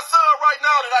with my son right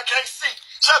now that I can't see.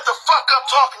 Shut the fuck up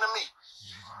talking to me.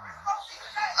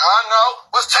 I know.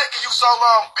 What's taking you so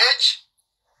long, bitch?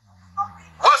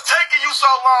 What's taking you so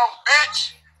long,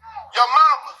 bitch? Your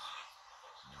mama.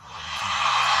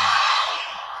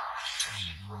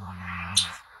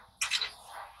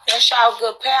 That's y'all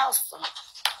good pastor.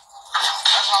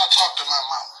 That's how I talk to my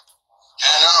mama.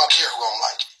 And I don't care who don't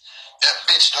like it. That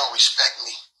bitch don't respect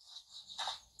me.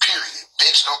 Period.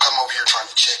 Bitch, don't come over here trying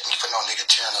to check me for no nigga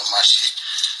tearing up my shit.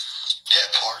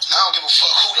 That part. And I don't give a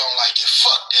fuck who don't like it.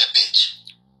 Fuck that bitch.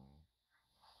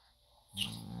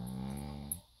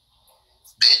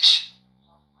 Bitch.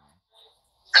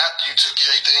 After you took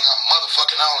everything I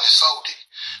motherfucking owned and sold it.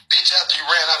 Bitch, after you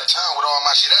ran out of town with all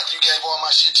my shit. After you gave all my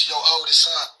shit to your oldest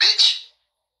son. Bitch.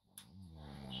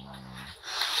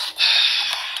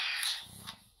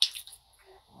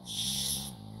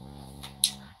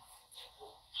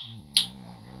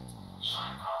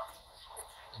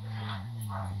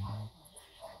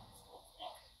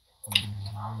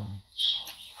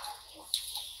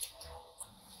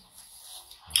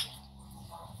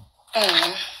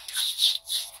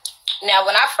 Now,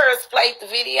 when I first played the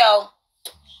video,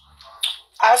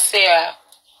 I said,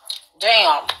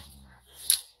 damn,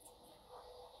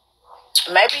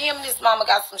 maybe him and his mama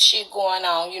got some shit going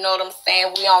on. You know what I'm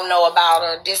saying? We don't know about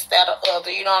her, this, that, or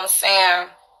other. You know what I'm saying?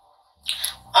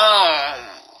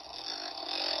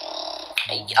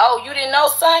 Oh, you didn't know,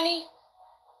 Sonny?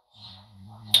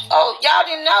 Oh, y'all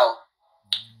didn't know?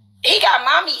 He got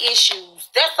mommy issues.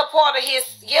 That's a part of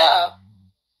his, yeah.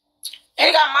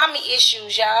 He got mommy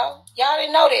issues, y'all. Y'all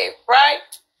didn't know that, right?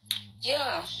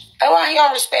 Yeah. That's why he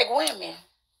don't respect women.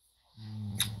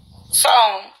 So,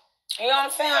 you know what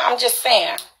I'm saying? I'm just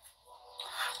saying.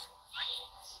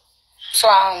 So,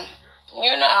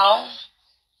 you know.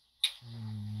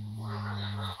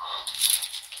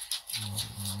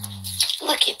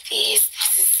 Look at this.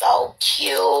 This is so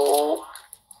cute.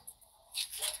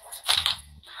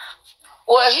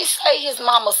 Well, he say his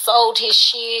mama sold his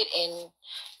shit and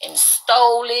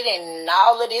stole it and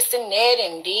all of this and that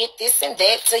and did this and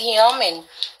that to him and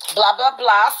blah, blah,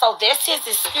 blah. So that's his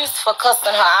excuse for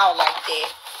cussing her out like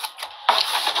that.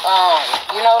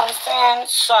 You know what I'm saying?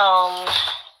 So,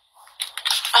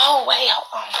 oh, wait,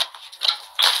 hold on.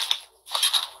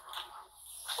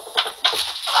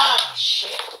 Oh,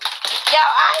 shit. Y'all,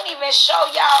 I ain't even show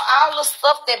y'all all the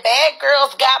stuff that Bad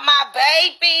Girls got my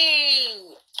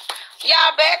baby.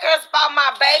 Y'all, Bad Girls bought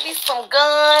my baby some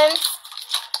guns.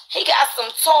 He got some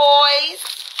toys.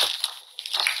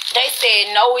 They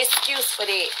said no excuse for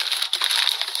that.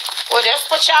 Well, that's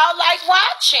what y'all like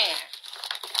watching.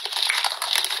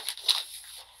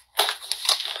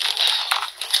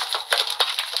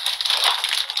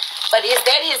 But is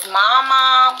that his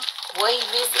mom? Where he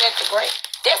visited at the grave?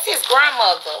 That's his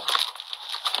grandmother,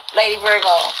 Lady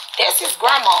Virgo. That's his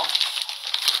grandma.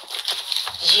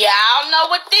 Y'all know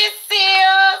what this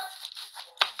is?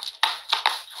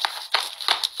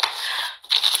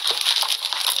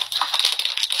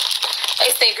 They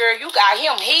say, girl, you got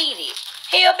him heated.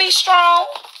 He'll be strong.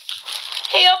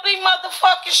 He'll be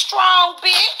motherfucking strong,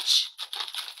 bitch.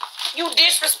 You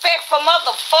disrespectful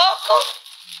motherfucker.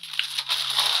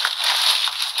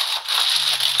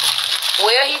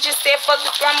 Well, he just said fuck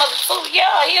his grandmother too.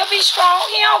 Yeah, he'll be strong.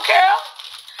 He don't care.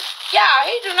 Yeah,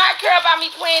 he do not care about me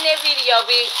playing that video,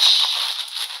 bitch.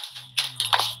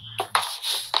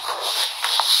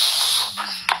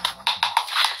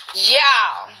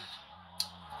 Y'all.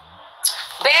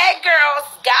 Bad Girls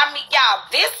got me. Y'all,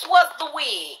 this was the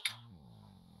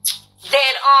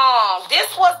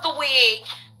wig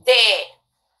that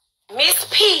Miss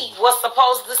P was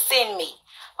supposed to send me.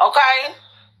 Okay?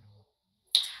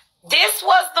 This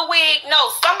was the wig. No,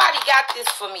 somebody got this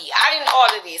for me. I didn't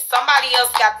order this. Somebody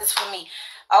else got this for me.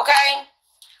 Okay?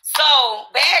 So,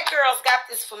 Bad Girls got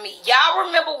this for me. Y'all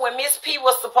remember when Miss P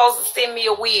was supposed to send me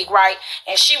a wig, right?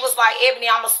 And she was like, Ebony,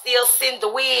 I'm going to still send the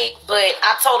wig. But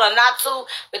I told her not to.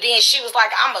 But then she was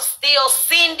like, I'm going to still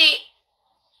send it.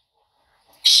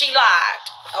 She lied.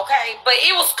 Okay? But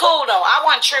it was cool, though. I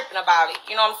wasn't tripping about it.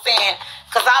 You know what I'm saying?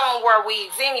 Because I don't wear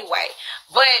wigs anyway.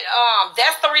 But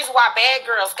that's the reason why Bad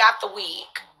Girls got the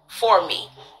wig for me.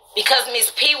 Because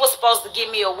Miss P was supposed to give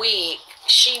me a wig.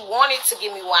 She wanted to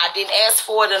give me one. I didn't ask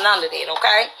for it or none of that,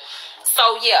 okay?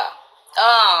 So, yeah.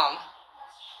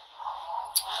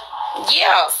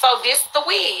 Yeah, so this the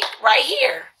wig right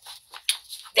here.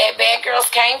 that Bad Girls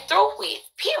came through with,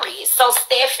 period. So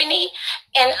Stephanie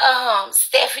and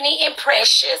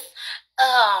Precious,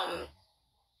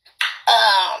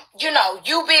 you know,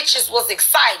 you bitches was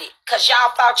excited because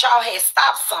y'all thought y'all had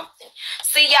stopped something.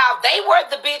 See, y'all, they were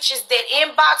the bitches that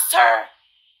inboxed her.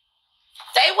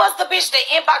 They was the bitch that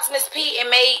inboxed Miss P and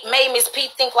made Miss P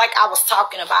think like I was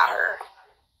talking about her.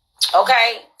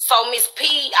 Okay? So Miss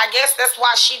P, I guess that's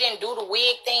why she didn't do the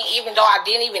wig thing, even though I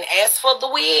didn't even ask for the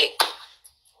wig.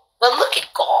 But look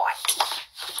at God.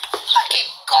 Look at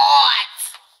God.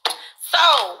 So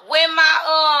when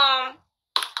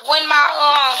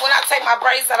I take my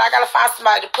braids out, I gotta find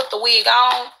somebody to put the wig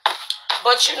on.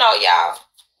 But you know, y'all,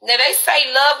 now they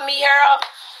say love me hair,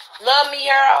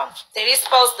 that it's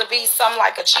supposed to be something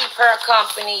like a cheap hair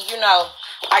company, you know.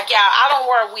 Like, y'all, I don't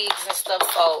wear wigs and stuff,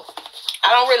 so I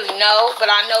don't really know, but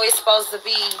I know it's supposed to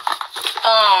be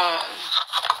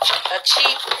a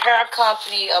cheap hair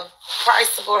company, a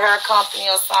priceable hair company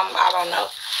or something, I don't know.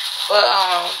 But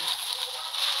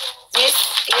this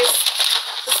is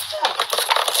the stuff.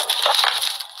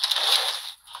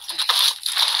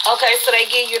 Okay, so they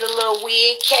give you the little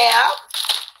wig cap.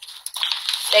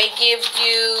 They give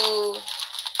you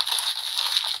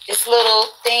this little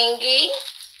thingy.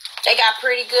 They got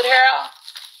pretty good hair.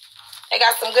 They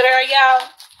got some good hair, y'all.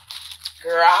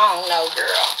 Girl, I don't know,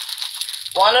 girl.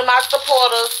 One of my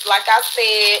supporters, like I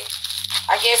said,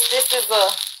 I guess this is a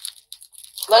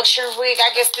luxury wig.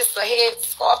 I guess this is a head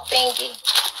scarf thingy.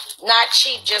 Not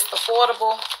cheap, just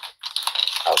affordable.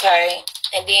 Okay.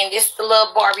 And then this the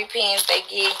little Barbie pins they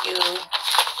give you.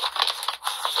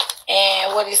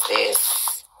 And what is this?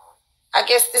 I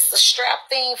guess this is a strap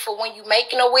thing for when you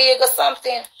making a wig or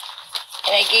something.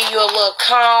 And they give you a little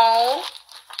comb.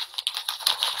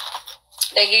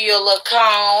 They give you a little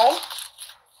comb.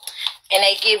 And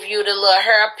they give you the little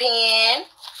hairpin.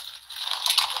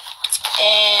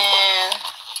 And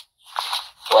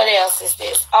what else is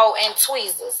this? Oh, and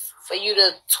tweezers for you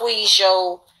to tweeze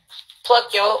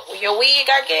pluck your wig,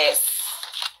 I guess.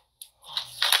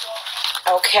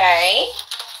 Okay.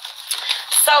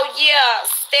 So, yeah,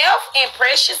 Steph and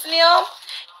Precious Nim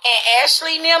and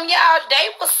Ashley Nim, y'all, they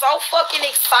was so fucking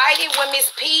excited when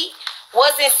Miss P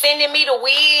wasn't sending me the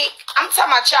wig. I'm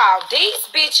talking about y'all. These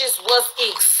bitches was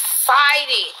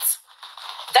excited.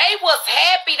 They was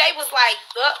happy. They was like,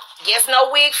 guess no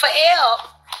wig for Elle.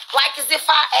 Like as if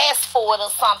I asked for it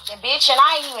or something, bitch. And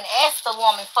I ain't even asked the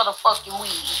woman for the fucking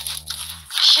wig.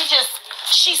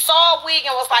 She saw a wig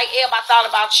and was like, Eb, I thought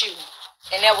about you.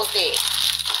 And that was it.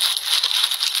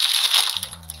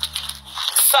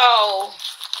 So,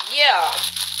 yeah.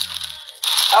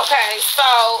 Okay, so,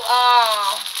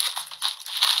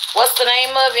 what's the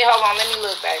name of it? Hold on, let me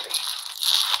look, baby.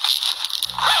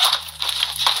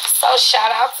 So,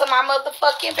 shout out to my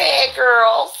motherfucking bad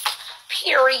girls.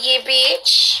 Period,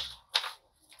 bitch.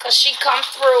 Because she come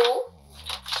through.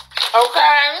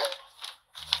 Okay?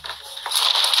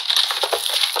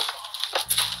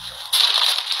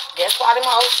 That's why them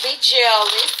hoes be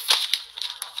jealous.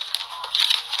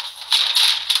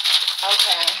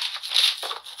 Okay.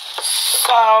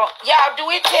 So, y'all, do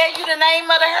it tell you the name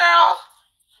of the hair?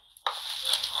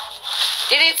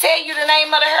 Did it tell you the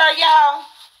name of the hair, y'all?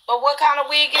 Or what kind of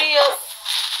wig it is?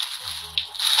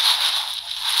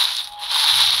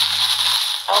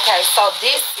 Okay, so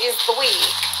this is the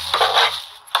wig.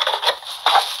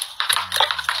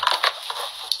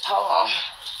 Hold on.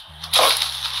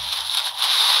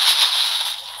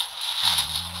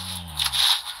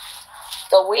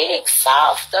 The wig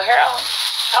soft, the hair.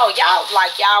 Oh,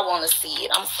 y'all want to see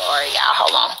it. I'm sorry, y'all.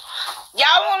 Hold on.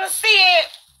 Y'all want to see it?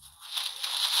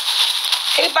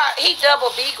 He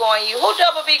double B going you. Who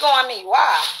double B going me?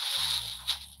 Why?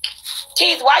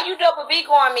 Keith, why you double B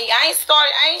going me? I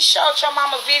ain't showed your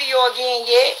mama video again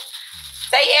yet.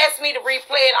 They asked me to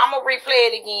replay it. I'm going to replay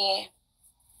it again.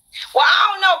 Well,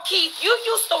 I don't know, Keith. You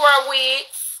used to wear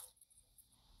wigs.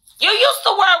 You used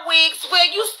to wear wigs. Well,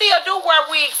 you still do wear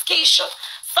wigs, Keisha.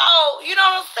 So, you know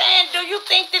what I'm saying? Do you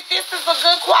think that this is a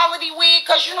good quality wig?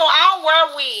 Because, you know, I don't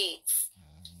wear wigs.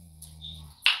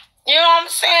 You know what I'm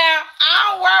saying?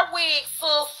 I don't wear wigs,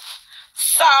 sis.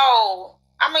 So,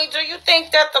 I mean, do you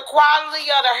think that the quality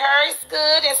of the hair is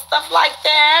good and stuff like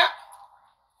that?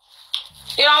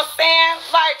 You know what I'm saying?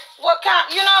 Like, what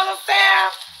kind, you know what I'm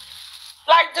saying?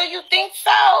 Like, do you think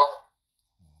so?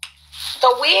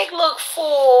 The wig look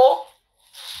full.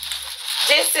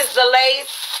 This is the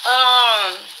lace.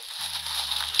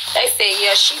 They said,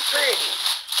 yeah, she pretty.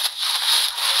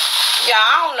 Yeah,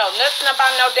 I don't know nothing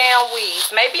about no damn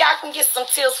wigs. Maybe I can get some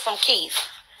tips from Keith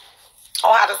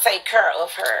on how to take care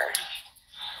of her.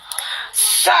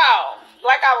 So,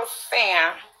 like I was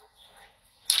saying,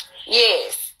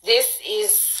 Yes, this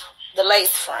is the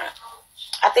lace front.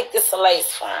 I think this is a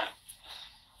lace front.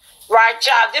 Right,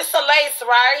 y'all? This a lace,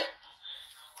 right?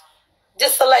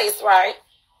 This a lace, right?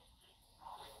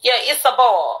 Yeah, it's a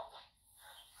ball.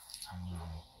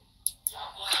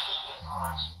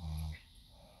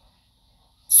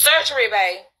 Surgery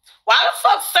Bay. Why the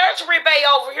fuck Surgery Bay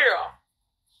over here?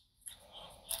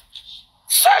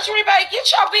 Surgery Bay,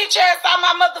 get your bitch ass out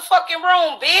my motherfucking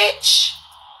room, bitch.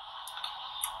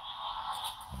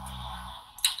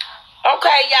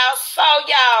 Okay, y'all. So,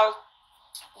 y'all,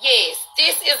 yes,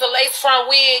 this is a lace front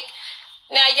wig.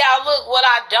 Now, y'all, look, what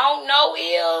I don't know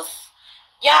is,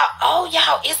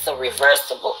 y'all, it's a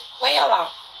reversible. Wait, hold on.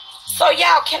 So,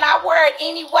 y'all, can I wear it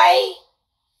anyway?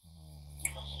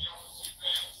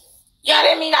 Y'all,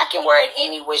 that mean I can wear it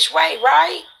any which way,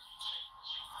 right?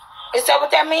 Is that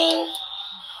what that means?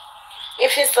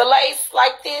 If it's a lace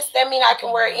like this, that mean I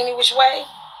can wear it any which way?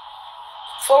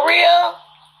 For real?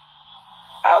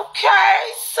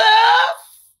 Okay, sus.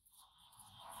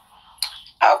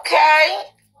 Okay.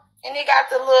 And it got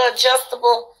the little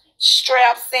adjustable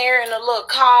straps there and the little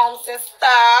combs and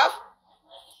stuff.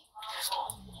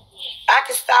 I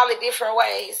can style it different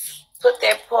ways. Put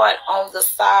that part on the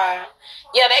side.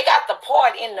 Yeah, they got the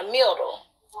part in the middle.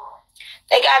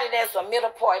 They got it as a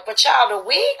middle part. But y'all, the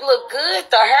wig look good.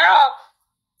 The hair,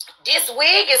 this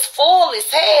wig is full as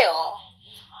hell.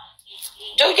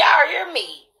 Do y'all hear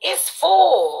me? It's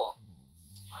full.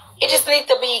 It just needs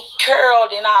to be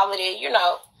curled and all of that, you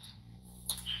know.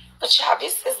 But y'all,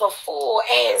 this is a full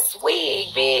ass wig,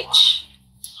 bitch.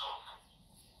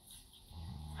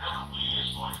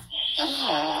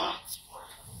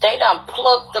 They done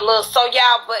plucked the little, so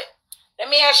y'all, but let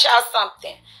me ask y'all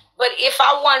something. But if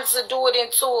I wanted to do it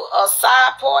into a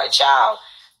side part, y'all,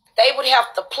 they would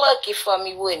have to pluck it for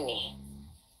me, wouldn't it?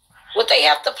 Would they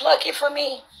have to pluck it for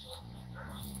me?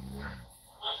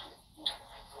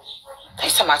 They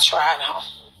said I tried, huh?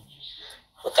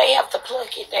 But they have to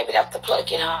pluck it. They would have to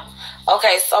pluck it, huh?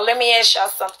 Okay, so let me ask y'all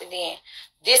something then.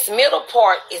 This middle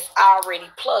part is already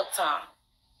plucked, huh?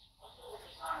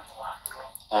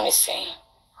 Let me see.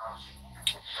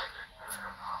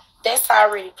 That's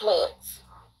already plucked.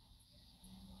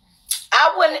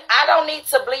 I don't need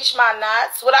to bleach my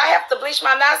knots. Would I have to bleach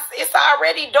my knots? It's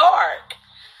already dark.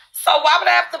 So why would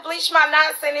I have to bleach my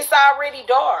knots and it's already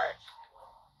dark?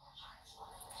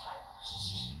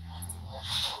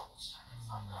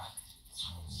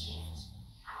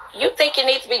 You think it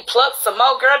needs to be plucked some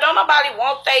more? Girl, don't nobody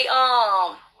want they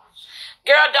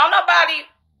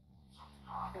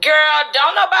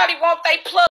want they pluck.